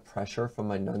lot of pressure from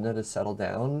my nonna to settle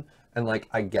down, and like,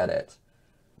 I get it.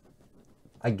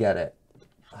 I get it.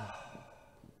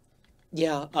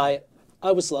 Yeah, I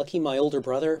was lucky. My older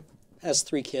brother has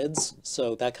 3 kids,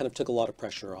 so that kind of took a lot of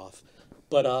pressure off.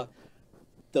 But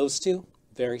those two,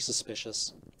 Very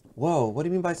suspicious. Whoa, what do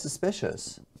you mean by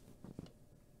suspicious?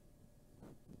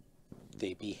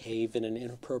 They behave in an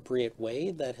inappropriate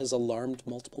way that has alarmed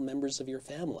multiple members of your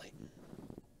family.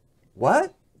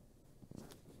 What?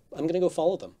 I'm going to go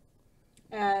follow them.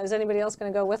 Is anybody else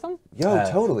going to go with them? Yo,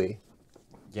 totally.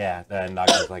 Yeah, then Nog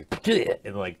is like,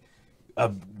 and like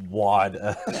a wad.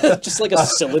 Just like a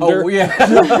cylinder. Oh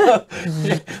yeah.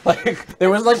 Like there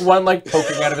was like one like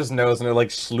poking out of his nose, and it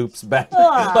like sloops back.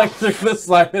 Like the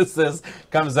sinuses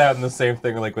comes out, and the same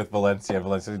thing like with Valencia.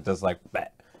 Valencia does like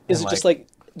bat. Is it just like,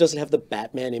 does it have the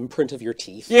Batman imprint of your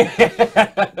teeth? Yeah. If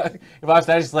I was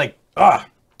just like, oh,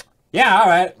 yeah, all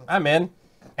right, I'm in.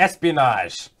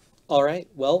 Espionage. All right,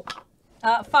 well,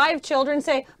 5 children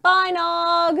say, "Bye,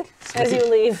 Nog," as you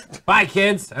leave. Bye,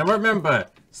 kids, and remember,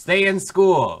 stay in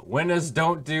school. Winners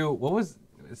don't do.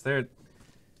 Is there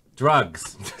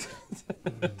drugs?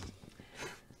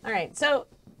 All right, so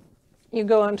you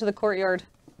go into the courtyard.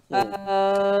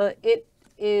 It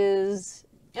is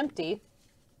empty.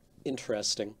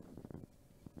 interesting.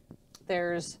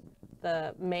 There's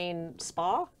the main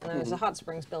spa, and then there's a hot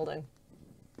springs building.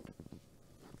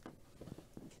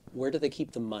 Where do they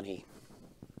keep the money?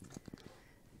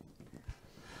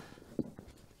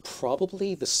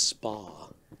 Probably the spa.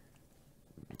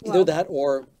 Either Well- that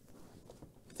or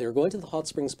if they were going to the hot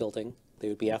springs building, they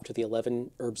would be after the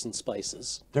 11 herbs and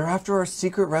spices. They're after our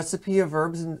secret recipe of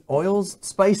herbs and oils,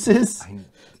 spices.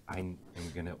 I'm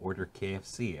gonna order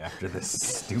KFC after this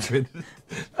stupid.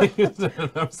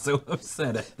 I'm so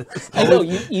upset at this. I know,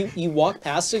 you walk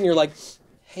past it and you're like,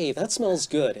 hey, that smells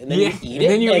good. And then Yeah, you eat and it.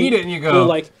 then you eat it and you go, you're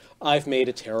like, I've made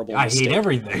a terrible I mistake. hate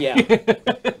everything. Yeah.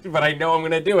 But I know I'm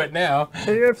gonna do it now.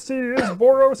 KFC is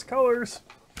Boros colors.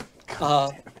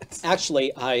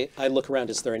 Actually, I look around.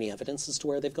 Is there any evidence as to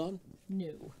where they've gone?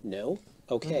 No. No?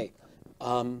 Okay.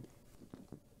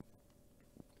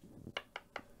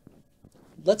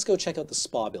 Let's go check out the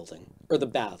spa building. Or the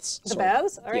baths. The sorry.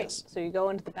 baths? All right. Yes. So you go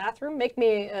into the bathroom. Make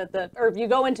me or you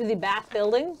go into the bath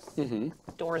building.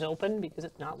 Doors open because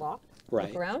it's not locked. Right.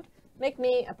 Look around. Make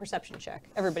me a perception check.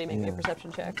 Everybody make me a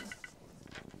perception check.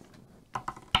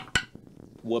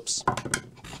 Whoops.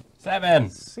 7.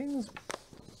 Seems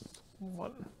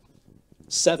one.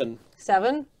 7.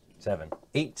 7. 7.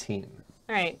 18.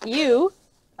 All right. You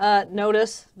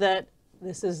notice that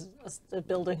this is a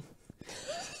building.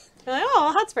 You're like,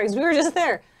 oh, hot springs. We were just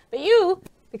there. But you,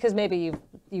 because maybe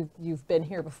you've been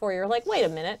here before, you're like, wait a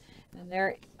minute. And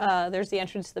there's the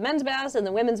entrance to the men's baths and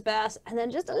the women's baths, and then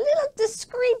just a little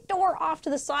discreet door off to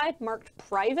the side marked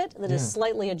private that is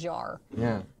slightly ajar.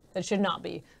 Yeah. That should not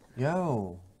be.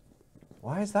 Yo,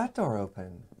 why is that door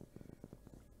open?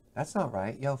 That's not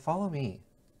right. Yo, follow me.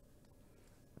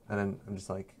 And then I'm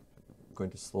just like going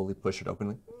to slowly push it open.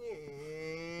 Like,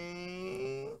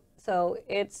 So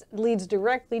it leads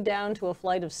directly down to a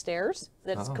flight of stairs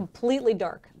that's completely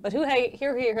dark. But who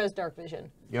here has dark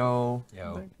vision? yo.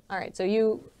 Yo. All right, so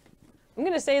I'm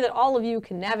going to say that all of you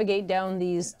can navigate down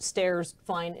these stairs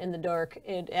fine in the dark.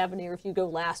 And Avenir, if you go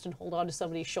last and hold on to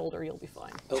somebody's shoulder, you'll be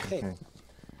fine. Okay.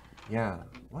 Yeah.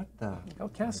 What the? I'll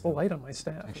cast the light on my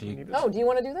staff. Actually- if you need it. Oh, do you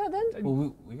want to do that then?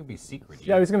 Well, we could be secret.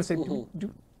 Yeah, I was gonna say, Do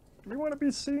we want to be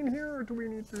seen here, or do we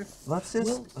need to? Let's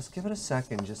give it a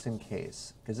second just in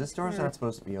case, because this door's not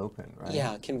supposed to be open, right?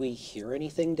 Yeah, can we hear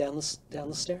anything down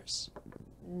the stairs?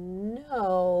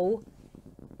 No.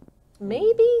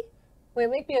 Maybe? Wait,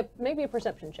 make me a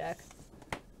perception check.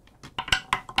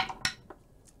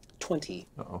 20.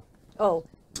 Uh-oh. Oh,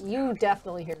 you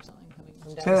definitely hear something coming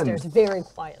from 10. downstairs very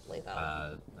quietly,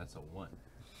 though. That's a 1.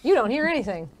 You don't hear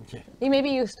anything. Okay. Maybe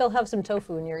you still have some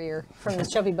tofu in your ear from this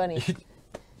chubby bunny.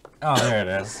 Oh, there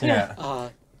it is. Yeah.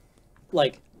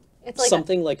 Like It's like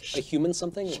something like a human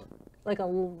something? like a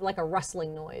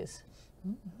rustling noise.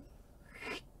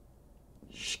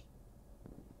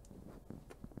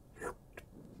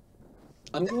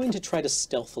 I'm going to try to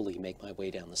stealthily make my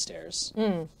way down the stairs.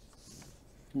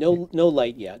 No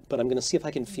light yet, but I'm going to see if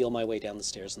I can feel my way down the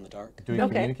stairs in the dark. Do we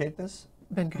Okay. communicate this?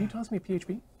 Ben, can you toss me a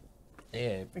PHP?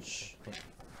 Yeah.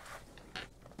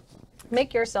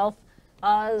 Make yourself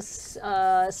a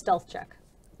stealth check.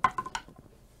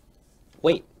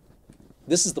 Wait,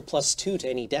 this is the +2 to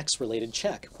any dex-related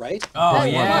check, right? Oh, Plus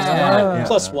yeah. Yeah.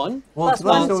 +1? Well, Plus to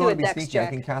those one who to don't a want to be dex sneaky, I check.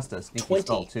 can cast a sneaky 20.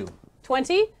 spell too.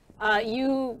 20.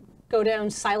 You go down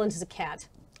silent as a cat.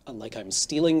 Like I'm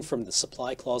stealing from the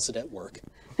supply closet at work.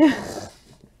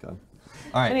 God.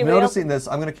 All right, Anybody else? noticing this,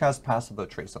 I'm going to cast Pass Without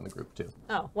Trace on the group, too.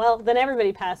 Oh, well, then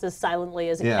everybody passes silently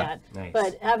as a Yeah. cat. Nice.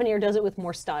 But Avenir does it with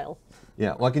more style.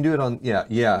 Yeah, well, I can do it on...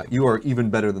 Yeah, you are even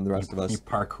better than the rest of us. You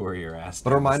parkour your ass. But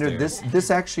a down the reminder, stairs. this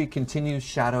actually continues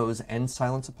shadows and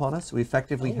silence upon us. We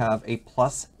effectively have a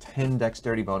plus 10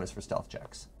 dexterity bonus for stealth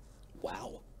checks.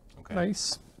 Wow. Okay.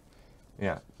 Nice.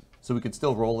 Yeah. So we could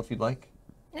still roll if you'd like.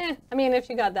 I mean, if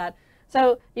you got that.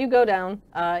 So you go down.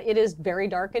 It is very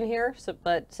dark in here,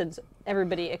 but since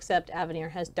everybody except Avenir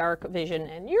has dark vision,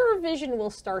 and your vision will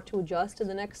start to adjust in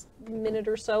the next minute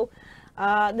or so.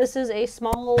 This is a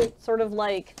small, sort of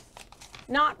like,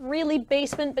 not really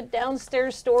basement, but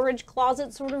downstairs storage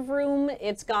closet sort of room.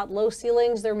 It's got low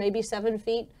ceilings. They're maybe 7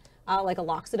 feet. Like a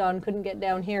Loxodon couldn't get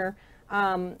down here.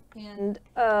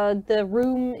 The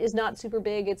room is not super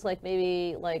big. It's like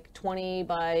maybe like 20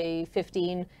 by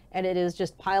 15, and it is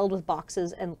just piled with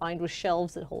boxes and lined with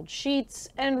shelves that hold sheets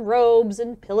and robes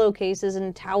and pillowcases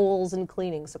and towels and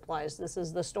cleaning supplies. This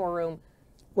is the storeroom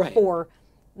for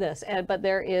this. But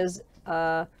there is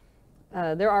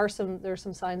there's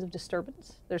some signs of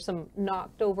disturbance. There's some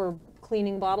knocked over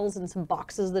cleaning bottles and some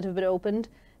boxes that have been opened.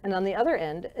 And on the other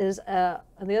end is, on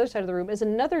the other side of the room is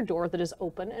another door that is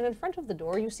open, and in front of the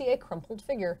door you see a crumpled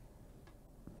figure.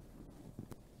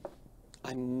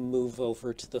 I move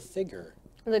over to the figure.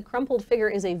 The crumpled figure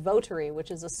is a votary,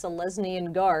 which is a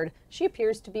Selesnian guard. She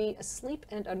appears to be asleep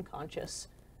and unconscious.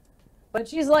 But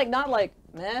she's like, not like,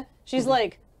 meh. She's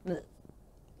like, meh.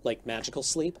 Like magical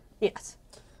sleep? Yes.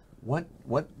 What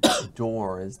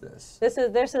door is this? This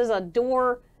is a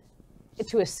door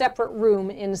to a separate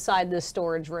room inside this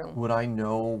storage room. Would I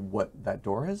know what that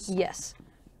door is? Yes.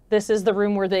 This is the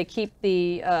room where they keep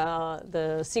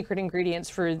the secret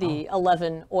ingredients for the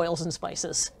 11 oils and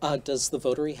spices. Does the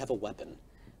votary have a weapon?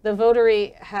 The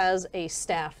votary has a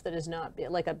staff that is not,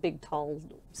 like a big tall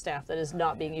staff that is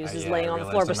not being used, is laying on the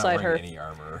floor beside her. Any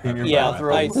armor. In your Yeah,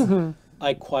 bathrobe?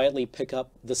 I quietly pick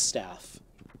up the staff.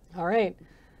 All right.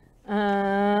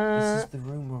 This is the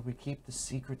room where we keep the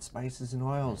secret spices and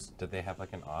oils. Did they have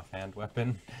like an offhand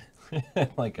weapon?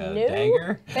 Like a No.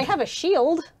 dagger? They have a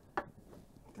shield.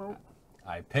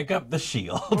 I pick up the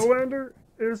shield. Molander,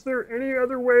 is there any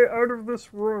other way out of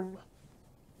this room?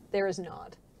 There is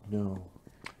not. No.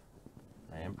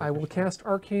 I will cast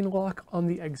Arcane Lock on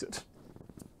the exit.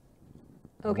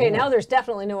 Okay, now there's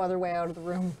definitely no other way out of the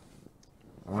room.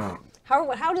 All right.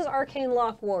 How does arcane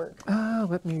lock work?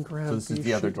 Let me grab. So this is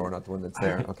the other door, not the one that's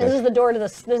there. This Okay. is the door to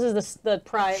the. This is the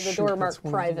Shoot, door that's marked one of the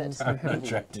private. ones I I'm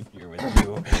trapped in here with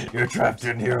you. You're trapped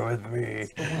in here with me.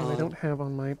 I don't have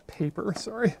on my paper,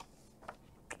 sorry.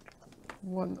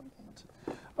 One moment.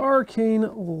 Arcane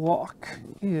Lock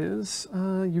is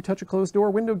you touch a closed door,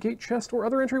 window, gate, chest, or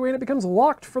other entryway and it becomes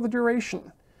locked for the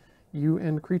duration. You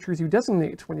and creatures you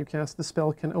designate when you cast the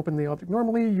spell can open the object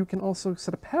normally. You can also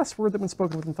set a password that when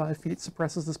spoken within 5 feet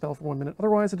suppresses the spell for 1 minute.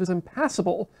 Otherwise, it is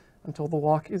impassable until the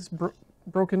lock is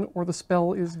broken or the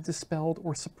spell is dispelled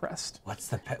or suppressed. What's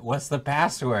the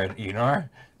password, Enor?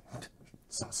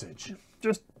 Sausage.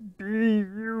 Just be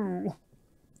you.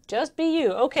 Just be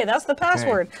you. Okay, that's the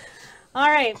password. All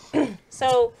right.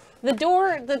 So the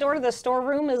door to the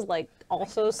storeroom is like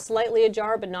also slightly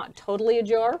ajar, but not totally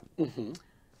ajar. Mm-hmm.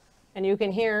 And you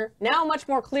can hear now much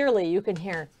more clearly. You can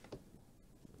hear.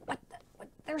 What?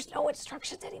 There's no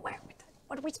instructions anywhere.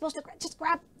 What are we supposed to just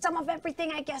grab some of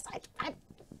everything? I guess.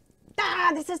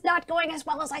 This is not going as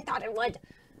well as I thought it would.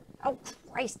 Oh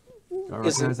Christ!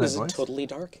 Is it totally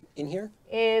dark in here?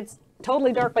 It's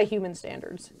totally dark by human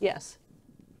standards. Yes.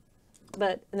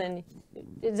 But then,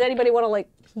 does anybody want to like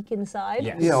peek inside?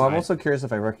 Yes. Yeah, well, I'm also curious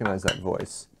if I recognize that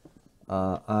voice.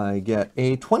 I get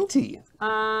a 20.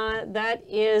 That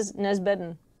is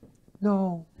Nesbedden.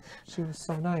 No, she was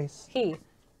so nice.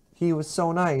 He was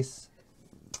so nice.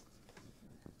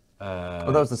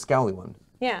 Oh, that was the scowly one.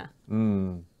 Yeah.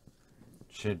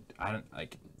 Should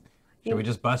we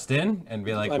just bust in and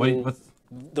be like, I wait, mean, what's?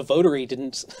 The votary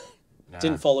didn't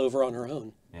fall over on her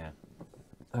own. Yeah.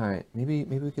 All right, maybe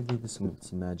we could leave with some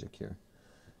magic here.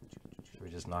 Should we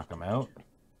just knock them out?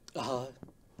 I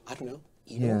don't know.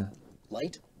 Yeah.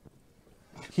 Light?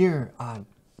 Here,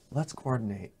 let's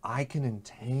coordinate. I can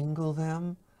entangle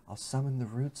them. I'll summon the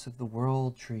roots of the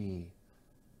world tree.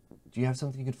 Do you have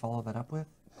something you could follow that up with?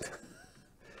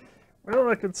 Well,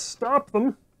 I could stop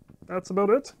them. That's about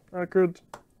it. I could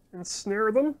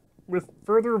ensnare them with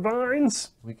further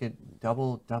vines. We could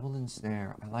double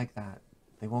ensnare. I like that.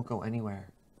 They won't go anywhere.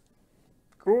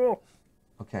 Cool.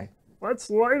 Okay. Let's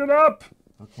light it up.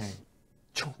 Okay.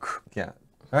 Chunk. Yeah.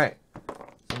 All right.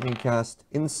 Let me cast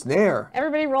ensnare.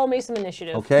 Everybody roll me some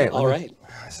initiative. Okay. All right.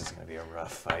 This is gonna be a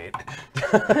rough fight.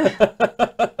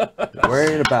 Where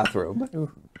bathrobe.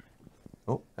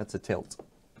 Oh, that's a tilt.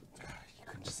 You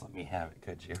couldn't just let me have it,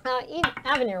 could you?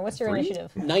 Avenir, what's your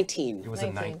initiative? 19. It was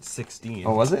 19. a 16.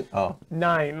 Oh, was it? Oh.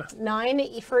 9.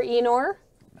 9 for Enor.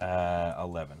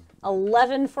 11.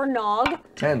 11 for Nog.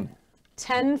 10.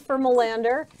 10 for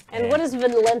Melander. And what is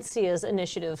Valencia's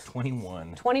initiative?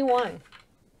 21. 21.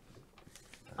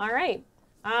 All right.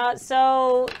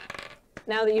 So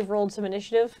now that you've rolled some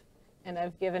initiative and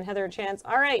I've given Heather a chance,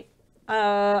 all right.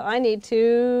 I need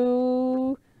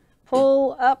to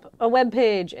pull up a web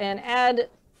page and add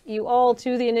you all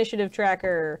to the initiative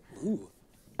tracker. Ooh.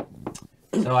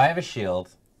 So I have a shield.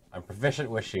 I'm proficient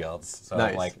with shields. So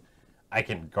Nice. like, I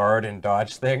can guard and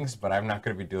dodge things, but I'm not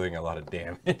going to be doing a lot of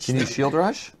damage. Can you shield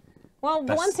rush? Well,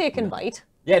 Valencia can bite.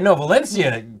 Yeah, no,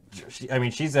 Valencia, I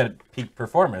mean, she's at peak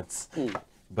performance.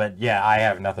 But yeah, I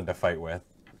have nothing to fight with.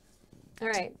 All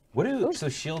right. So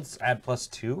shields add +2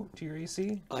 to your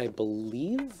AC? I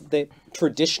believe that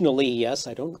traditionally, yes.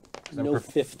 I don't know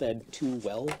 5th ed too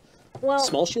well. Well,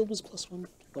 Small shield was +1,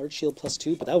 large shield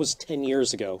 +2, but that was 10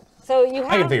 years ago. so you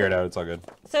have I can figure it out. It's all good.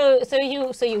 So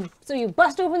you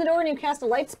bust open the door and you cast a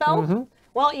light spell.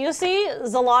 Well, you see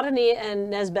Zalotany and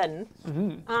Nesbedden,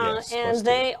 Yes, and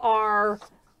 +2.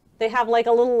 they have like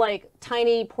a little like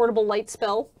tiny portable light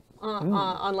spell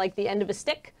on like the end of a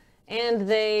stick, and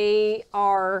they're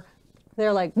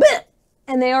like, bleh!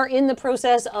 And they are in the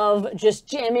process of just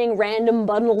jamming random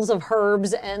bundles of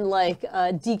herbs and like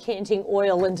decanting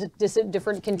oil into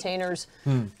different containers,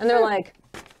 and they're like,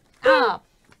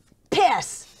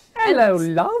 piss. Hello,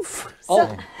 love.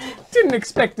 Oh, Didn't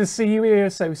expect to see you here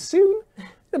so soon.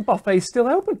 The buffet's still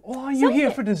open. Or are you here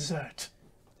for dessert?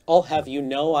 I'll have you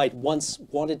know I once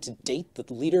wanted to date the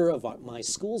leader of my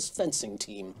school's fencing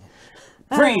team.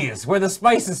 Freeze! We're the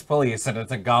Spices Police, and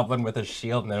it's a goblin with a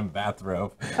shield and a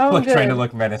bathrobe, Oh, like trying to good.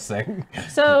 look menacing.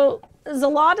 So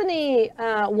Zalotany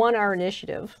won our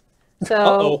initiative. So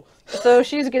Uh-oh. so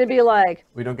she's gonna be like,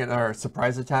 We don't get our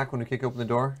surprise attack when we kick open the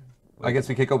door? I guess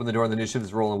we kick open the door and the initiative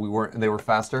is rolling. They were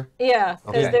faster. yeah,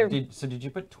 because Okay. they're. Did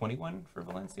you put 21 for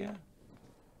Valencia?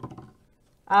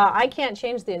 I can't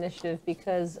change the initiative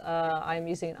because I'm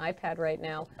using an iPad right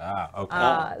now.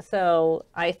 Okay. So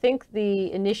I think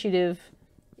the initiative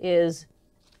is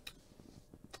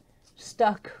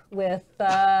stuck with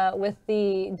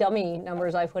the dummy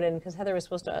numbers I put in because Heather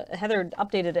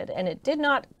updated it and it did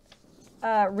not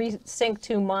resync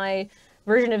to my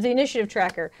version of the initiative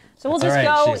tracker. So we'll It's just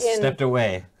all go right. She in. stepped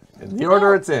away. The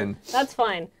order it's in. That's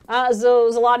fine. So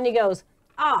Zalotany goes,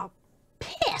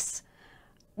 piss.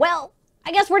 Well,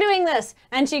 I guess we're doing this.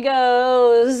 And she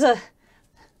goes,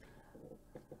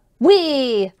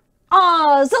 we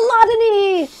are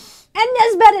Zalotany and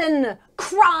Nesbedden,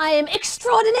 crime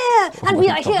extraordinaire, and we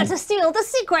are here to steal the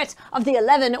secret of the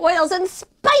 11 oils and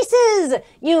spices.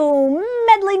 You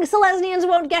meddling Selesnians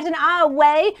won't get in our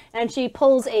way. And she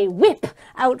pulls a whip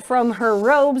out from her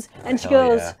robes, and she Hell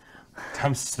goes, yeah.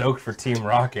 I'm stoked for Team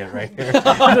Rocket right here.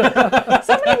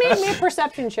 somebody make me a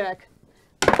perception check.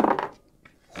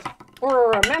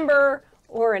 Or a remember,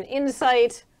 or an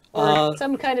insight, or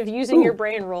some kind of using your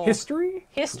brain roll. History?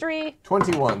 History.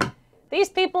 21. These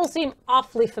people seem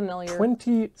awfully familiar.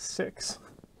 26.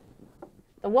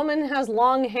 The woman has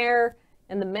long hair,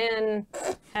 and the man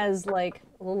has like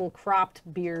a little cropped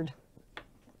beard.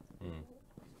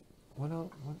 What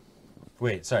else?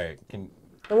 Wait, sorry.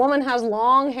 The woman has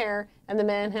long hair, and the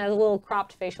man has a little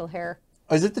cropped facial hair.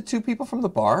 Is it the two people from the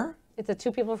bar? It's the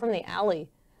two people from the alley.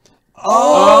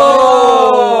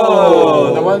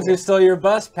 Oh, the ones who stole your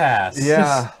bus pass.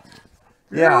 Yeah.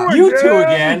 Yeah. You two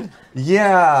again.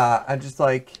 Yeah. I just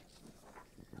like.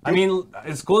 I mean,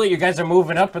 it's cool that you guys are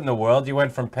moving up in the world. You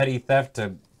went from petty theft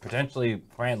to potentially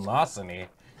grand larceny.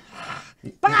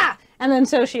 Bah! And then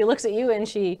so she looks at you and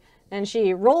she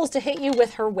rolls to hit you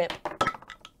with her whip.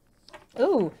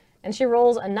 Ooh, and she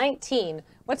rolls a 19.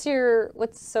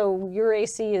 So your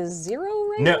AC is 0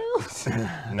 right now?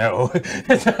 No.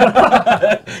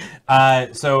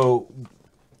 So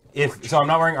I'm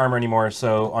not wearing armor anymore,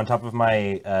 so on top of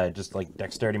my just like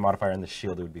dexterity modifier and the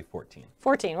shield, it would be 14.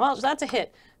 14. Well, that's a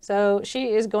hit. So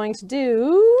she is going to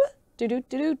do.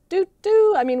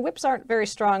 I mean, whips aren't very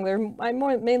strong. I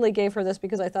mainly gave her this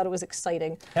because I thought it was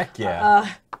exciting. Heck yeah.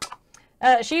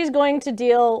 She's going to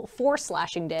deal 4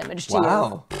 slashing damage to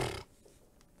Wow.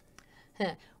 you.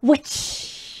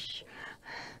 Which.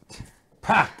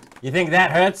 Ha! You think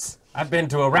that hurts? I've been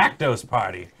to a Rakdos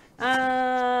party.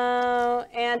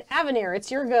 And Avenir,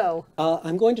 it's your go.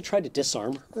 I'm going to try to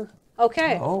disarm her.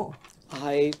 Okay. Oh.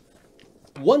 I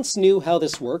once knew how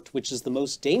this worked, which is the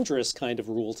most dangerous kind of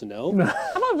rule to know.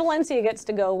 How about Valencia gets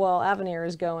to go while Avenir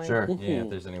is going? Sure. Yeah, if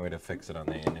there's any way to fix it on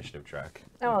the initiative track.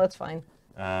 Oh, that's fine.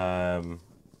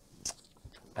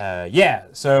 Yeah,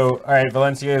 so, all right,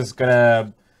 Valencia is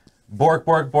gonna bork,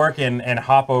 and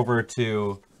hop over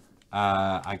to,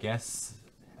 I guess,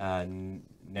 Nesbedin?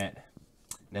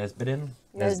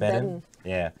 Nesbedin.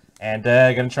 Yeah, and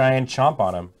gonna try and chomp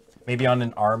on him. Maybe on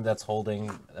an arm that's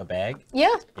holding a bag.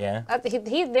 Yeah. Yeah.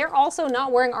 They're also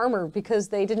not wearing armor because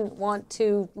they didn't want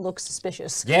to look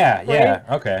suspicious. Yeah, yeah,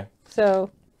 okay.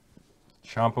 So.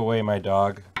 Chomp away my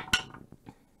dog.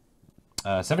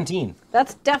 17.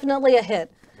 That's definitely a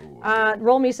hit.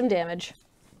 Roll me some damage.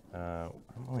 I'm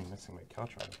only missing my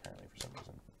Caltron apparently for some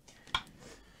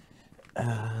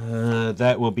reason.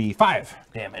 That will be 5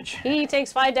 damage. He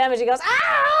takes 5 damage. He goes,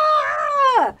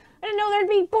 ah! I didn't know there'd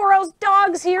be Boros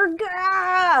dogs here.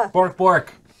 Gah!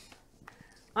 Bork.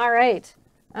 All right.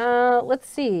 Let's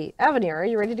see. Avenir, are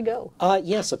you ready to go?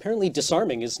 Yes, apparently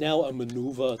disarming is now a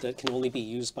maneuver that can only be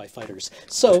used by fighters.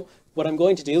 So what I'm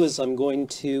going to do is I'm going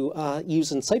to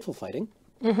use Insightful Fighting.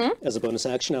 As a bonus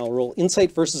action. I'll roll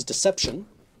Insight versus Deception.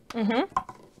 Who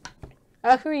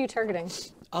are you targeting?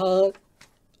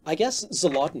 I guess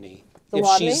Zalotny,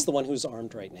 if she's the one who's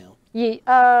armed right now.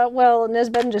 Well,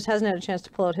 Nesbedin just hasn't had a chance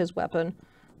to pull out his weapon.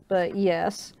 But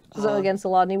yes. So against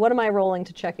Zalotny. What am I rolling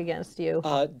to check against you?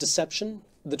 Deception,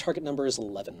 the target number is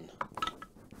 11.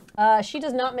 She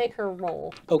does not make her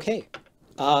roll. Okay.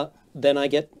 Then I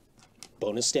get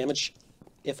bonus damage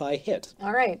if I hit.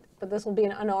 All right. But this will be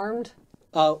an unarmed.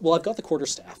 Well, I've got the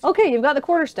quarterstaff. Okay, you've got the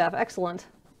quarterstaff. Excellent.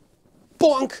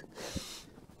 Bonk!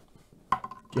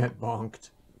 Get bonked.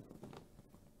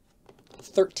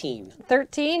 13.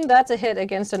 13, that's a hit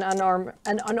against an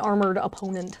unarmored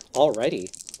opponent. Alrighty.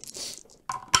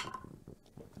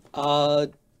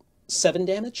 7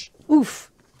 damage?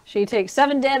 Oof. She takes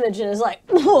 7 damage and is like,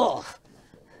 ugh.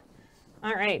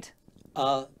 All right.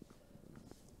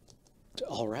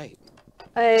 Alright.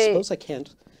 I suppose I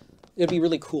can't. It'd be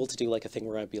really cool to do like a thing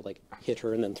where I'd be like, hit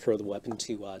her and then throw the weapon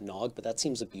to Nog, but that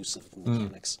seems abusive of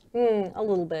mechanics. A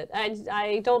little bit.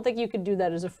 I don't think you could do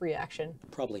that as a free action.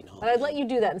 Probably not. But I'd let you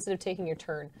do that instead of taking your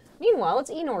turn. Meanwhile,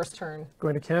 it's Enor's turn.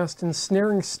 Going to cast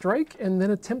Ensnaring Strike and then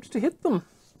attempt to hit them.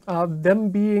 Them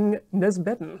being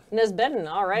Nesbedin. Nesbedin,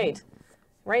 all right.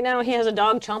 Right now he has a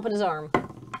dog chomping his arm.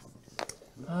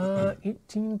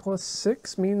 18 plus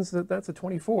 6 means that that's a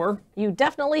 24. You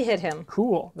definitely hit him.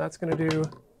 Cool. That's going to do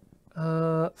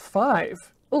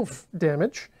 5 Oof.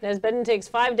 damage. Nesbedin takes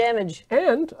 5 damage.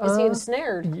 And Is he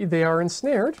ensnared? they are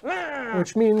ensnared,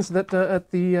 which means that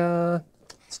at the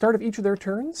start of each of their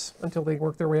turns, until they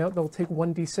work their way out, they'll take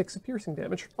 1d6 of piercing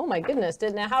damage. Oh my goodness.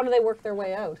 Now how do they work their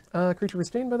way out? Creature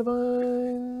restrained by the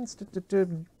vines.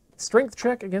 Strength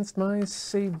check against my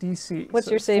save DC. What's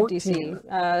So your save 14.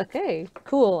 DC? Okay,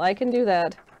 cool. I can do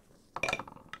that.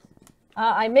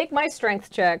 I make my strength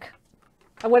check.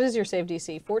 What is your save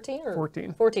DC? 14 or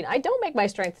 14. 14. I don't make my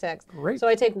strength check. Great. So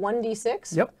I take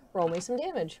 1d6. Yep. Roll me some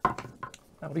damage.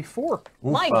 That'll be 4.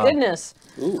 My goodness.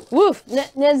 Woof.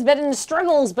 Nesbedin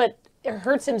struggles, but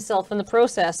hurts himself in the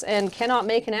process and cannot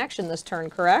make an action this turn,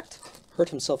 correct? Hurt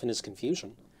himself in his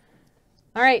confusion.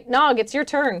 All right, Nog, it's your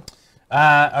turn.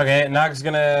 Okay, Nog's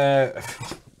gonna,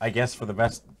 I guess for the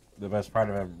best part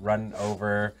of it, run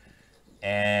over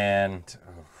and...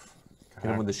 Hit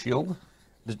him with the shield?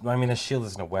 I mean, the shield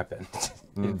isn't a weapon.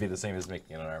 It'd be the same as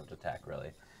making an unarmed attack,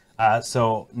 really.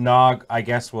 So Nog, I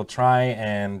guess, will try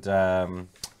and...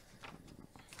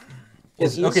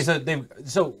 okay,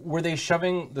 so were they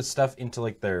shoving the stuff into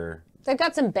like their... They've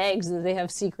got some bags that they have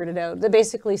secreted out. They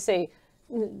basically say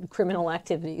criminal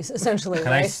activities, essentially, Can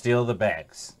right? I steal the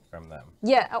bags from them?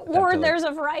 Yeah, or to, like- there's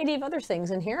a variety of other things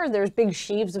in here. There's big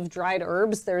sheaves of dried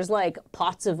herbs. There's like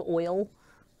pots of oil.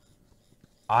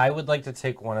 I would like to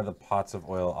take one of the pots of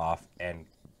oil off and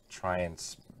try and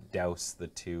douse the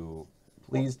two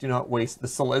Please do not waste the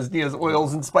Celestia's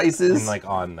oils and spices. and like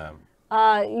on them.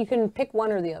 You can pick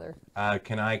one or the other.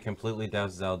 Can I completely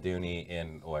douse Zalduni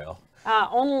in oil?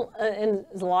 Only in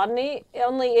Zlotny,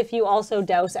 only if you also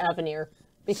douse Avenir,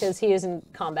 because he is in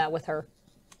combat with her.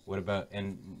 What about,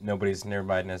 and nobody's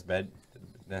nearby Nesbedin?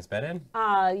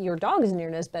 Your dog is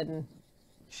near Nesbedin.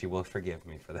 She will forgive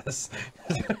me for this.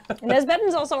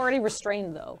 Nesbedin's also already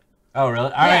restrained, though. Oh,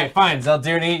 really? All right, fine.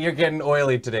 Zalduni, you're getting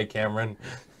oily today, Cameron.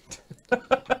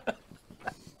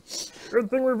 Good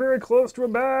thing we're very close to a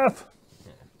bath.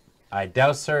 I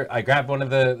douse her. I grab one of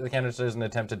the canisters and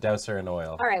attempt to douse her in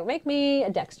oil. All right, make me a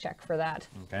dex check for that.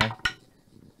 Okay.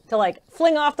 to like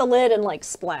fling off the lid and like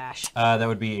splash. That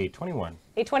would be a 21.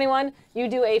 A 21, you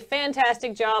do a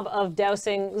fantastic job of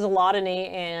dousing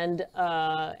Zolotany and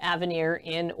Avenir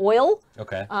in oil.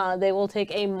 Okay. They will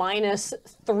take a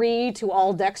 -3 to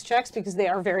all dex checks because they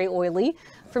are very oily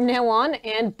from now on.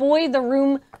 And boy, the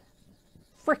room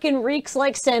frickin' reeks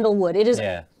like sandalwood. It is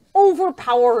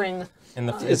overpowering.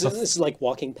 This is like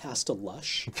walking past a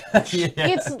lush.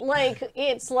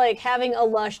 It's like having a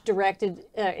lush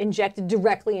injected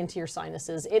directly into your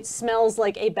sinuses. It smells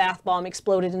like a bath bomb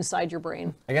exploded inside your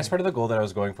brain. I guess part of the goal that I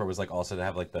was going for was like also to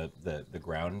have like the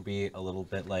ground be a little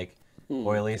bit like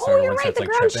oily. So Oh, you're right. The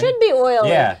ground should be oily.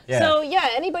 Yeah. So yeah,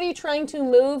 anybody trying to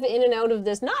move in and out of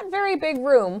this not very big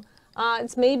room,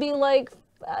 it's maybe like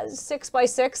 6 by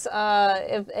 6.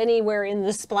 If anywhere in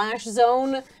the splash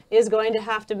zone is going to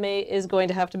have to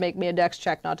make me a dex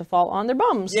check not to fall on their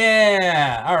bums.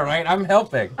 Yeah. All right. I'm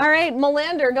helping. All right,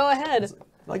 Melander, go ahead.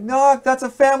 Like, Nog, that's a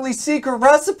family secret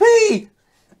recipe!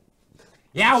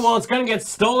 Yeah, well, it's gonna get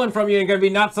stolen from you and gonna be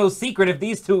not so secret if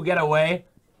these two get away.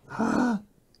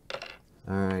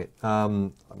 Alright,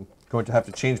 I'm going to have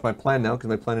to change my plan now because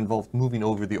my plan involved moving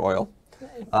over the oil.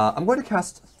 I'm going to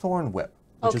cast Thorn Whip,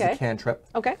 which is a cantrip.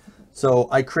 Okay. So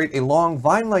I create a long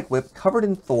vine-like whip covered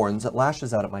in thorns that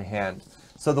lashes out at my hand.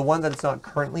 So the one that is not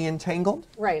currently entangled.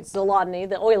 Right, Zolotany,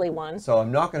 the oily one. So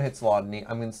I'm not going to hit Zolotany.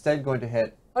 I'm instead going to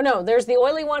hit... Oh no, there's the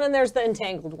oily one and there's the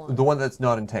entangled one. The one that's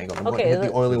not entangled. I'm going to hit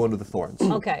the oily one with the thorns.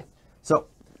 Okay. So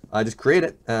I just create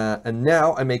it, and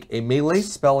now I make a melee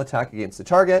spell attack against the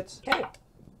target. Okay.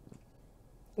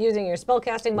 Using your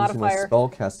spellcasting modifier. Using my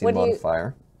spellcasting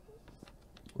modifier,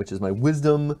 which is my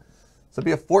wisdom. So it'd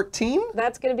be a 14?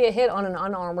 That's going to be a hit on an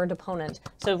unarmored opponent.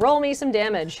 So roll me some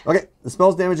damage. Okay, the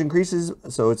spell's damage increases,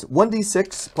 so it's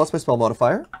 1d6 plus my spell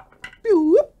modifier,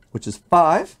 which is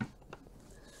 5.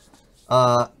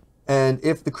 And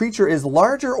if the creature is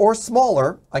larger or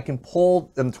smaller, I can pull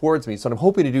them towards me. So what I'm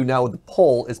hoping to do now with the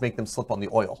pull is make them slip on the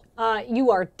oil.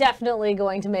 You are definitely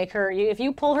going to make her, if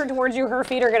you pull her towards you, her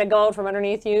feet are going to go out from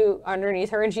underneath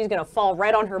her, and she's going to fall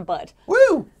right on her butt.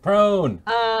 Woo! Prone.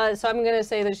 So I'm going to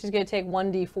say that she's going to take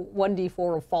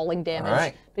 1d4 of falling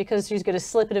damage because she's going to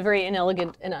slip in a very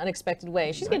inelegant and unexpected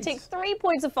way. She's going to take 3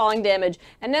 points of falling damage,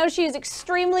 and now she is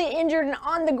extremely injured and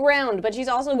on the ground, but she's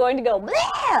also going to go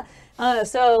bleh!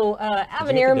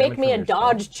 Avenir, make me a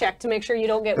dodge check to make sure you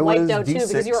don't get wiped out too,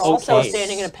 because you're also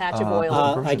standing in a patch of oil.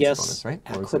 I guess bonus, right?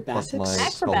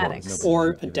 acrobatics? Acrobatics.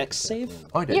 Or a dex save?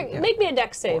 Oh, I did, Make me a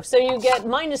dex save, so you get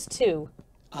 -2.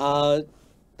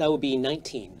 That would be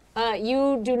 19.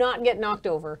 You do not get knocked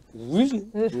over.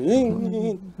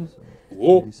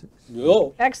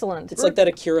 Whoa. Excellent. It's like that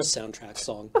Akira soundtrack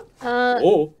song.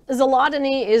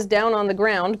 Zolotany is down on the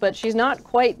ground, but she's not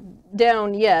quite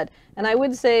down yet. And I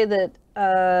would say that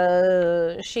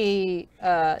she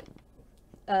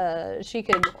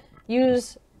could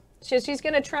use. She's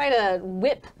going to try to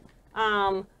whip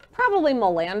probably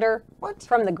Melander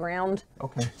from the ground.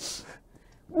 Okay.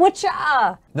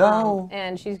 Whatcha? No.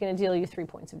 And she's going to deal you 3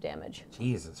 points of damage.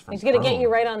 Jesus. She's going to get you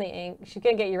right on the ankle. She's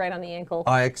going to get you right on the ankle.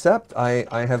 I accept. I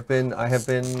have been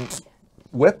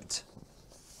whipped.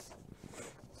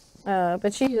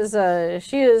 But she's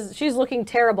looking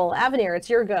terrible. Avenir, it's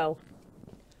your go.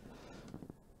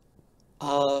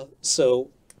 So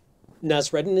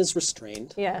Nazreddin is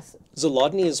restrained. Yes.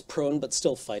 Zolotany is prone but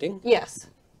still fighting. Yes.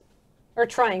 Or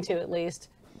trying to, at least.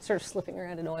 Sort of slipping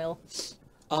around in oil.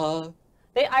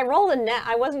 I rolled a nat.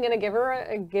 I wasn't going to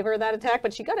give her that attack,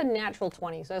 but she got a natural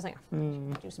 20, so I was like,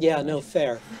 do some damage. No,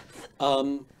 fair.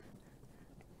 I'm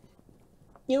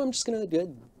just going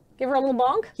to... Give her a little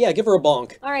bonk? Yeah, give her a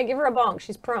bonk. All right, give her a bonk.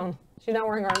 She's prone. She's not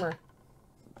wearing armor.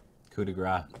 Coup de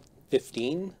grace.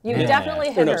 15? You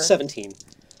definitely hit Or no, her. 17.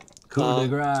 Coup de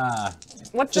grace.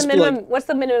 What's the minimum? What's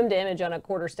the minimum damage on a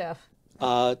quarterstaff?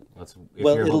 Well,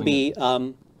 it'll be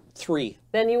 3.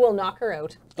 Then you will knock her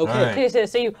out. Okay. Right.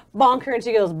 So you bonk her and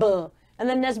she goes, buh. And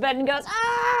then Nesbedden goes,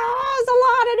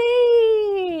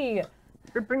 Zolotany!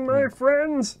 Tripping my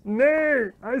friends, nay,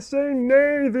 I say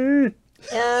nay thee.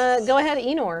 Go ahead,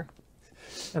 Enor.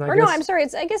 And No, I'm sorry.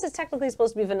 I guess it's technically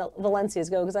supposed to be Valencia's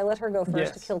go because I let her go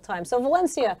first to kill time. So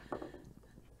Valencia,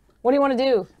 what do you want to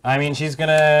do? I mean, she's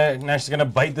gonna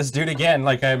bite this dude again.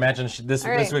 Like I imagine this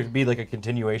would be like a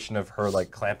continuation of her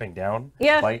like clamping down.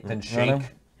 Yeah. Bite and shake.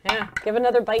 Yeah. Give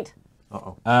another bite.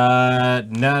 Uh-oh.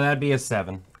 No, that'd be a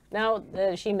 7. Now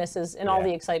she misses in all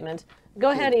the excitement. Go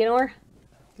ahead, Enor.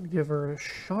 give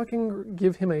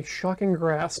him a shocking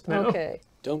grasp now. Okay.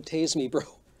 Don't tase me, bro.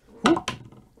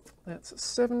 That's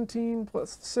 17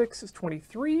 plus 6 is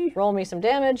 23. Roll me some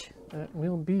damage. That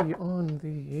will be on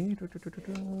the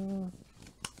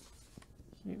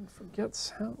He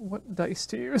forgets what dice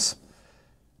to use.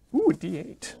 Ooh, a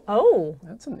D8. Oh.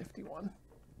 That's a nifty one.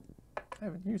 I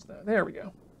haven't used that. There we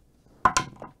go.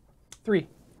 3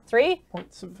 3?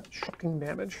 points of shocking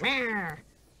damage.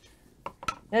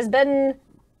 Nesbedden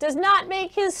does not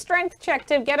make his strength check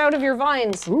to get out of your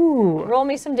vines. Ooh, Roll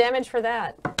me some damage for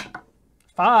that.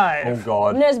 5. Oh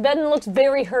god. Nesbedden looks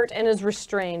very hurt and is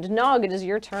restrained. Nog, it is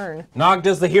your turn. Nog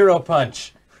does the hero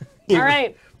punch. All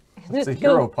right. Just a go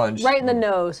hero punch. right in the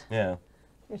nose. Yeah.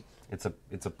 It's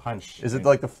a punch. Is it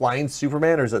like the flying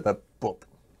Superman or is it the boop?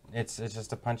 It's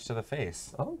just a punch to the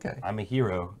face. Oh, okay. I'm a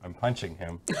hero. I'm punching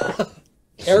him.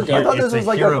 Ergo. I thought It's this a was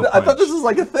like hero I thought punch. this was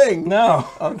like a thing. No.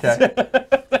 Okay.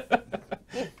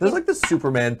 There's like the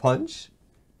Superman punch.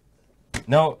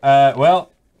 No.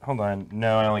 Well, hold on.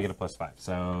 No, I only get a +5,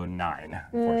 so 9.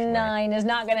 Unfortunately. 9 is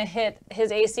not going to hit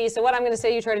his AC. So what I'm going to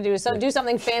say you try to do is do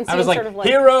something fancy. I was and like, sort of like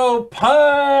hero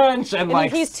punch, and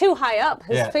like. he's too high up.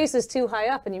 His Yeah. face is too high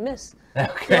up, and you miss.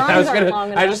 Okay, Your I was arms aren't gonna. long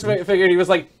I enough. just figured he was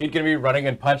like he's gonna be running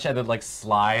and punch and then like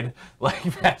slide like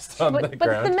fast on the But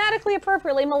ground. thematically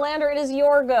appropriately, Melander, it is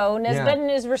your go. Nesbedden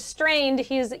is restrained.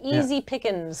 He is easy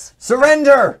pickings.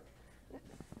 Surrender!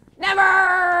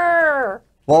 Never.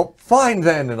 Well, fine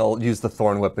then, and I'll use the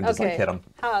thorn whip and just like hit him.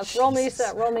 Roll me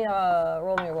a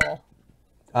roll.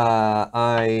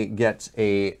 I get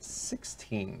a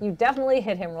 16. You definitely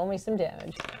hit him. Roll me some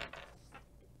damage.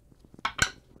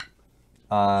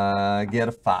 Get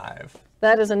a 5.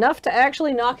 That is enough to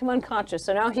actually knock him unconscious.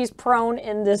 So now he's prone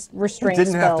in this It restraint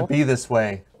didn't spell. have to be this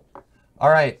way. All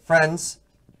right, friends.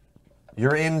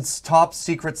 You're in top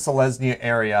secret Selesnya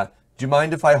area. Do you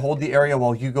mind if I hold the area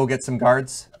while you go get some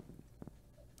guards?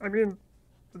 I mean,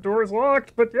 the door is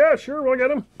locked, but yeah, sure, we'll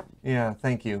get him. Yeah,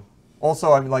 thank you.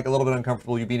 Also, I'm like a little bit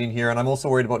uncomfortable you being in here, and I'm also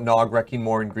worried about Nog wrecking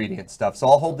more ingredient stuff. So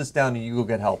I'll hold this down and you go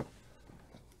get help.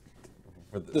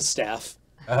 The staff.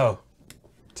 Oh,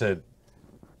 to.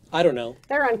 I don't know.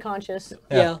 They're unconscious.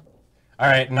 Yeah. All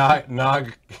right,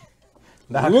 Nog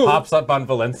Ooh. hops up on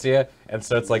Valencia and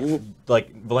starts like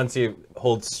Valencia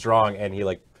holds strong and he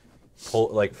like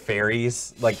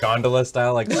ferries like gondola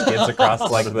style like skids across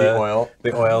like the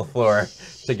oil floor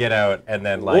to get out and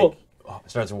then like Whoa.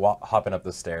 starts hopping up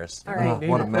the stairs. All right.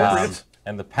 What a mess.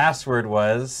 And the password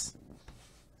was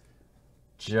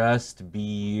just be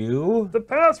you. The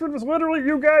password was literally,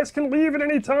 you guys can leave at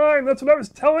any time. That's what I was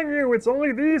telling you. It's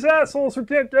only these assholes who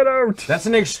can't get out. That's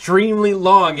an extremely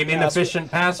long and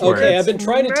inefficient password. Okay, I've been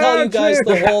trying to tell you guys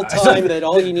the whole time that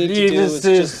all you need to do is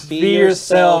just be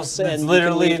yourselves, and It's you can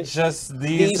literally leave just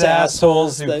these these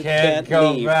assholes who that can't can't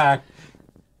go leave. back.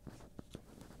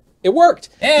 It worked.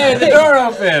 And the door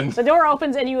opened. The door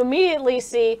opens and you immediately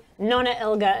see Nona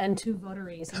Elga and 2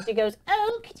 votaries. And she goes,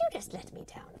 "Oh, could you just let me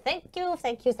down? Thank you,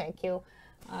 thank you, thank you."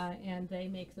 And they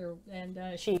make their,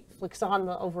 she flicks on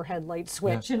the overhead light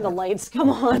switch and the lights come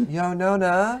on. Yo,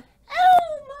 Nona.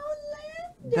 Oh,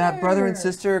 Molander! That brother and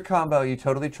sister combo you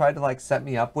totally tried to like set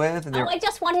me up with. And Oh, I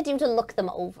just wanted you to look them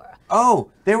over.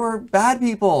 Oh, they were bad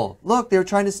people. Look, they were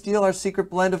trying to steal our secret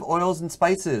blend of oils and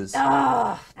spices.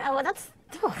 Oh,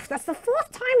 that's the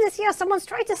 4th time this year someone's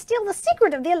tried to steal the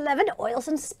secret of the 11 oils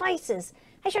and spices.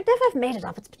 I should never have made it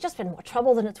up. It's just been more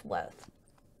trouble than it's worth.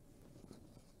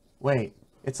 Wait,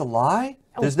 it's a lie?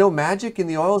 There's no magic in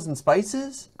the oils and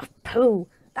spices? Pooh,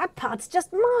 that part's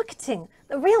just marketing.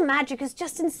 The real magic is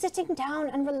just in sitting down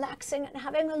and relaxing and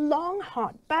having a long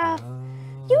hot bath.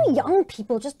 You young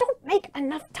people just don't make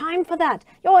enough time for that.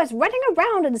 You're always running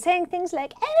around and saying things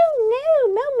like, "Oh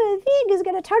no, Mama Vig is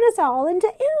going to turn us all into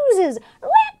oozes.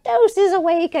 Rakdos is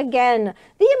awake again.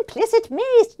 The implicit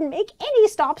mace didn't make any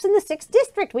stops in the 6th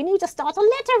district. We need to start a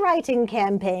letter writing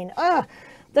campaign. Ugh.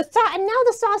 And now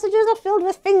the sausages are filled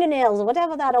with fingernails, or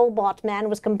whatever that old bot man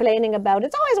was complaining about.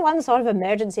 It's always one sort of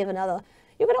emergency of another.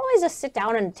 You could always just sit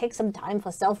down and take some time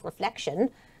for self-reflection.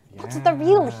 That's the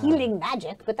real healing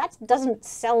magic, but that doesn't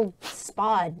sell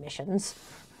spa admissions.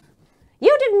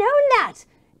 You'd have known that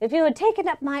if you had taken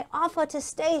up my offer to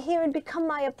stay here and become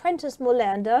my apprentice,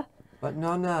 Molander. But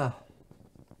Nona,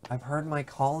 I've heard my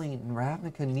calling and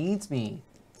Ravnica needs me.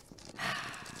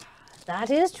 That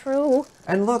is true.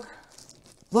 And look,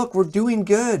 we're doing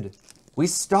good. We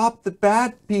stopped the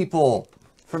bad people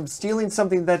from stealing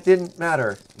something that didn't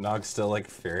matter. Nog's still like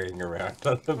ferrying around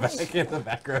on the back in the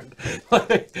background,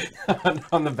 like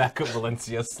on the back of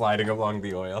Valencia, sliding along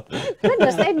the oil.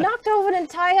 Goodness, they knocked over an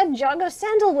entire jug of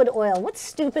sandalwood oil. What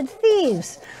stupid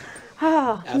thieves.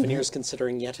 Avenir's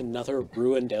considering yet another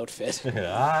ruined outfit.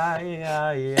 Yeah.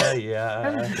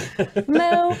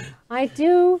 Mo, I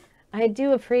do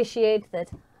appreciate that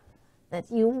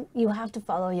you have to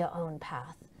follow your own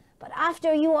path. But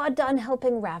after you are done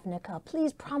helping Ravnica,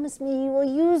 please promise me you will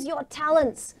use your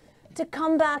talents to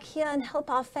come back here and help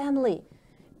our family.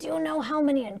 Do you know how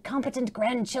many incompetent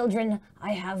grandchildren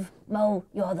I have? Mo,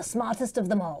 you're the smartest of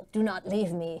them all. Do not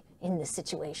leave me in this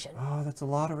situation. Oh, that's a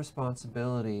lot of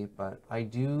responsibility, but I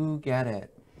do get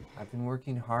it. I've been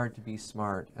working hard to be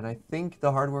smart, and I think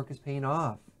the hard work is paying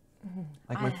off.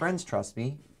 Like my friends trust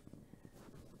me.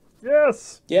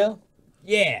 Yes. Yeah.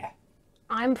 Yeah.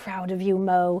 I'm proud of you,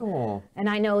 Mo. Oh, And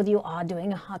I know that you are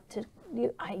doing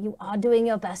you are doing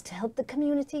your best to help the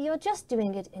community. You're just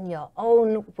doing it in your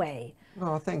own way.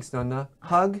 oh, thanks, Nonna.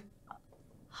 Hug?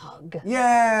 Hug.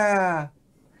 Yeah!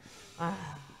 I'll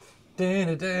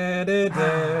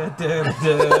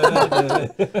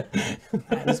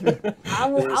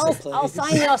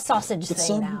sign your sausage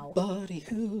thing now. Somebody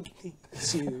who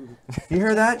needs you. You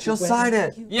hear that? She'll sign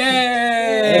it.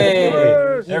 Yay!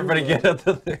 Everybody get up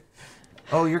the thing.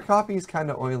 Oh, your copy is kind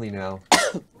of oily now.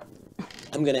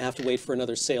 I'm going to have to wait for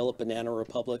another sale at Banana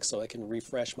Republic so I can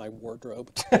refresh my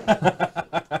wardrobe.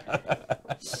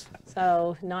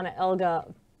 So Nana Elga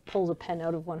pulls a pen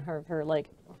out of one of her like,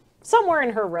 somewhere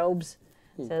in her robes.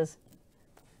 Says,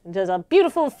 does a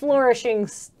beautiful flourishing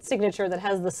signature that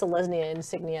has the Selesnya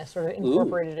insignia sort of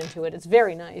incorporated into it. It's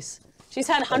very nice. She's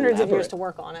had hundreds of years to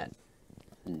work on it.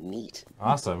 Neat.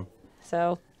 Awesome.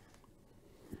 So,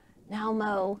 now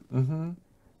Mo,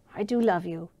 I do love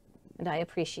you, and I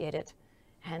appreciate it.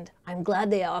 And I'm glad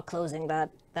they are closing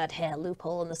that hair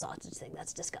loophole in the sausage thing.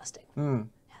 That's disgusting.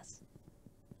 Yes.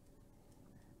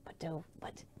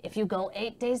 But if you go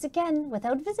 8 days again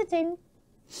without visiting.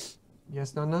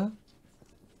 Yes, Nonna?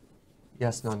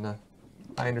 Yes, Nonna.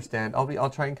 I understand. I'll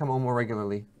try and come home more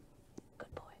regularly.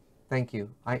 Good boy. Thank you.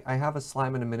 I have a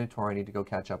slime and a minotaur I need to go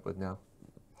catch up with now.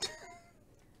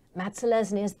 Matt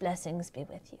Selesny's blessings be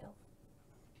with you.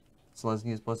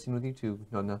 Selesnya is blessing with you too,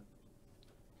 Nonna.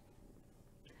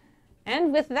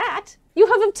 And with that, you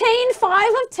have obtained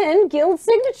 5 of 10 guild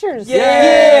signatures.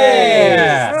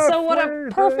 Yeah! So what a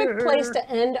perfect place to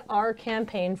end our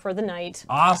campaign for the night.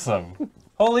 Awesome.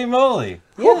 Holy moly.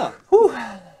 Yeah.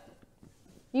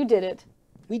 You did it.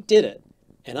 We did it.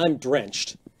 And I'm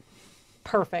drenched.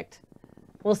 Perfect.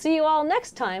 We'll see you all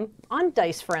next time on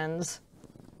Dice Friends.